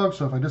Chocolate Frog.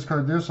 So if I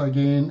discard this, I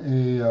gain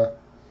a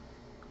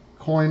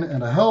coin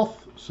and a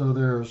health. So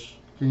there's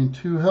gain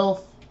 2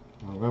 health.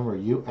 Remember,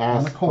 you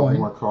asked for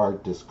more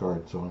card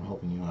discard, so I'm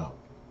helping you out.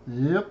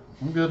 Yep,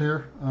 I'm good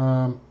here.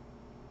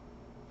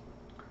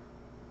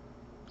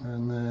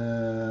 And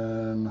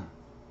then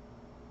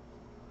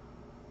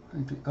I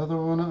think the other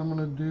one I'm going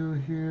to do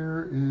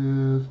here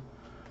is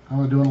I'm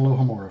going to do an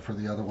Alohomora for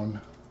the other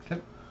one.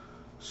 Okay.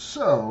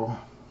 So,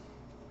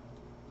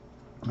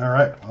 all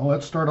right. Well,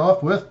 let's start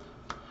off with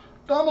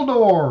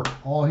Dumbledore.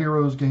 All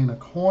heroes gain a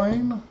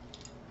coin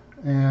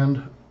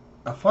and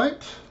a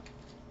fight.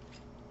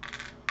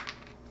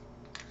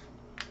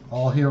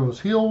 All heroes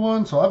heal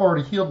 1. So I've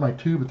already healed my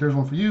 2, but there's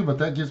one for you. But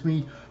that gives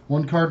me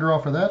 1 card draw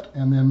for that,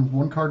 and then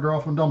 1 card draw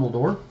from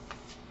Dumbledore.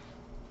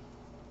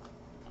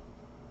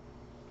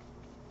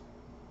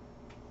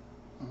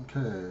 Okay,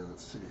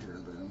 let's see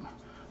here then.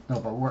 No,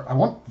 but I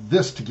want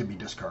this to give me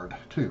discard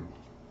too.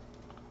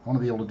 I want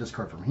to be able to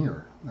discard from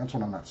here. That's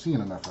what I'm not seeing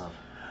enough of.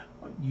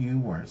 You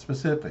weren't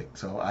specific,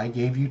 so I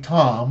gave you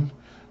Tom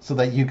so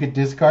that you could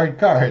discard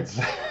cards.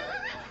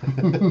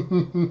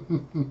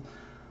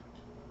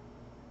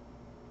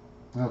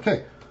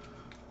 Okay.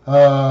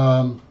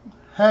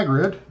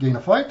 Hagrid, gain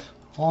a fight.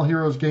 All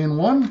heroes gain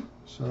 1.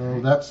 So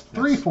that's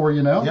 3 for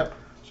you now. Yep.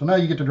 So now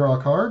you get to draw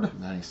a card.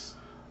 Nice.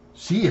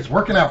 See, it's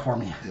working out for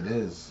me. It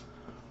is.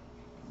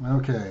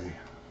 Okay.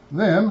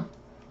 Then,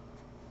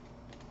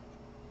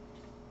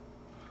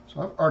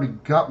 so I've already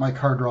got my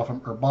card draw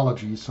from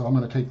Herbology, so I'm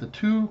going to take the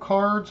 2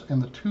 cards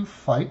and the 2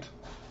 fight.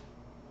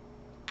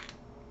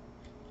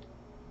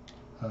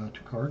 2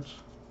 cards.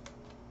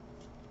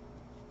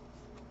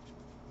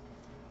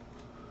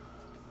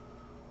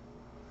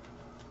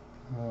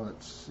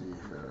 Let's see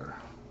here.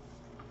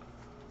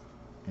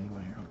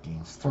 Anyone here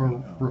gains 3.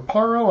 For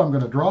Reparo, I'm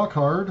going to draw a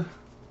card.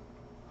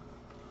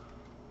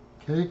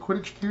 Okay,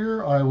 Quidditch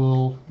gear. I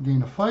will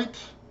gain a fight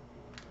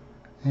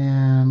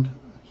and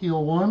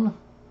heal 1.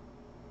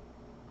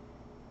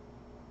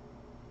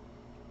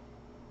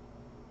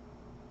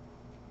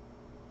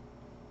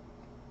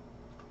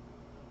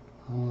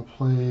 I'm going to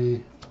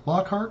play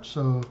Lockhart,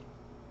 so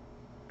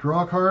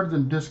draw a card,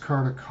 then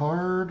discard a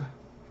card.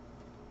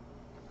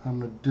 I'm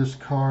going to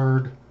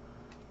discard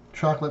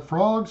Chocolate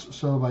Frogs,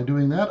 so by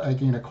doing that, I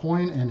gain a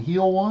coin and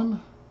heal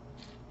 1.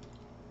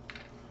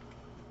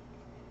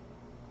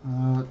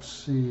 Let's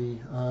see,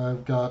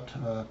 I've got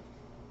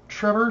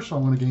Trevor, so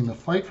I'm going to gain the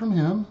fight from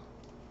him.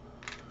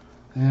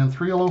 And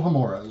 3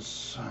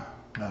 Alohamoras.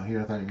 No,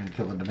 here I thought you were going to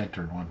kill the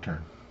Dementor in 1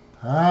 turn.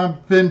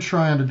 I've been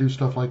trying to do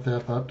stuff like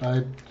that, but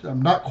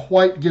I'm not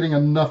quite getting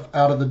enough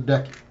out of the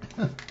deck.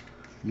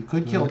 You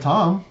could kill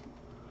Tom.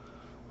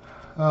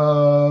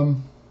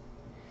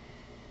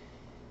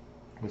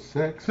 With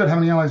 6. Good, how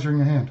many allies are in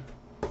your hand?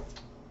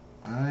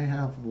 I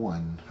have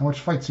 1. How much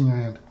fight's in your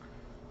hand?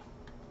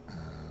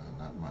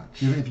 Not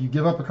much. If you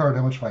give up a card,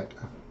 how much fight?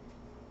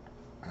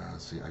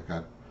 Let's see, I've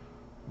got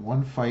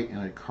 1 fight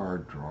and a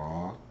card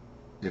draw.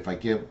 If I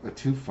give a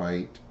 2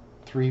 fight,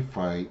 3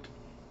 fight,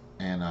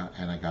 and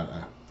I got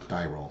a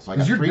die roll. So I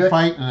got 3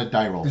 fight and a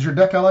die roll. Is your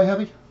deck ally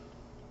heavy?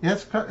 Yeah,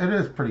 it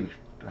is pretty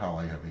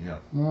ally heavy, yeah.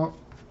 Well,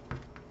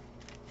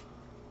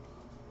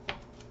 let's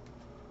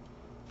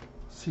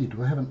see,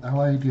 do I have an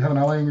ally? Do you have an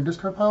ally in your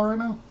discard pile right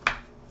now?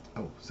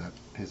 Oh, is that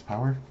his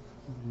power?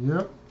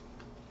 Yep.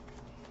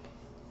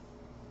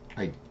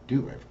 I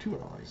do. I have 2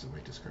 allies in my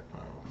discard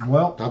pile.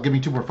 Well, that'll give me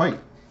 2 more fight.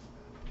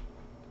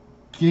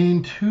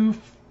 Gain 2.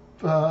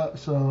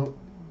 So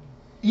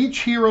each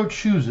hero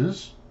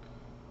chooses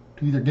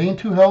to either gain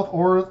 2 health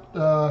or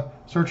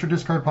search your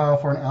discard pile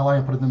for an ally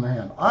and put it in their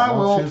hand. I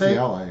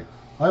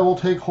will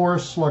take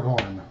Horace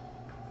Slughorn.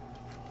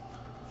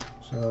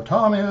 So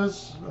Tom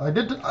is.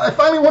 I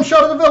finally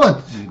one-shot of the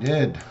villain. You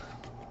did.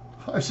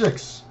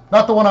 5/6.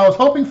 Not the one I was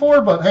hoping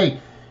for, but hey,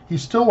 he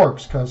still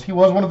works because he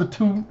was one of the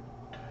 2.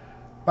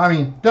 I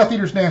mean, Death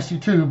Eater's nasty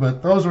too,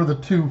 but those were the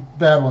 2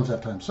 bad ones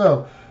that time.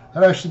 So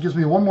that actually gives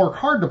me 1 more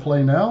card to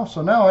play now.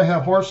 So now I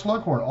have Horace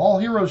Slughorn. All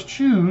heroes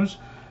choose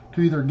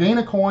to either gain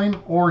a coin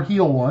or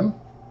heal 1.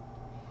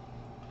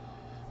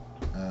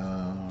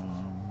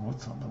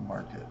 What's on the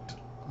market?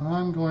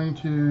 I'm going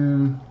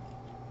to...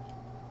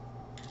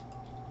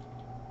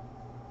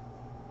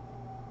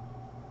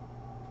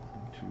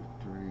 1, 2,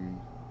 3.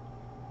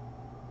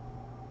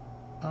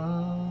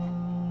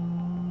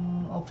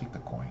 I'll take the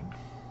coin.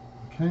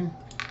 Okay.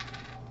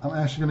 I'm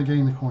actually going to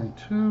gain the coin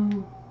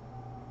too.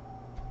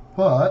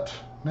 But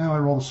now I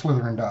roll the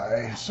Slytherin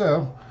die.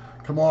 So,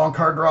 come on,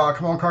 card draw.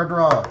 Come on, card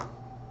draw.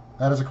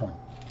 That is a coin.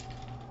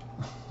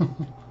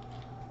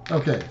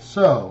 Okay,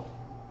 so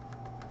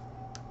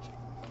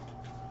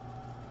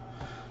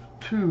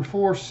 2,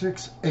 4,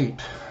 6,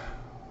 8.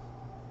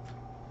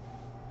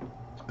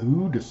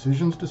 Ooh,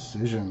 decisions.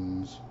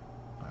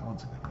 That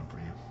one's a good one for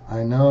you.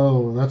 I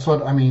know. That's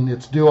what I mean.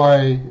 It's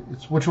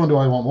which one do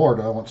I want more?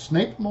 Do I want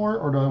Snape more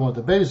or do I want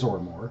the Bazor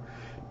more?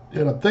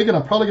 And I'm thinking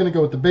I'm probably going to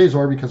go with the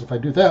Bazor because if I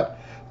do that,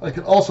 I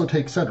could also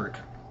take Cedric.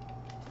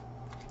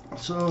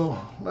 So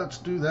let's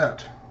do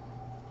that.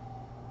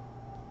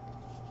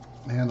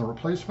 And the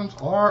replacements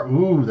are...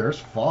 Ooh, there's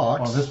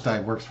Fox. Well, this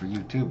die works for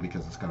you too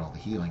because it's got all the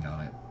healing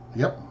on it.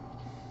 Yep.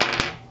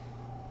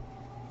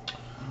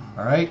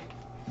 All right.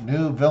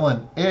 New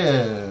villain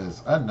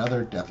is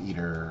another Death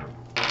Eater.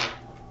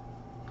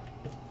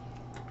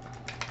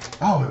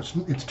 Oh,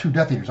 it's 2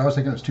 Death Eaters. I was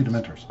thinking it was 2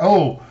 Dementors.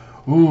 Oh,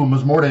 ooh,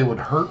 Mosmorde would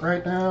hurt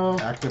right now.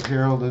 Active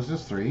hero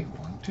loses 3.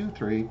 1, 2,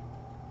 3.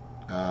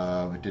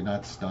 It did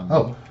not stun me.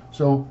 Oh,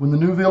 so when the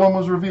new villain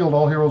was revealed,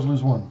 all heroes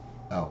lose 1.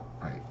 Oh,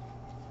 right.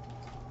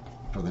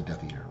 For the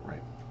Death Eater,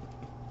 right.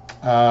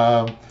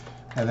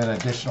 And then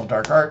additional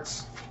Dark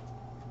Arts.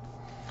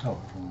 Oh,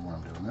 when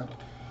I'm doing that.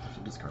 There's a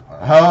discard pile.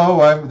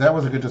 Oh, that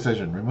was a good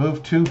decision.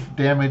 Remove 2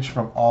 damage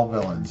from all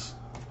villains.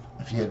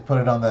 If you had put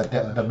it on the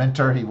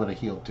Dementor, he would have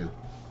healed 2.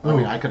 I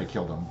mean, I could have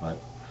killed him, but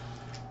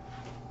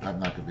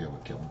I'm not going to be able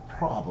to kill him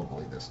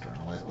probably this turn.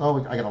 I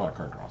got a lot of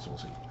card draws, so we'll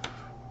see.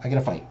 I get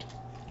a fight.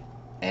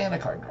 And a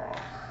card draw.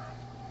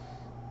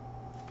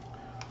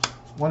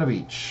 1 of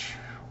each.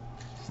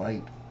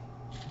 Fight.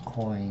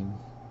 Coin.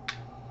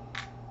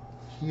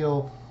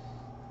 Heal.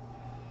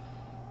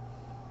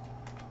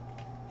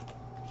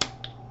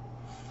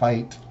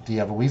 Fight. Do you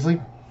have a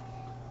Weasley?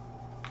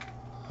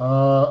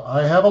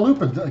 I have a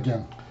Lupin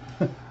again.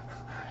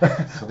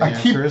 So the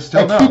answer is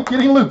still no. I keep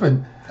getting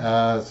Lupin.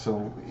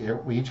 So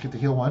we each get to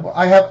heal 1. Well,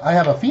 I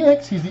have a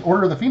Phoenix. He's the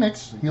Order of the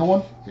Phoenix. Heal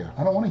 1. Yeah.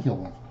 I don't want to heal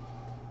 1.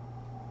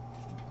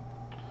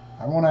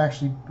 I want to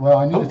actually. Well,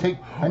 I need to take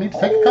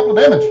a couple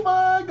of damage. Oh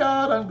my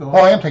God! I'm going. Oh,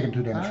 I am taking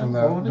 2 damage from the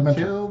Dementor. I'm going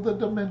to kill the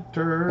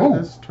Dementor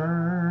this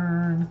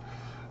turn.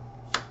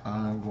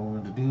 I'm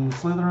going to do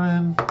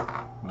Slytherin,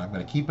 but I'm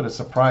going to keep it a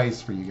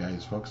surprise for you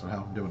guys, folks, on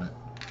how I'm doing it.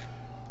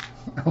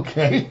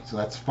 Okay. So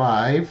that's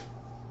 5.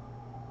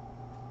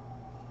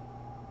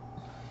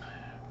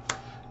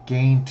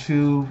 Gain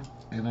 2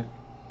 and a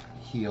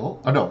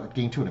heal. Oh no,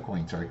 gain 2 and a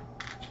coin. Sorry.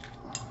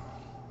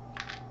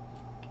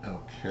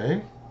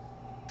 Okay.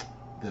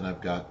 Then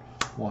I've got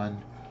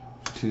 1,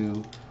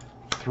 2,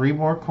 3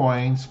 more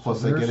coins,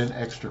 plus I get an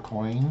extra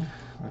coin.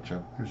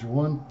 Here's your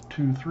 1,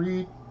 2,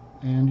 3,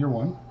 and your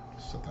 1.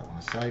 Set that one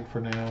aside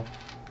for now.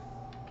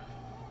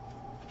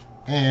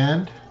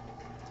 And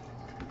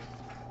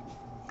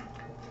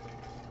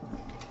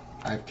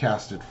I've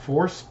casted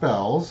 4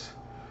 spells,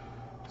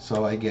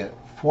 so I get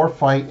 4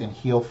 fight and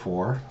heal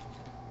 4.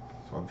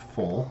 So I'm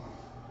full.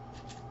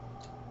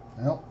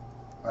 Well,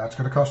 that's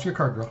going to cost you a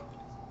card draw.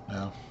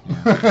 No.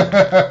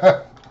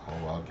 Yeah.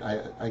 Oh well,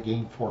 I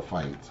gained 4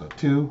 fight, so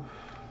 2,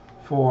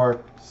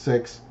 4,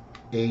 6,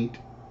 8,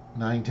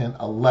 9, 10,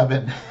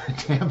 11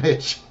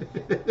 damage.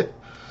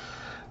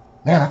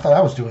 Man, I thought I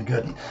was doing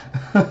good.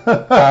 Hey,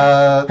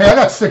 I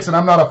got 6 and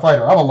I'm not a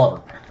fighter. I'm a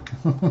lover.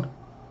 All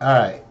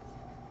right.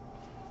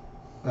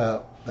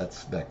 Well,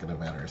 that's not going to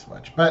matter as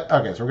much. But,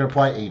 okay, so we're going to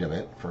apply 8 of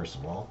it, first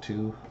of all.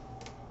 2,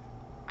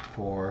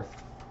 4,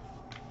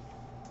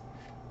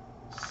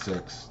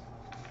 6,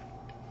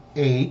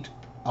 8.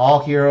 All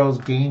heroes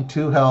gain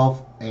 2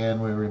 health,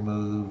 and we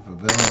remove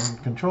villain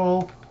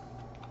control.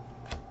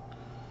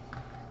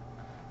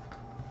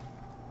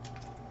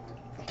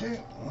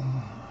 Okay.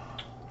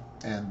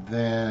 And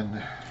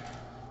then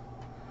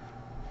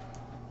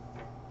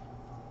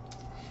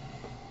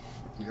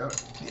You got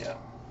it. yeah,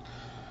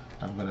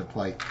 I'm going to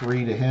apply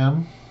 3 to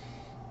him.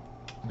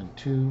 And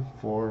 2,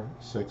 4,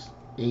 6,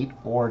 8,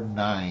 or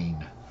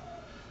 9.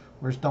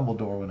 Where's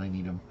Dumbledore when I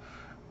need him?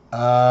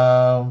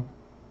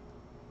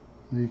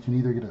 You can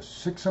either get a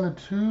 6 and a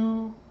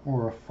 2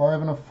 or a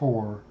 5 and a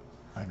 4.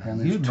 I know.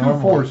 And there's 2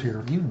 4s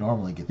here. You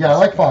normally get. Yeah, I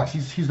like guy, Fox.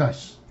 He's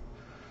nice.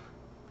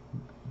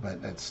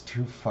 but that's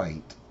 2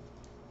 fight.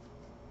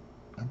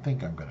 I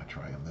think I'm going to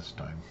try him this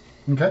time.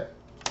 Okay.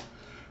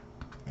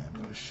 And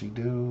what does she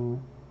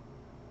do?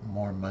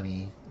 More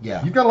money.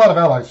 Yeah. You've got a lot of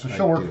allies, so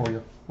she'll work do. for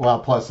you. Well,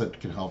 plus it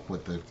can help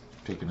with the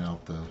taking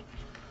out the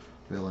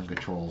villain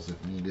controls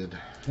if needed.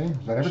 Okay,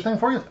 is that everything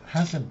for you?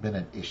 Hasn't been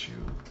an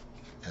issue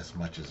as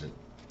much as it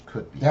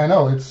could be. Yeah, I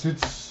know.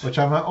 It's. Which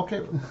I'm not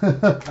okay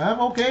with. I'm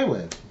okay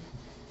with.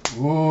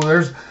 Ooh,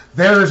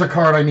 there's a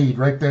card I need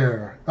right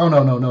there. Oh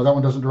no, that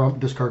one doesn't draw.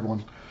 Discard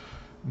one.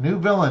 New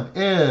villain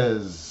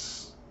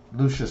is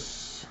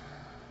Lucius.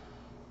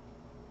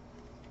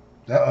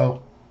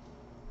 Uh-oh.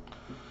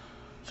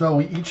 So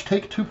we each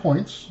take 2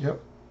 points. Yep.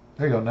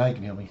 There you go. Now you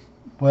can heal me.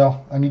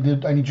 Well, I need you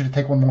to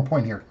take 1 more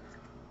point here,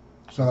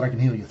 so that I can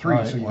heal you 3.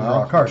 Right, So you well, can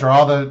draw a card.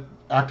 Draw the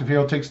active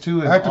hero takes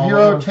 2. And Active all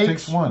hero of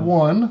takes 1.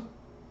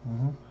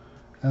 Mm-hmm.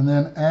 And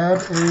then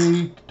add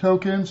a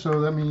token,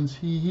 so that means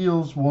he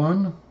heals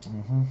 1.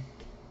 Mm-hmm.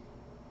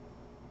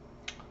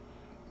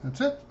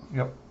 That's it.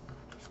 Yep.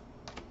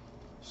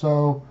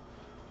 So,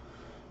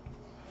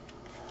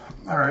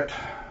 all right.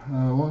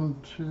 1,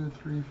 2,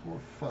 3,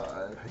 4,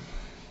 5.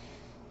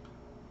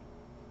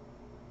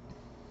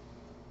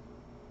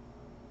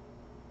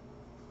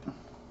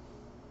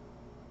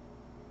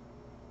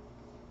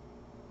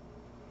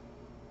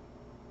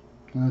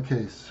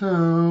 Okay,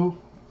 so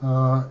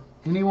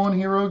any one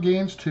hero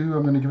gains 2.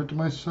 I'm going to give it to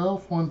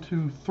myself. 1,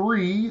 2,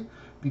 3,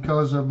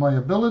 because of my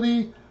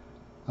ability,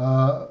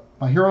 my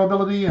hero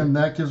ability, and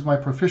that gives my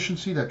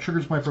proficiency. That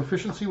triggers my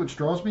proficiency, which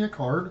draws me a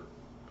card.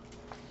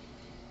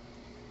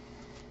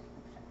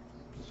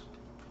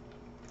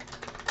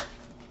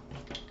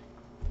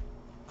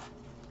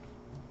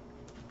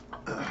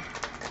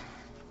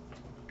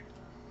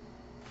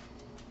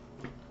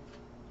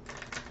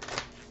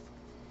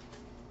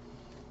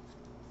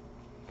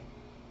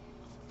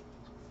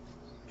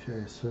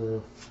 Okay,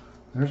 so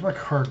there's my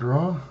card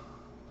draw.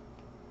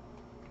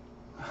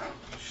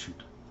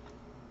 Shoot.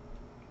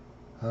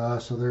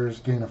 So there's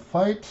gain a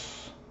fight.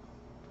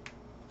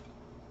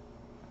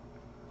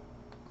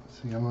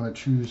 Let's see, I'm going to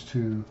choose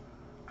to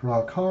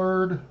draw a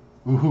card.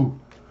 Woohoo!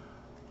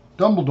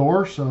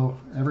 Dumbledore, so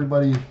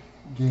everybody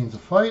gains a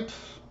fight.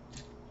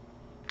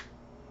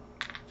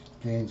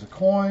 Gains a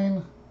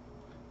coin.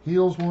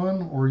 Heals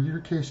 1, or in your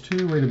case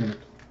 2. Wait a minute.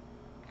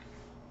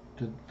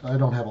 I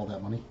don't have all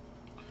that money.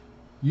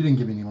 You didn't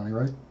give me any money,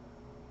 right?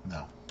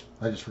 No.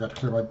 I just forgot to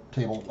clear my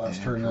table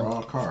last turn.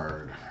 Draw a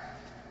card.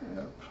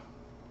 Yep.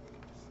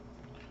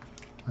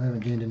 I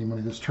haven't gained any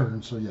money this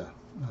turn, so yeah.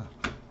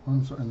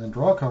 And then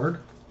draw a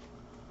card.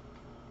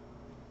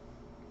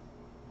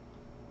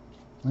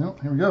 Well,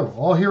 here we go.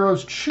 All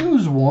heroes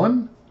choose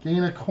 1.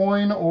 Gain a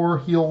coin or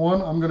heal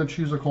 1. I'm going to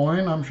choose a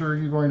coin. I'm sure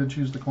you're going to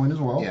choose the coin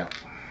as well. Yeah.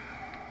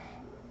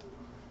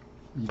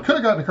 You could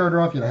have gotten a card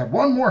draw if you'd have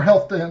 1 more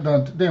health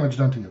damage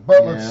done to you.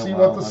 But let's see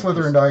what the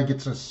Slytherin die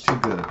gets us. Too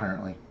good,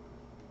 apparently.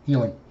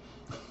 Healing.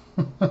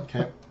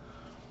 Okay.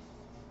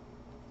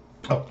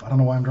 Oh, I don't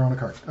know why I'm drawing a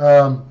card.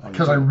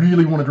 Because I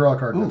really want to draw a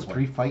card. Ooh,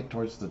 3 fight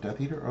towards the Death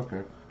Eater?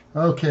 Okay.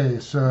 Okay,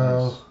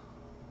 so...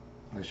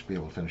 Nice. I should be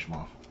able to finish him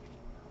off.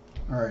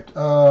 Alright,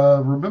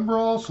 remember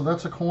all, so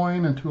that's a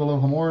coin and 2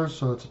 Alohomores,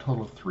 so it's a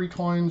total of 3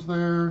 coins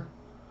there.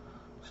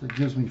 So it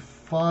gives me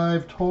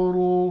 5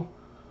 total.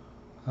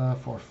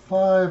 For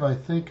 5, I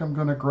think I'm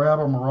going to grab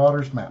a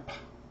Marauder's map.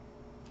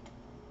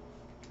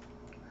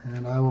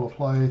 And I will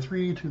apply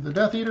 3 to the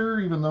Death Eater,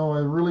 even though I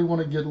really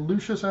want to get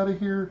Lucius out of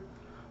here.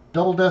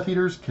 Double Death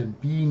Eaters can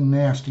be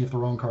nasty if the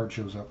wrong card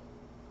shows up.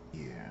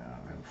 Yeah,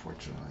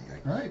 unfortunately.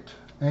 All right.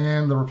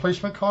 And the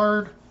replacement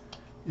card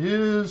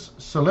is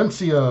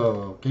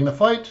Silencio. Gain a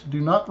fight. Do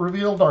not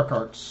reveal Dark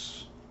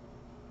Arts.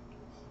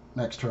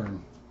 Next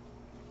turn.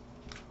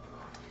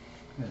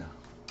 Yeah.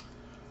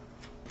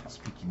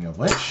 Speaking of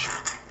which,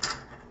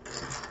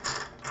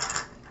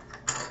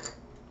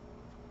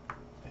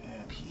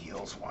 and he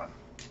heals 1.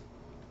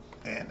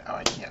 And now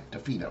I can't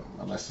defeat him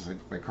unless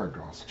my card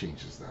draw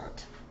changes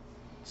that.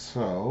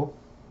 So,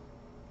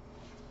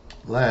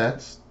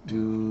 let's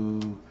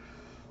do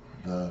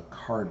the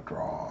card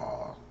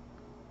draw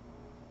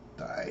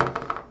die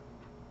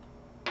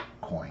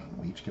coin.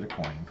 We each get a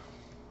coin.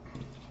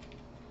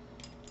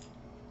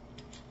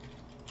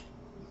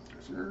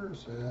 There's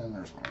yours, and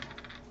there's mine.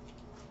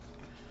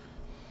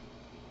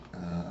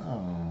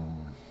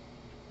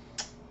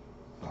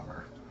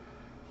 Bummer.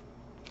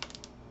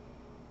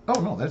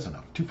 Oh, no, that's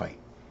enough. 2 fight.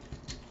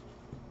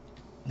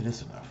 It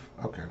is enough.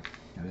 Okay.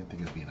 I didn't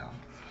think it'd be enough.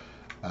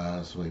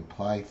 So I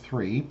apply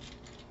 3,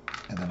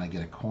 and then I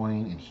get a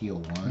coin and heal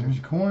 1. There's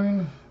a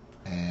coin.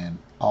 And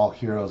all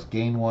heroes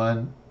gain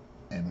 1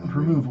 and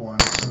remove 1.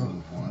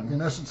 Remove 1.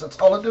 In essence, that's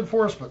all it did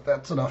for us, but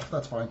that's enough.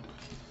 That's fine.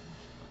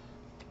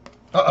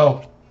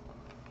 Uh-oh.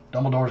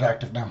 Dumbledore's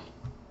active now.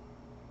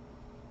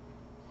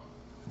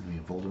 You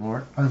mean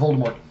Voldemort? I'm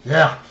Voldemort.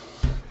 Yeah.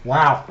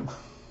 Wow.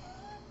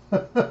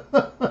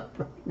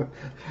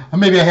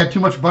 Maybe I had too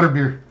much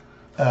butterbeer.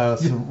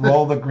 So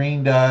roll the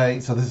green die.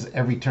 So this is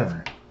every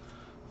turn.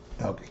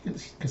 Okay,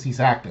 because he's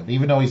active.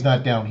 Even though he's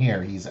not down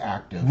here, he's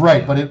active.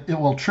 Right, but it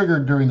will trigger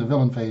during the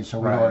villain phase, so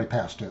we've Right. already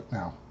passed it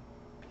now.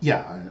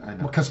 Yeah, I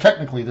know. Because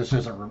technically this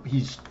isn't...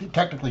 He's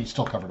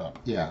still covered up.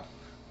 Yeah.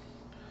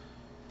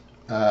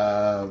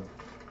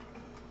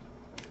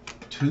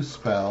 2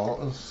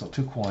 spells, so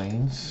 2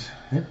 coins.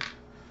 Yeah.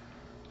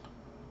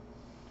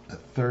 A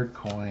 3rd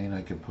coin,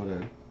 I can put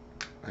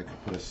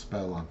a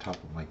spell on top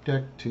of my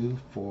deck. 2,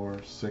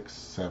 4, 6,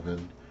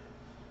 7,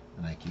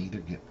 and I can either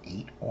get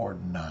 8 or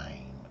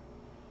 9.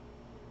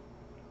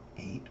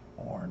 8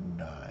 or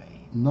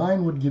 9.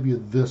 9 would give you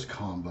this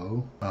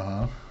combo.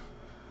 Uh-huh.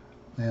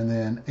 And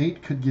then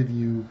 8 could give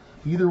you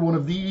either one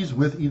of these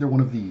with either one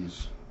of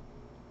these.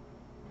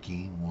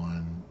 Gain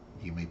 1.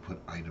 You may put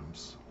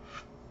items.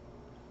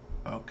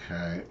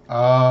 Okay.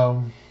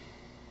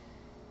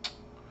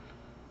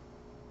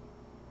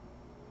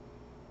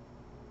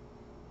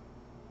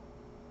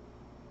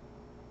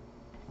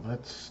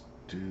 Let's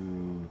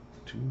do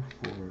 2,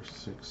 4,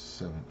 6,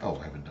 7. Oh,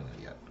 I haven't done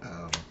it yet.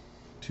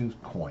 2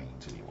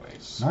 coins,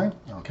 anyways. 9?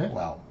 Okay.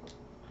 Well,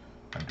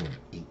 I'm doing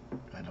 8.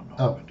 I don't know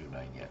if Oh. I'm going to do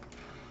 9 yet.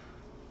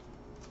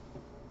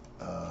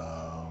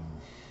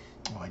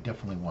 I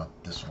definitely want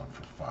this one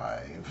for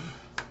 5.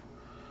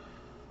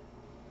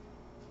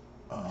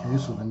 Okay,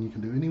 so then you can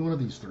do any one of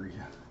these 3.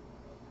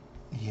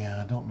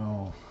 Yeah, I don't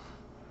know.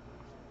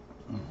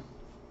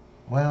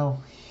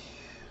 Well,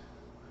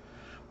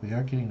 we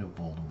are getting to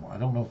Voldemort. I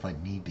don't know if I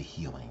need the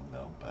healing,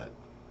 though, but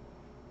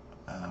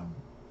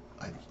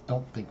I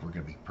don't think we're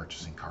going to be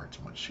purchasing cards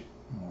much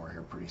more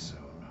here pretty soon.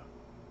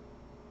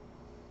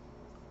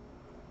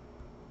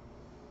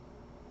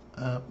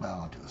 Well,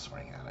 I'll do the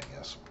swing hat, I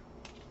guess.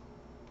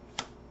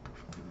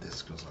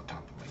 This goes on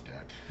top of my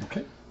deck.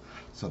 Okay.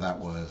 So that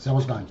was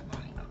 9. 9,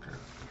 okay.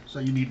 So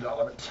you need all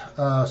of it.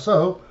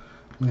 So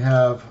we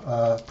have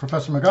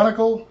Professor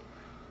McGonagall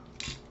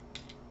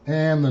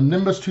and the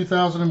Nimbus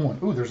 2001.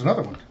 Ooh, there's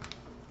another one.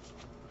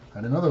 I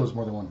didn't know there was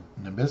more than one.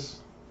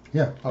 Nimbus?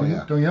 Yeah. Oh,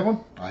 yeah. Don't you have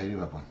one? I do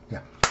have one.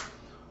 Yeah.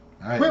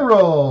 All right.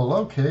 Quirrell.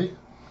 Okay.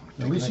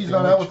 At least that he's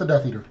not out damage. with the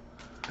Death Eater.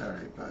 All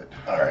right, bud.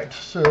 All right.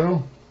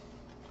 So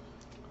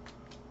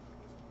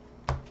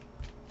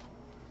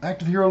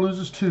active hero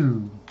loses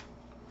 2.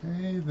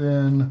 Okay,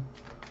 then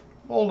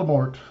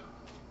Voldemort.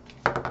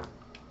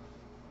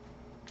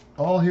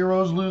 All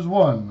heroes lose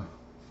 1.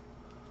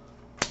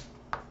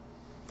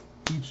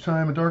 Each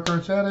time a Dark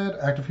Art's added,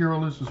 active hero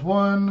loses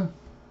 1.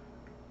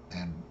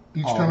 And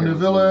Each all time a new heroes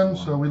villain, lose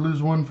 1. so we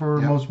lose 1 for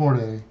Yep. Mos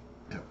Morte.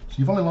 Yep. So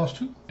you've only lost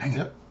 2? Dang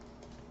it.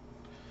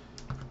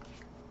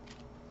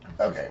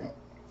 Okay.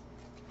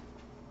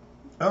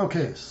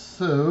 Okay,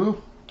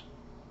 so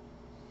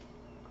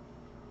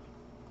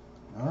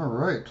all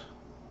right.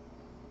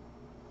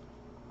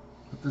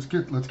 Let's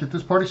get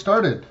this party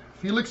started.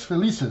 Felix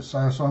Felicis.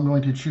 So I'm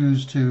going to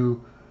choose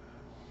to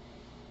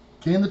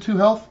gain the 2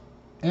 health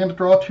and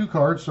draw 2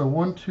 cards. So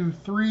 1, 2,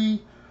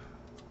 3.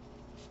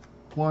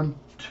 1,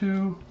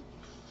 2,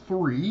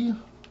 3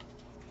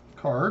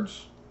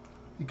 cards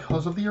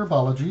because of the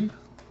herbology.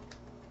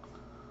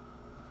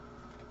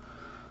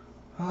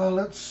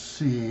 Let's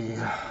see.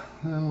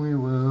 And we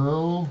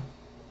will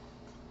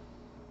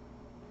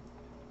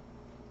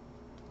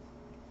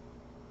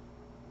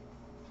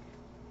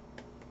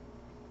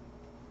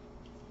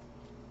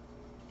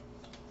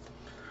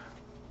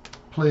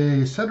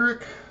play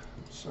Cedric.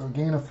 So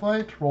gain a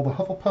fight. Roll the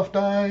Hufflepuff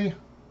die.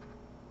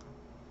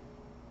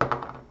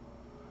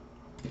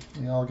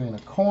 They all gain a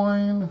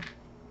coin.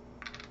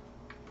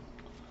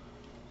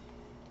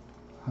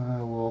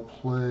 I will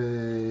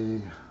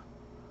play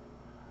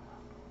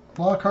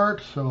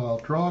Lockhart, so I'll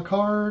draw a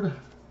card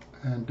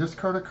and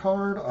discard a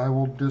card. I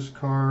will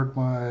discard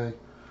my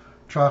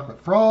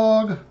Chocolate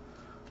Frog.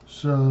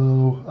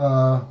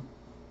 So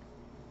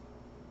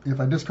if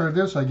I discard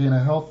this, I gain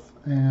a health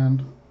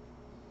and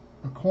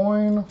a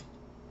coin.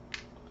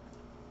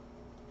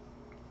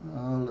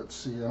 Let's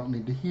see, I don't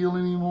need to heal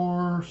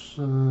anymore,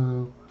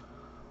 so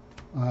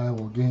I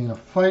will gain a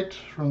fight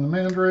from the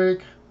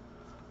Mandrake.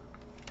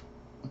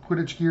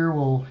 Quidditch Gear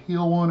will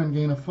heal one and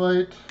gain a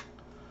fight.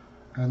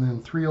 And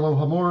then 3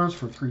 Aloha Moras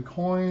for 3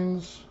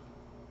 coins.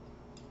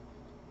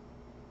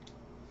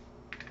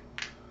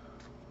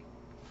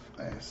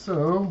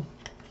 So,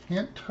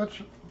 can't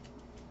touch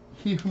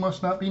He Who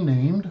Must Not Be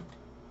Named.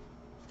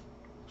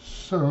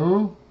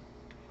 So,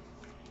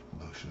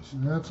 Lucius.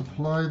 let's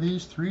apply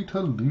these 3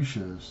 to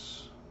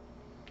Lucius.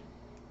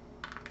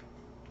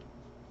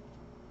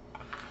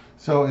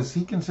 So is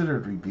he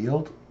considered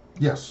revealed?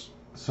 Yes.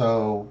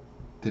 So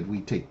did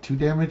we take 2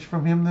 damage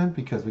from him then?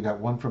 Because we got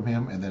 1 from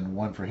him and then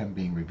 1 for him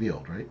being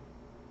revealed, right?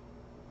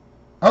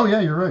 Oh,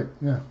 yeah, you're right.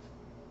 Yeah.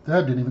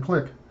 That didn't even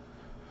click.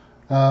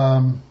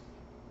 So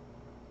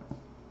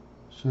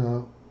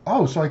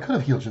I could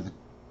have healed you.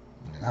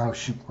 Oh,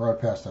 shoot. We're right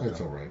past that.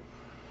 That's all right.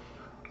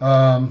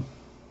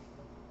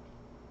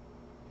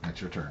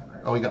 That's your turn.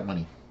 Right? Oh, we got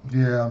money.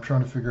 Yeah, I'm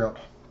trying to figure out.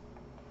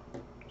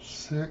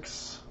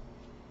 6.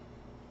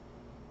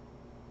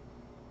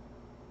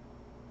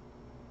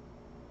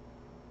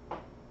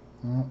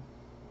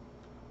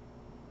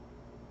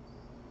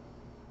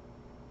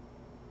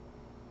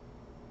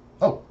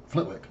 Oh,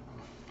 Flitwick.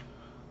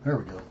 There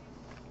we go.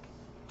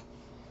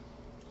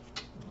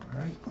 All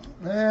right.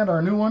 And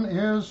our new one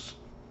is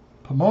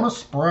Pomona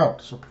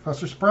Sprout. So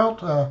Professor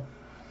Sprout,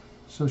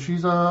 so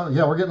she's,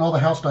 yeah, we're getting all the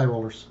house die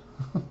rollers.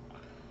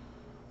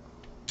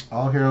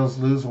 All heroes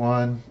lose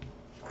 1.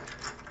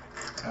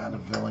 Out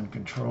of villain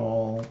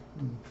control.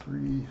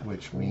 3,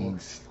 which 4,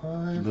 means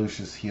 5.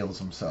 Lucius heals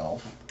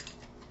himself.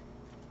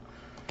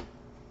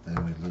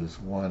 Then we lose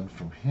 1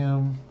 from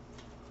him.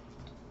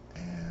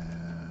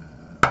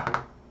 And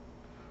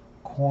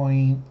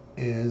coin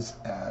is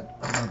at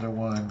another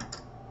 1,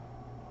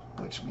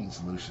 which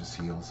means Lucius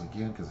heals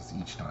again because it's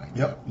each time.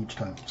 Yep, each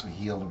time. So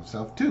he healed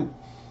himself too.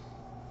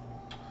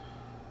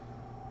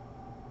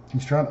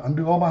 He's trying to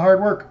undo all my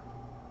hard work.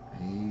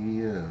 He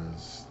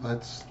is.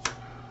 Let's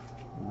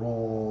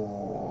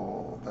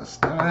roll this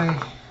die.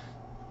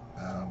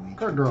 We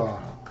Card draw.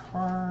 A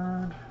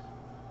card.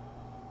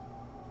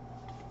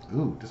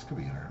 Ooh, this could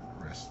be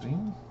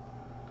interesting.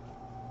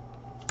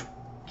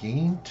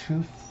 Gain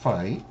 2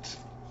 fight.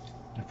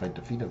 If I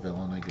defeat a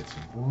villain, I get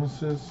some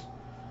bonuses.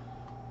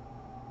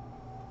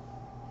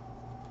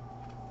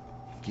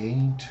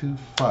 Gain 2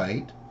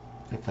 fight.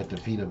 If I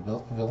defeat a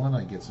villain,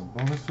 I get some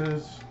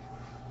bonuses.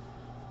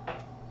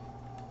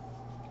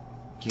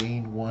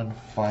 Gain 1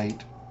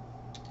 fight.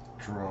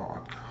 Draw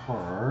a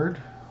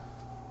card.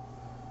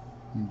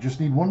 You just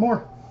need 1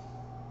 more.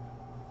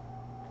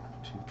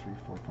 2, 3,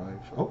 4, 5.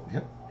 Oh,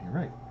 yep, you're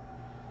right.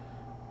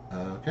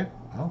 Okay,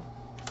 well,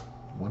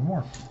 1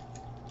 more.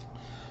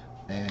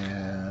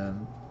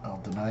 And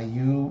I'll deny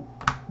you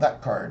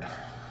that card.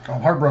 Oh,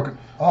 I'm heartbroken.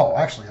 Oh,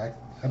 actually,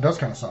 that does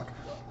kind of suck.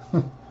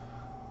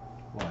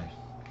 Why?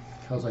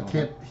 Because I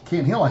can't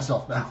heal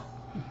myself now.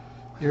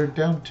 You're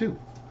down 2.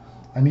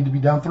 I need to be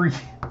down 3.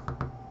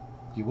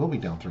 You will be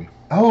down 3.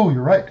 Oh,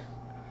 you're right.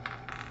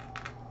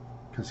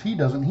 Because he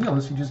doesn't heal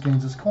us, he just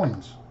gains his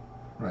coins.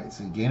 Right,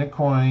 so you gain a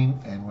coin,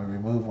 and we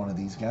remove one of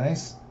these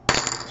guys.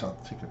 So I'll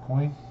take a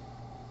coin.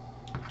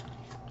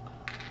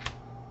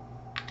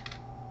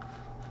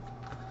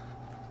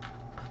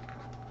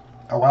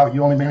 Oh, wow,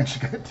 you only managed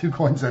to get 2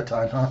 coins that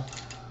time, huh?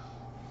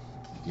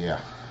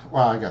 Yeah.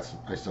 Well,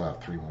 I still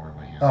have 3 more in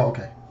my hand. Oh,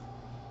 okay.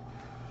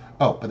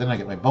 Oh, but then I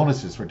get my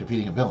bonuses for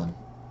defeating a villain.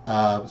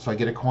 So I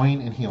get a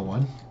coin and heal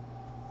 1.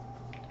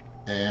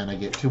 And I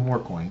get 2 more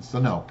coins. So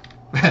no.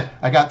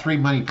 I got 3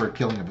 money for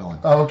killing a villain.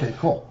 Oh, okay,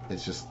 cool.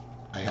 It's just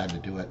I had to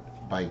do it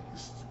by.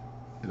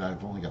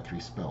 I've only got 3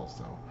 spells,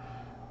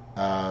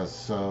 though.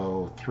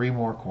 So 3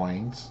 more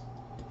coins.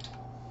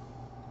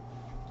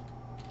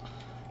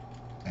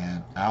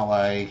 And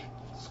allies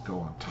go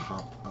on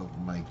top of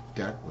my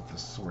deck with the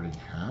sorting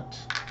hat.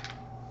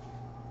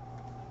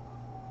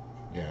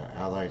 Yeah,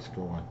 allies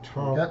go on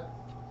top. Got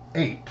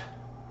 8.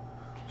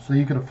 So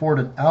you could afford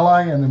an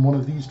ally and then one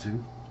of these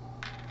 2.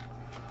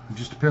 It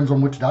just depends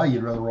on which die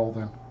you'd rather roll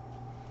then.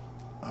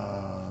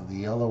 The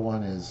yellow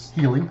one is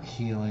Healing.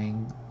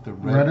 Healing. The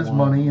Red is one,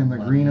 money and the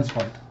green is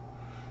fight.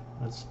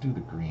 Let's do the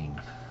green.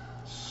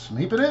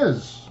 Snape it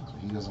is. So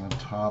he goes on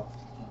top.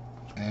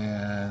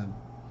 And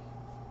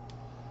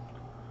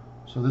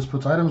So this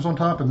puts items on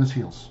top and this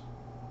heals.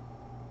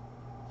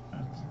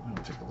 I'll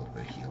take a little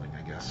bit of healing,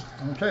 I guess.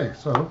 Okay,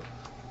 so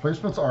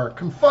placements are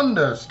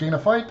Confundus, gain a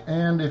fight,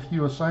 and if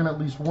you assign at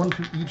least 1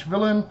 to each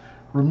villain,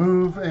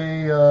 remove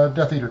a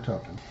Death Eater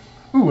token.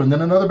 Ooh, and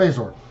then another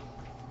Bazor.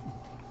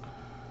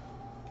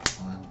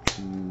 1,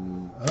 2,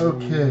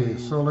 Okay,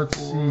 so let's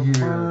see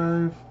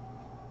here.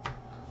 5.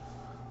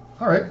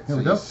 All right, here So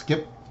we go. you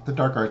skip the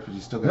dark arts, but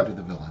you still got to Yep.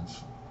 do the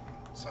villains.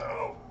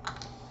 So,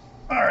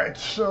 all right,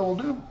 so we'll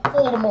do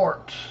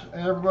Voldemort.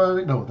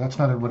 Everybody, no, that's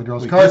not everybody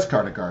draws a We card.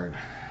 discard a card.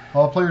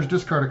 All players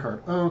discard a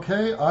card.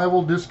 Okay, I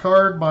will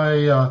discard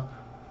my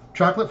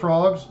chocolate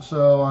frogs,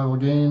 so I will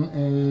gain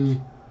a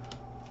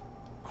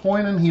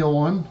coin and heal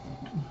one.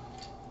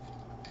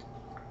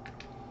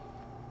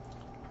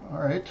 All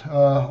right,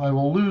 I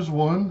will lose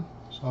one,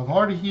 so I've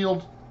already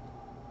healed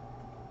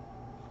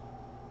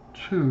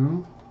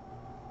 2.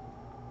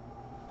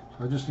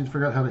 So I just need to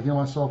figure out how to heal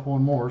myself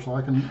one more, so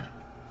I can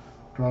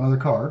draw another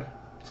card.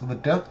 So the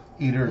Death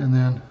Eater And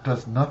then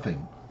does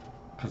nothing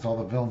because all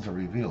the villains are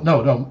revealed.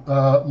 no,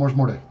 Mors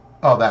Morte,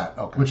 Oh, that.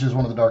 Okay. which is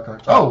one of the dark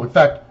arts. Oh, in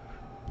fact,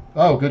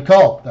 good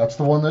call. That's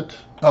the one that.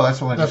 Oh, that's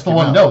the one. That's the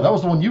one. No, that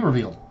was the one you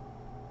revealed.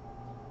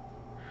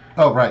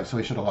 Oh, right. So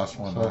we should have lost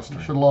one So last you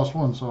turn. should have lost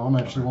one, so I'm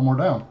actually one more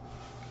down.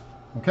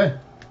 Okay.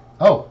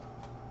 Oh,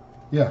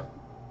 yeah.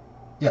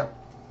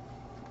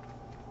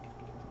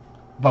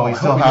 But we I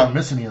still hope we have. didn't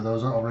miss any of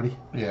those already.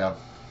 Yeah.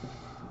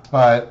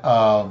 But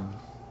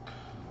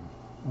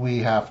we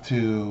have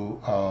to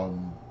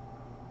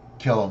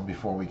kill him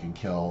before we can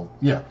kill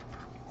Yeah.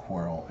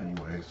 Quirrell,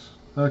 anyways.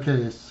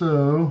 Okay,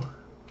 so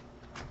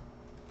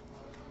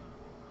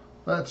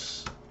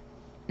that's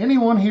any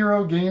one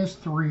hero gains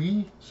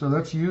 3, so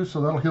that's you,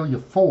 so that'll heal you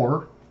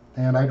 4,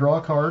 and I draw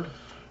a card.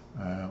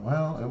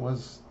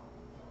 Well,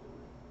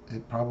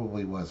 it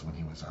probably was when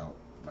he was out,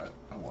 but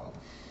oh well.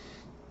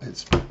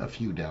 It's a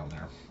few down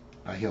there.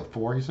 I healed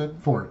 4, you said?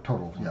 4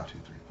 total, 1, yeah. 2,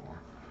 3, 4.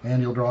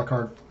 And you'll draw a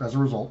card as a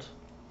result.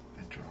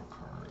 And draw a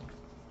card.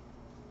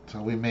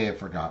 So we may have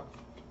forgot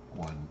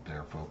one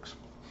there, folks.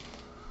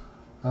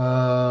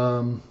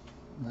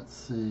 Let's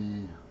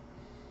see.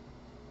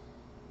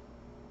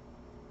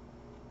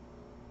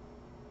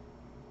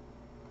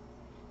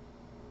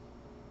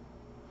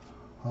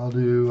 I'll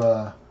do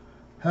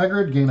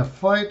Hagrid, gain a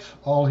fight.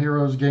 All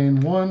heroes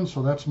gain 1,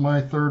 so that's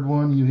my 3rd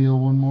one. You heal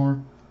 1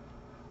 more.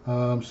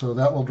 So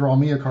that will draw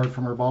me a card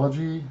from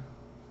Herbology.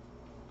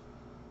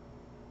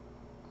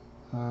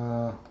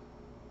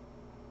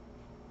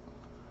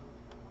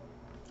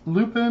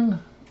 Lupin,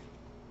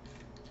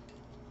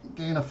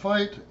 gain a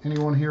fight. Any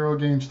one hero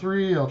gains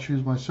 3. I'll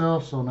choose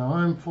myself, so now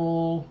I'm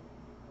full.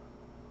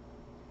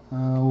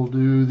 We'll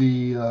do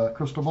the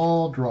Crystal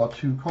Ball, draw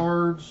 2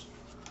 cards.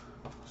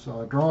 So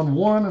I've drawn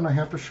 1, and I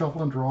have to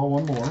shuffle and draw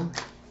 1 more.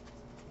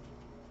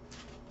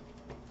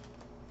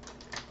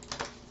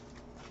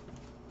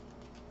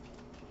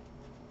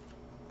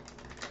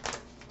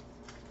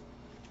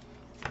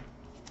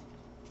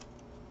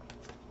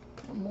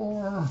 One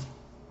more.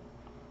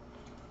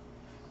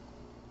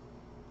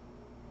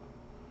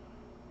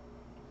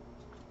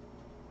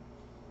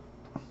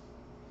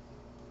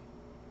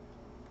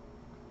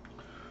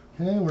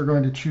 Okay, we're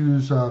going to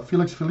choose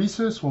Felix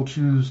Felicis. We'll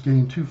choose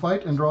gain 2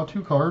 fight and draw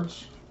 2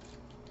 cards.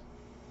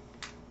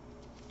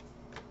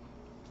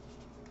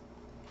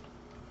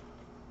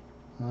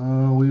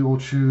 We will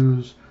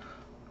choose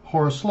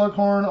Horace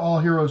Slughorn. All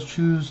heroes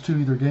choose to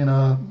either gain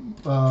a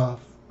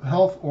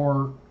health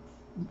or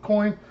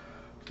coin.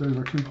 Those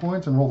are 2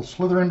 coins, and roll the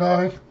Slytherin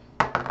die.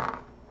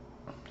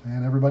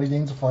 And everybody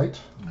gains a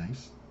fight.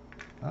 Nice.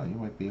 Oh, you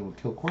might be able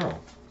to kill Quirrell.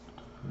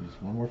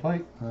 There's one more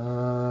fight.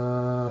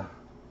 Well,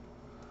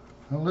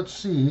 let's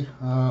see.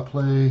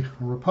 Play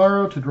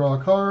Reparo to draw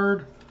a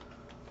card.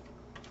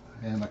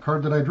 And the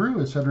card that I drew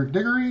is Cedric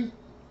Diggory.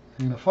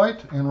 Gain a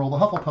fight and roll the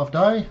Hufflepuff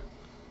die.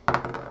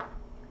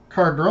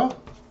 Card draw.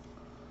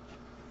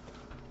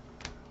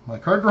 My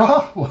card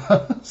draw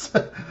was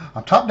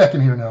I'm top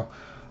decking here now.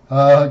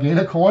 Gain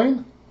a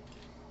coin.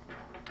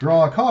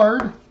 Draw a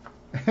card.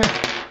 And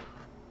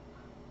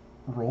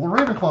roll the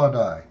Ravenclaw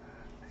die.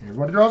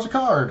 Everybody draws a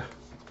card.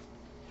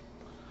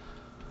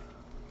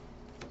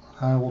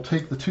 I will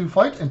take the 2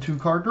 fight and 2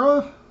 card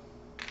draw.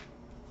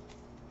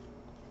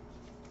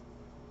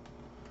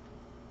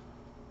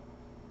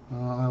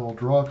 I will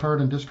draw a card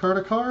and discard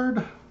a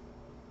card.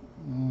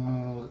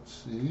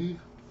 Let's see.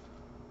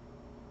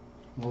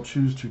 We'll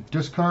choose to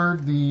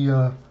discard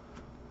the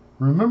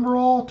Remember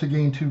All to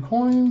gain 2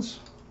 coins.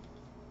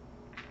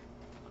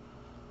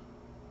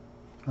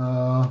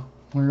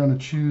 We're going to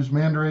choose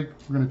Mandrake.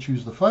 We're going to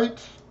choose the fight.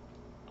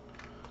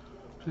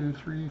 2,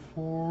 3,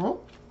 4.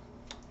 Oh.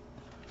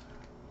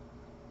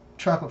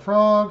 Chocolate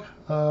Frog.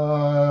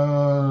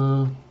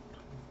 4.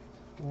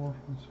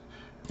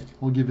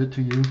 We'll give it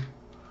to you.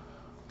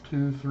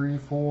 2, 3,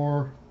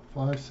 4,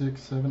 5,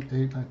 6, 7,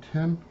 8, 9,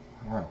 10.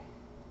 Wow.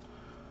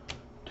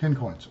 10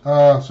 coins.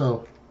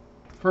 So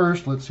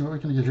first, let's see what we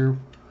can get here.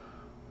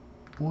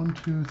 1,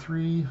 2,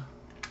 3.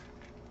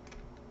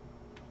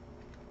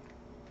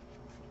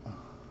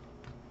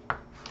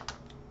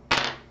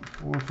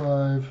 4,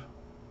 5,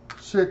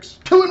 6.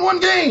 2 in 1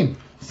 game!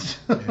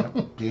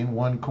 Yep. Gain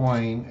 1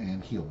 coin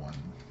and heal 1.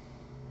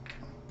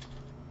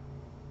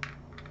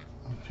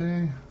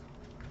 Okay.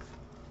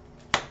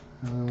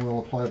 And then we'll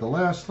apply the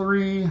last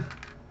 3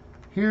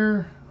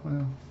 here.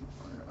 Well,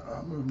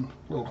 move them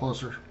a little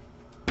closer.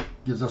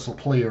 gives us a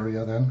play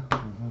area then.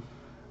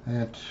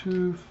 And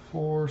 2,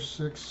 4,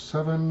 6,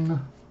 7.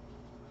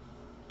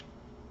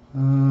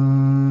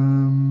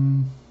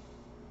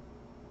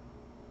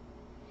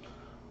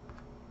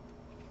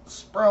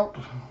 Sprout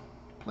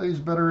plays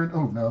better in.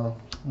 Oh no.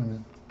 Wait a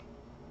minute.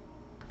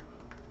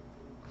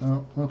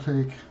 No, we'll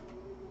take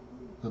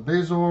the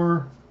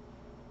Bazor,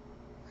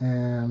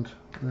 and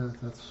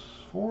that's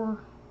 4.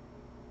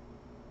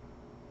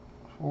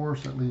 4,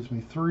 so that leaves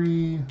me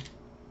 3.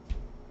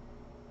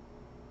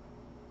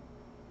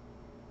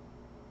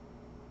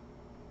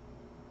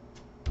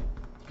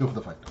 Go for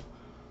the fight.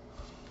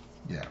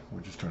 Yeah,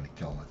 we're just trying to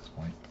kill him at this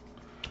point.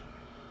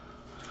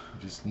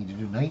 We just need to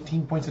do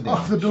 19 points of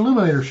damage. Oh, the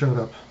Deluminator showed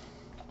up.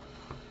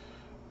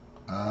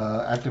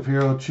 Active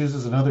hero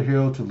chooses another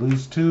hero to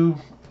lose 2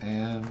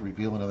 and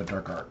reveal another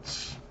Dark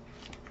Arts.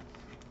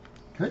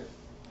 Okay.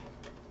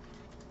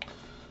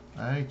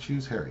 I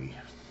choose Harry.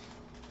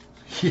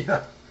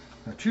 Yeah.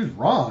 I choose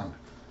Ron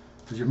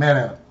because you're mad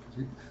at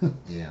him.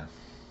 Yeah,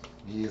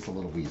 he is a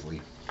little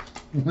Weasley.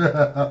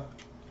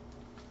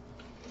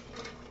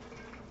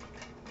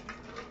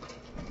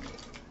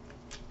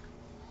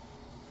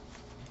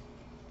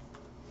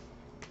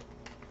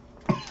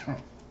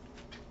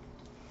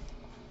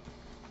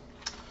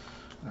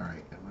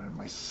 Alright, and then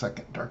my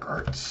second Dark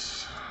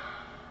Arts.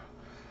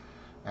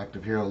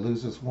 Active hero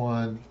loses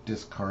 1,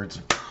 discards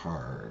a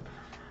card.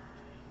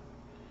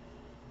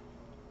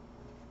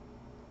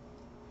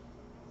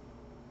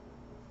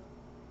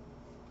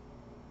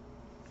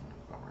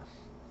 Bummer.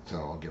 So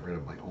I'll get rid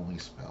of my only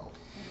spell.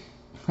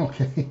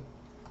 Okay.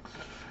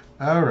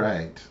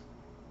 Alright.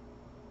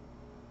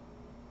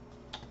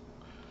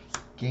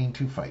 Gain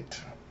 2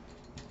 fight.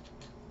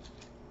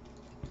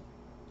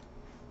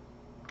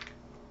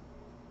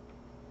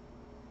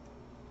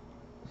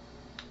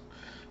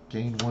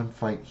 Gain 1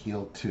 fight,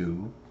 heal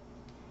 2,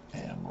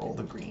 and roll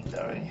the green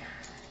die.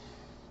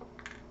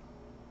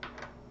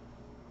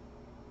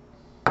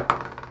 Make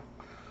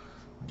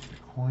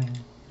a coin.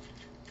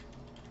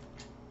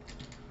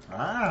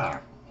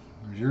 Ah,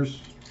 there's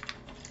yours.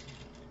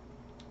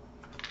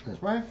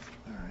 That's right.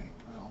 Alright,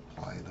 I'll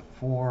apply the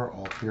 4,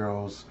 all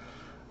heroes.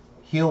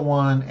 Heal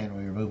 1, and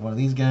we remove one of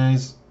these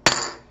guys.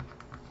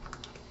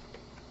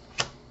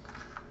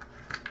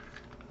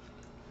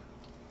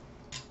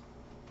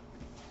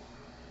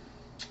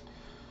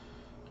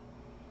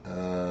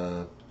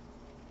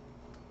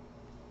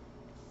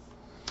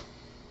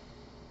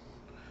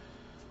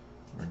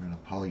 We're going to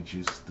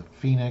polyjuice the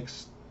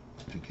Phoenix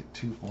to get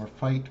 2 more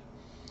fight.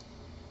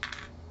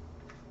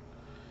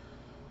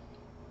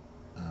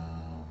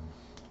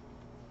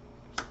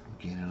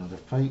 Gain another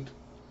fight.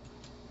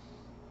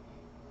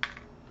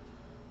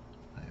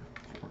 I have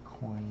 4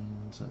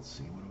 coins. Let's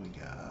see, what do we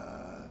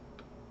got?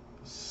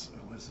 So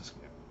what is this?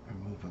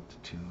 Remove up to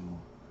 2.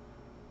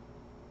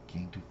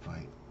 Gain 2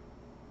 fight.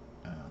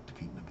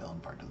 Defeating the villain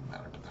part doesn't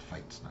matter, but the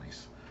fight's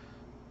nice.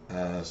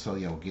 So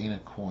yeah, we'll gain a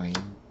coin,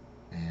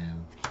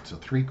 and so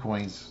 3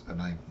 coins,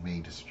 and I may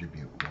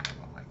distribute one of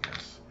them, I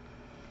guess.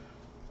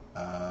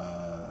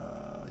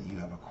 You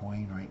have a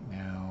coin right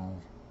now,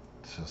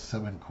 so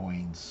 7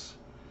 coins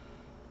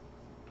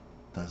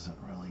doesn't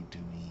really do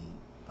me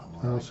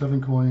a lot.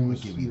 7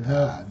 coins. Give you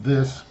have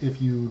this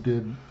if you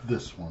did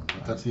this one,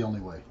 but that's the only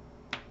way.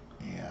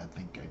 Yeah, I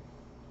think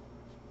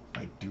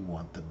I do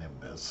want the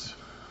Nimbus.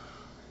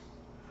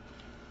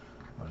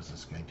 What does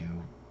this guy do?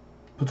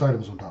 Puts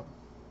items on top.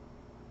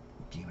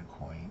 Gain a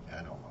coin.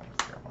 I don't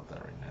care about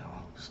that right now.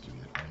 I'll just give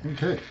you the coin.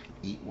 Okay.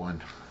 Eat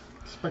 1.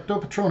 Specto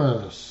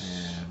Patronus.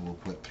 And we'll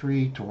put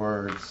 3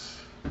 towards.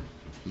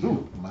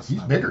 Ooh,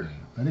 he's bigger.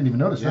 I didn't even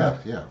notice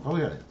that. Yeah. Oh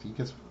yeah. He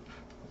gets.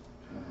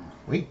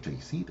 Wait till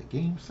you see the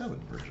Game 7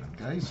 version,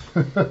 guys.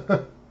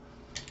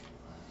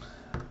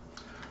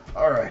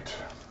 All right.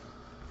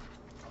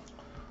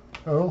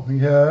 So we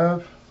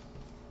have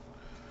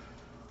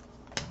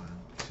 1,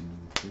 2,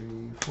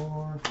 3,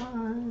 4,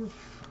 5.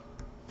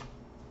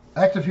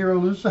 active hero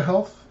loses a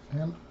health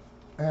and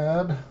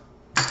add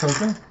a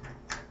token.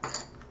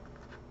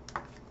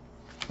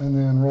 And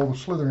then roll the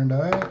Slytherin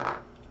die.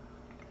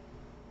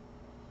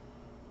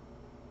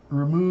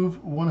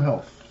 Remove 1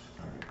 health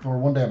or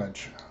 1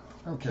 damage.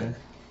 Okay.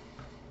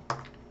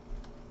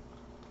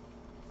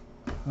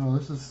 Oh,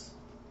 this is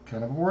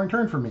kind of a boring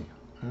turn for me.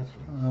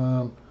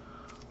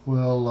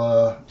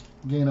 We'll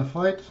gain a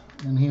fight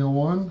and heal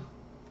 1.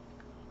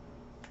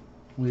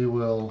 We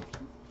will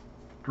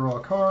draw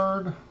a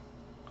card.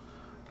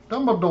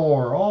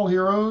 Dumbledore, all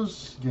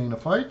heroes, gain a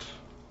fight.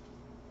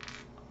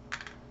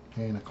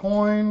 Gain a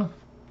coin.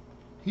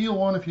 Heal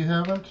 1 if you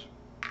haven't.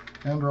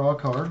 And draw a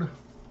card.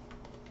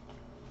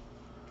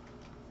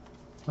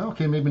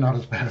 Okay, maybe not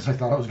as bad as I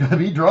thought it was going to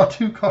be. Draw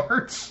 2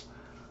 cards.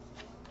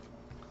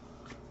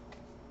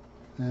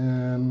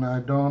 And I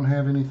don't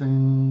have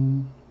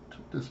anything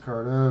to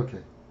discard.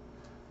 Okay.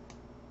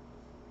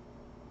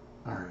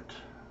 Alright.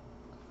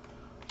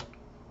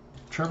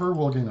 Trevor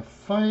will gain a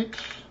fight.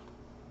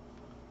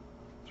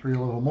 3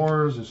 little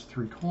mores is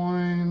 3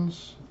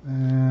 coins.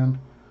 And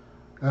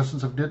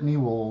Essence of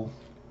Dittany will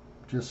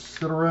just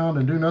sit around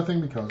and do nothing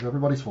because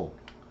everybody's full.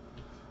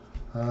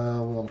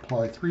 We'll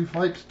apply 3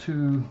 fight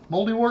to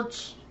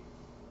Moldywarts.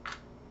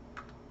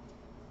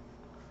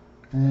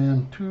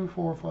 And 2,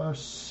 4, 5,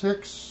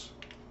 6.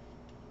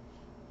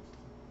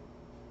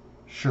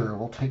 Sure,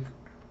 we'll take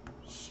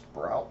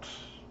Sprout.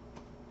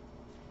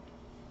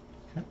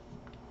 Okay.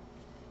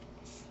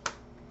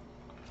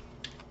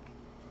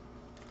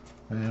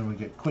 And we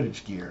get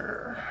Quidditch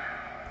gear.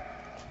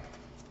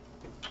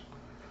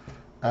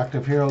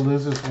 Active hero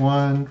loses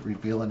 1.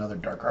 Reveal another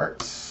Dark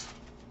Arts.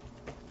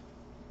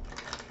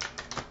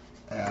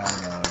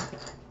 Add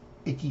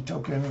a Icky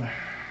token.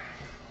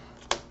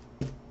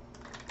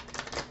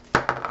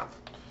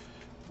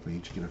 We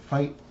each get a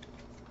fight.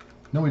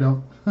 No, we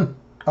don't.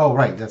 Oh,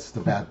 right. That's the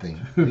bad thing.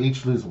 We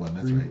each lose 1.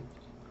 That's 3, right.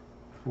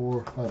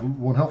 4, 5.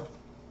 1 health.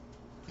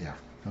 Yeah.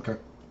 Okay.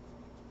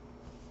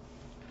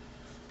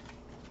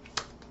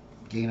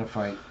 Gain a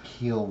fight.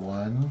 Heal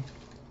 1.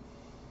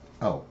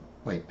 Oh,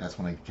 wait. That's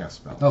when I cast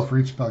spells. Oh, for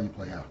each spell you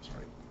play. Yeah, that's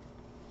right.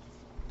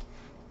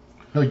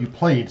 No, you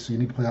played, so you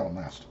need to play that one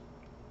last.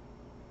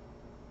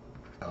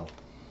 Oh.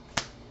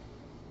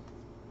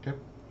 Okay.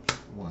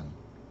 1,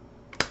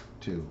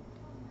 2,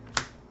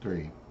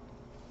 3,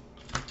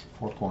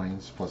 4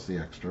 coins plus the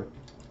extra.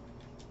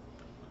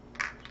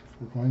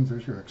 4 coins.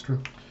 There's your extra.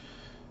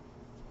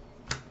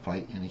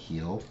 Fight and a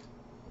heal.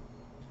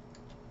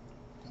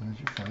 There's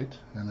your fight,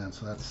 and then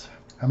so that's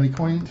how many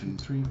coins? 2,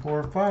 3,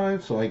 4,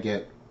 5. So I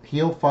get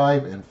heal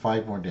 5 and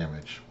 5 more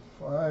damage.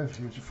 5.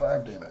 Here's your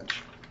 5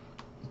 damage.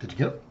 Did you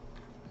get it?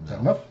 Is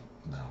that No. enough?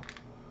 No.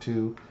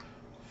 2,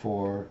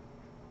 4,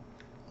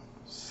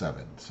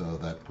 7. So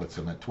that puts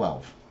him at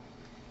 12.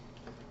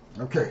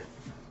 Okay.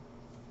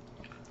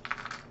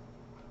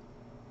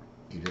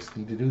 You just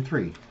need to do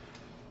 3.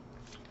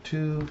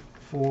 2,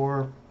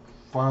 4,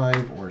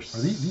 5, or Are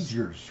these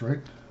yours,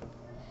 right?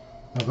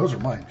 No, those are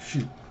mine.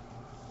 Shoot.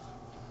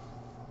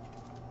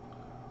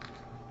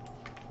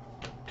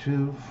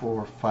 2,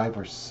 4, 5,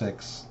 or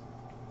 6.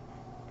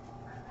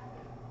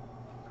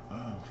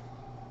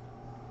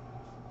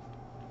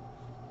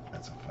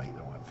 That's a fight.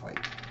 I want to fight.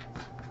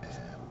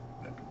 And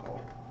let me go.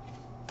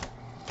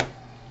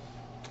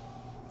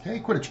 Okay,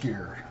 Quidditch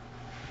gear.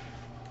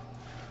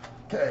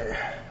 Okay,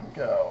 here we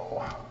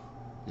go.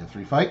 You have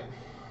 3 fight?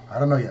 I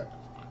don't know yet.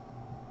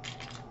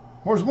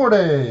 More's more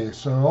day.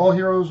 So all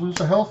heroes lose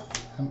a health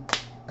and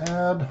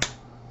add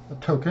a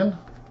token.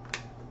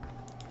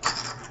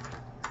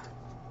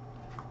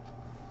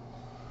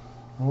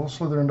 Roll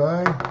Slytherin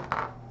die.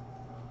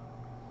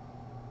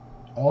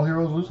 All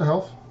heroes lose a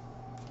health.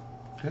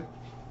 Okay.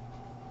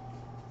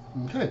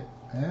 Okay,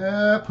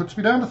 that puts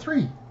me down to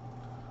 3.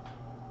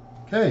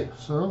 Okay,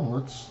 so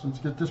let's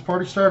get this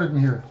party started in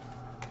here.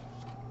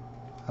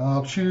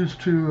 I'll choose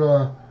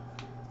to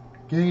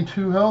gain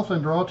 2 health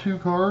and draw 2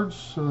 cards,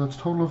 so that's a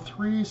total of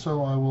 3.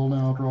 So I will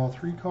now draw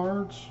 3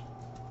 cards.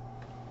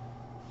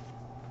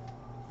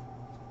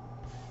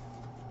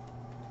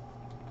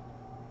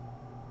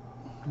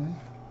 Okay.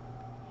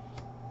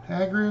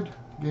 Hagrid,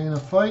 gain a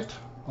fight.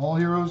 All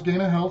heroes gain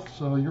a health,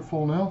 so you're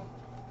full now.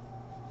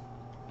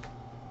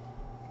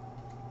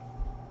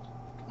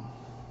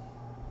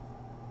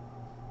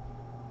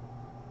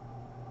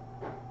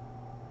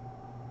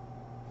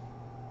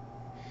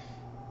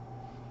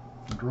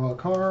 Draw a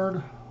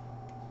card.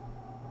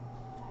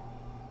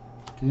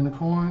 Gain a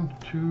coin.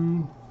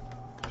 2,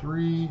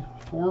 3,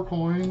 4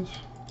 coins.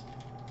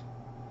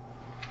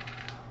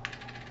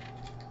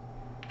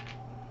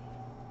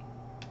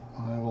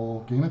 I will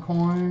gain a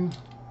coin.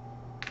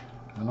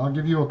 And I'll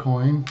give you a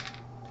coin.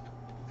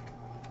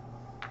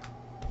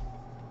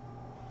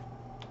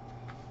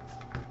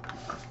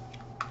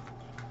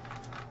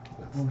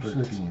 That's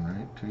 13,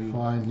 right? 2.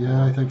 Fine.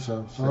 Yeah, I think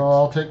so. So 6,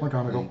 I'll take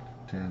McGonagall. 8,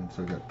 10.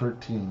 So we got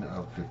 13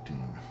 of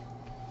 15.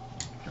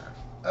 Okay.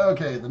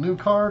 Okay, the new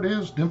card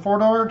is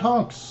Dimfordar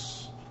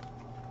Tonks.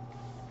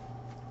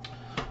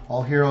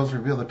 All heroes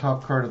reveal the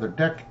top card of their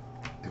deck.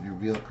 If you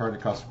reveal a card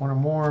that costs 1 or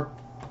more,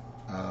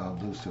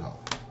 lose 2 health.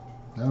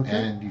 Okay.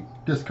 And you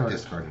discard it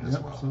as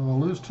well. So I'll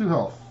lose 2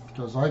 health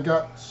because I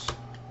got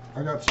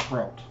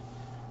Sprout.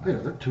 Wait,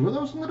 are there 2 of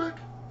those in the deck?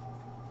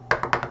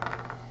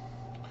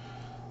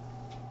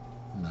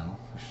 No,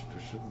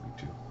 there shouldn't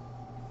be 2.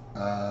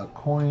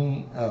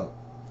 Coin. Oh,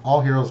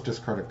 all heroes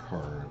discard a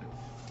card.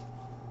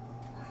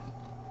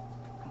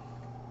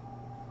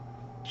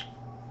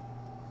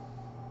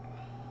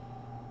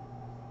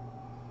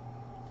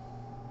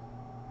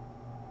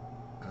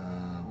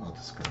 I'll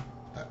discard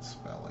that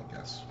spell, I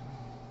guess.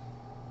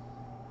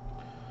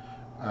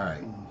 All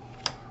right,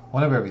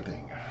 1 of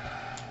everything.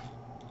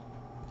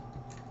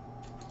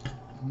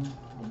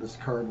 I'll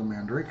discard the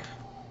Mandrake.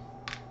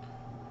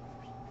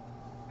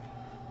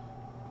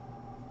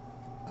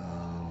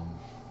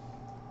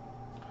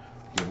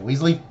 You have a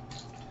Weasley?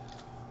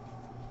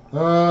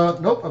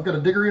 Nope, I've got a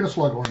Diggory and a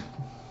Slughorn.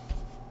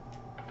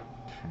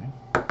 Okay.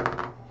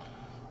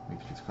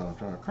 Makes you call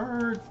draw a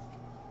card.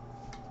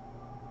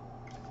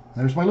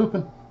 There's my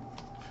Lupin.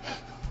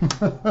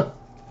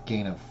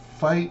 Gain a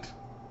fight.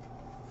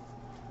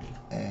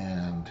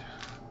 And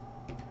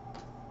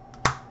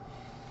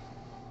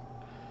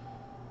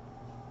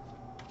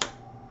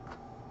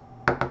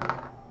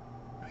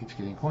each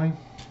getting a coin.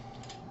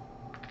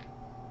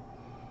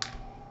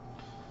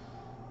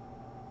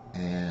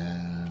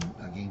 And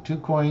I gained 2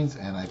 coins,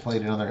 and I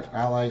played another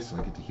ally, so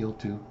I get to heal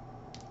 2.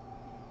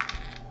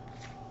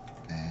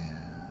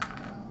 And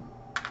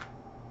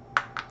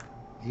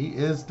he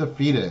is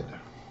defeated.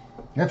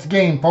 That's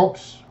game,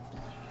 folks.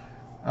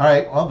 All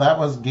right, well, that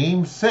was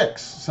game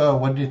 6. So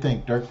what do you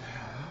think, Dirk?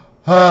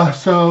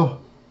 So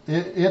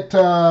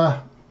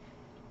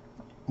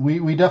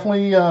we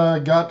definitely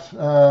got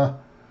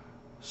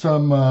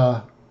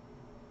some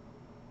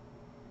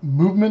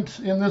movement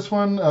in this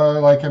one.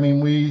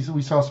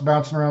 We saw some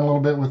bouncing around a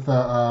little bit with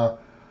the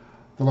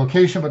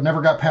location, but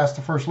never got past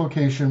the first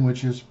location,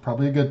 which is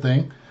probably a good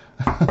thing.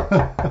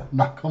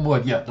 Knock on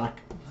wood, yeah.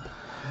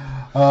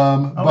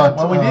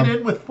 But we did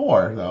it with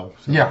 4, though.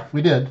 So. Yeah,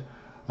 we did.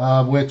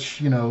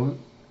 Which, it's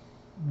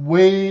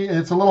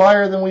a little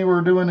higher than we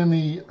were doing in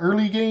the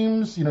early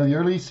games, the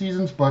early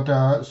seasons, but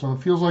so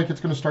it feels like it's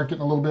going to start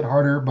getting a little bit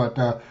harder,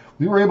 but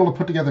we were able to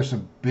put together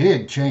some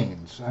big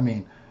chains.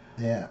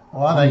 Yeah.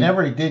 Well, I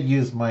never did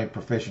use my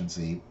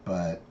proficiency,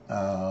 but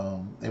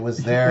it was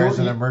there as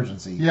an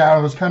emergency. Yeah,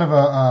 it was kind of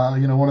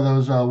a one of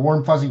those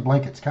warm fuzzy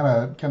blankets,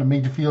 kind of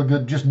made you feel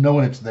good just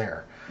knowing it's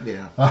there.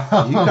 Yeah.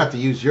 You got to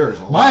use yours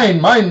a lot.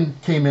 Mine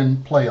came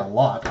in play a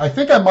lot. I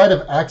think I might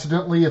have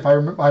accidentally,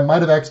 I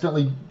might have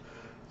accidentally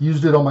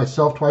used it on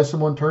myself twice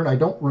in one turn. I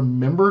don't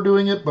remember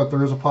doing it, but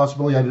there is a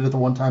possibility I did it the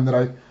one time that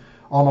I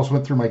almost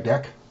went through my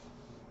deck.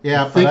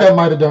 Yeah, I think I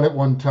might have done it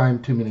one time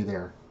too many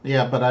there.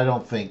 Yeah, but I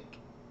don't think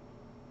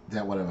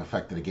that would have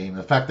affected the game.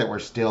 The fact that we're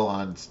still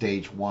on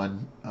stage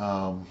 1,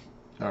 or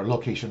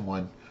location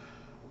 1,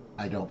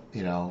 I don't,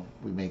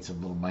 we made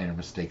some little minor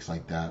mistakes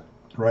like that.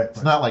 Right.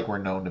 It's not like we're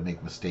known to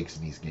make mistakes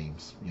in these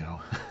games, Yeah,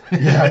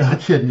 no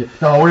kidding.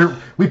 No,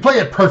 we play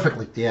it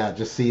perfectly. Yeah,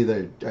 just see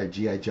our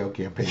G.I. Joe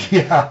campaign.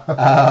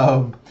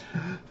 Yeah.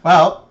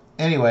 Well,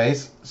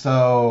 anyways,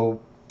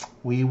 so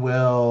we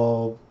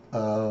will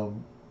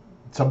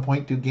at some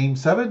point do game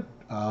 7.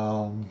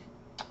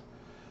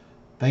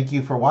 Thank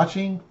you for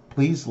watching.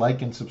 Please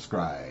like and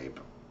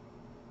subscribe.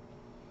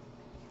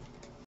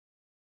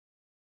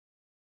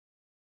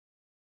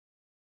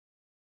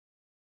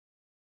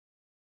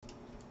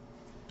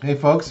 Hey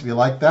folks, if you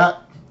like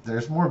that,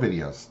 there's more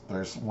videos.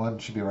 There's one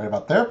should be right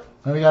about there.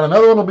 And we got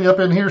another one will be up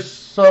in here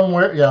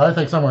somewhere. Yeah, I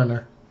think somewhere in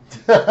there.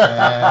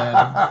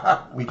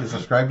 And we can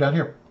subscribe down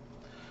here.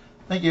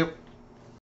 Thank you.